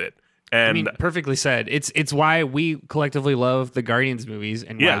deal with it. And I mean, perfectly said. It's why we collectively love the Guardians movies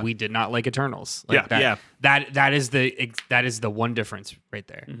and why we did not like Eternals. Like that is the one difference right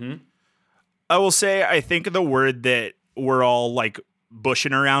there. Mm-hmm. I will say, I think the word that we're all like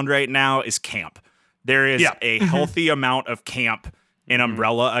bushing around right now is camp. There is a healthy amount of camp in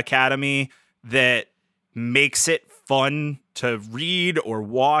Umbrella Academy that makes it fun to read or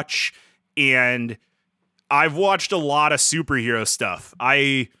watch. And I've watched a lot of superhero stuff.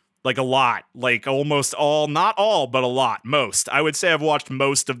 Like a lot, like almost all, not all, but a lot, most. I would say I've watched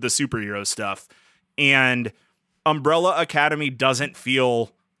most of the superhero stuff. And Umbrella Academy doesn't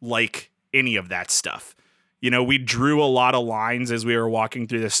feel like any of that stuff. You know, we drew a lot of lines as we were walking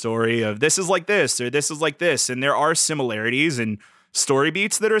through the story of this is like this or this is like this. And there are similarities and story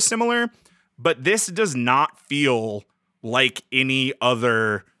beats that are similar, but this does not feel like any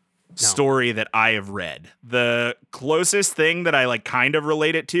other story that I have read. The closest thing that I like kind of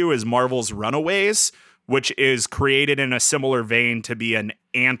relate it to is Marvel's Runaways, which is created in a similar vein to be an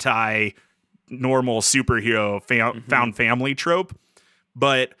anti-normal superhero found family trope.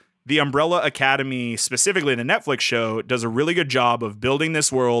 But the Umbrella Academy, specifically the Netflix show, does a really good job of building this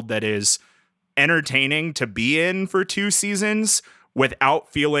world that is entertaining to be in for 2 seasons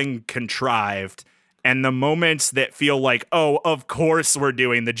without feeling contrived, and the moments that feel like, oh, of course we're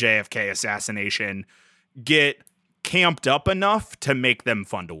doing the JFK assassination, get camped up enough to make them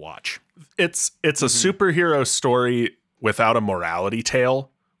fun to watch. It's a superhero story without a morality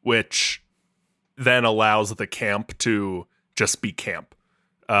tale, which then allows the camp to just be camp.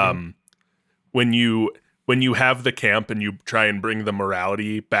 When you have the camp and you try and bring the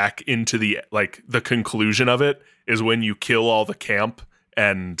morality back into the conclusion of it is when you kill all the camp,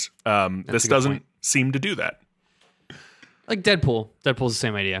 and this doesn't seem to do that. Like Deadpool. Deadpool's the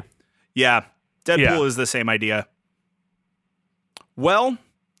same idea. Yeah, Deadpool is the same idea. Well,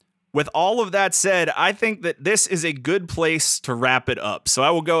 with all of that said, I think that this is a good place to wrap it up. So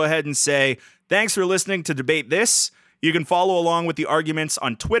I will go ahead and say thanks for listening to Debate This. You can follow along with the arguments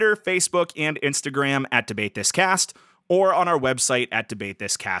on Twitter, Facebook, and Instagram at DebateThisCast, or on our website at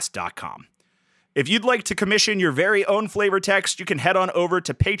debatethiscast.com. If you'd like to commission your very own flavor text, you can head on over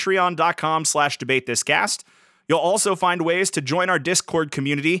to patreon.com/debatethiscast. You'll also find ways to join our Discord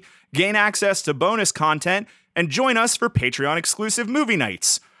community, gain access to bonus content, and join us for Patreon-exclusive movie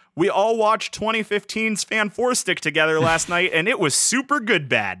nights. We all watched 2015's Fan 4 Stick together last night, and it was super good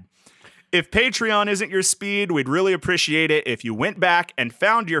bad. If Patreon isn't your speed, we'd really appreciate it if you went back and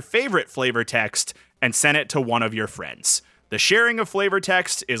found your favorite flavor text and sent it to one of your friends. The sharing of flavor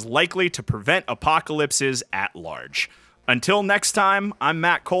text is likely to prevent apocalypses at large. Until next time, I'm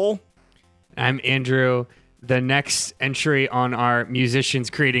Matt Cole. I'm Andrew. The next entry on our Musicians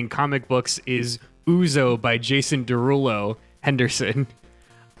Creating Comic Books is Uzo by Jason Derulo Henderson.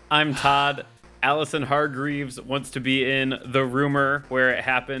 I'm Todd. Allison Hargreaves wants to be in The Rumor Where It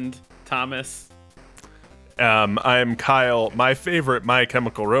Happened. Thomas. I'm Kyle. My favorite My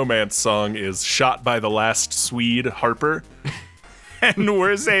Chemical Romance song is Shot by the Last Swede, Harper. And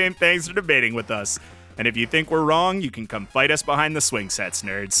we're saying thanks for debating with us. And if you think we're wrong, you can come fight us behind the swing sets,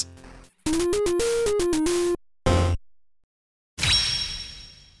 nerds.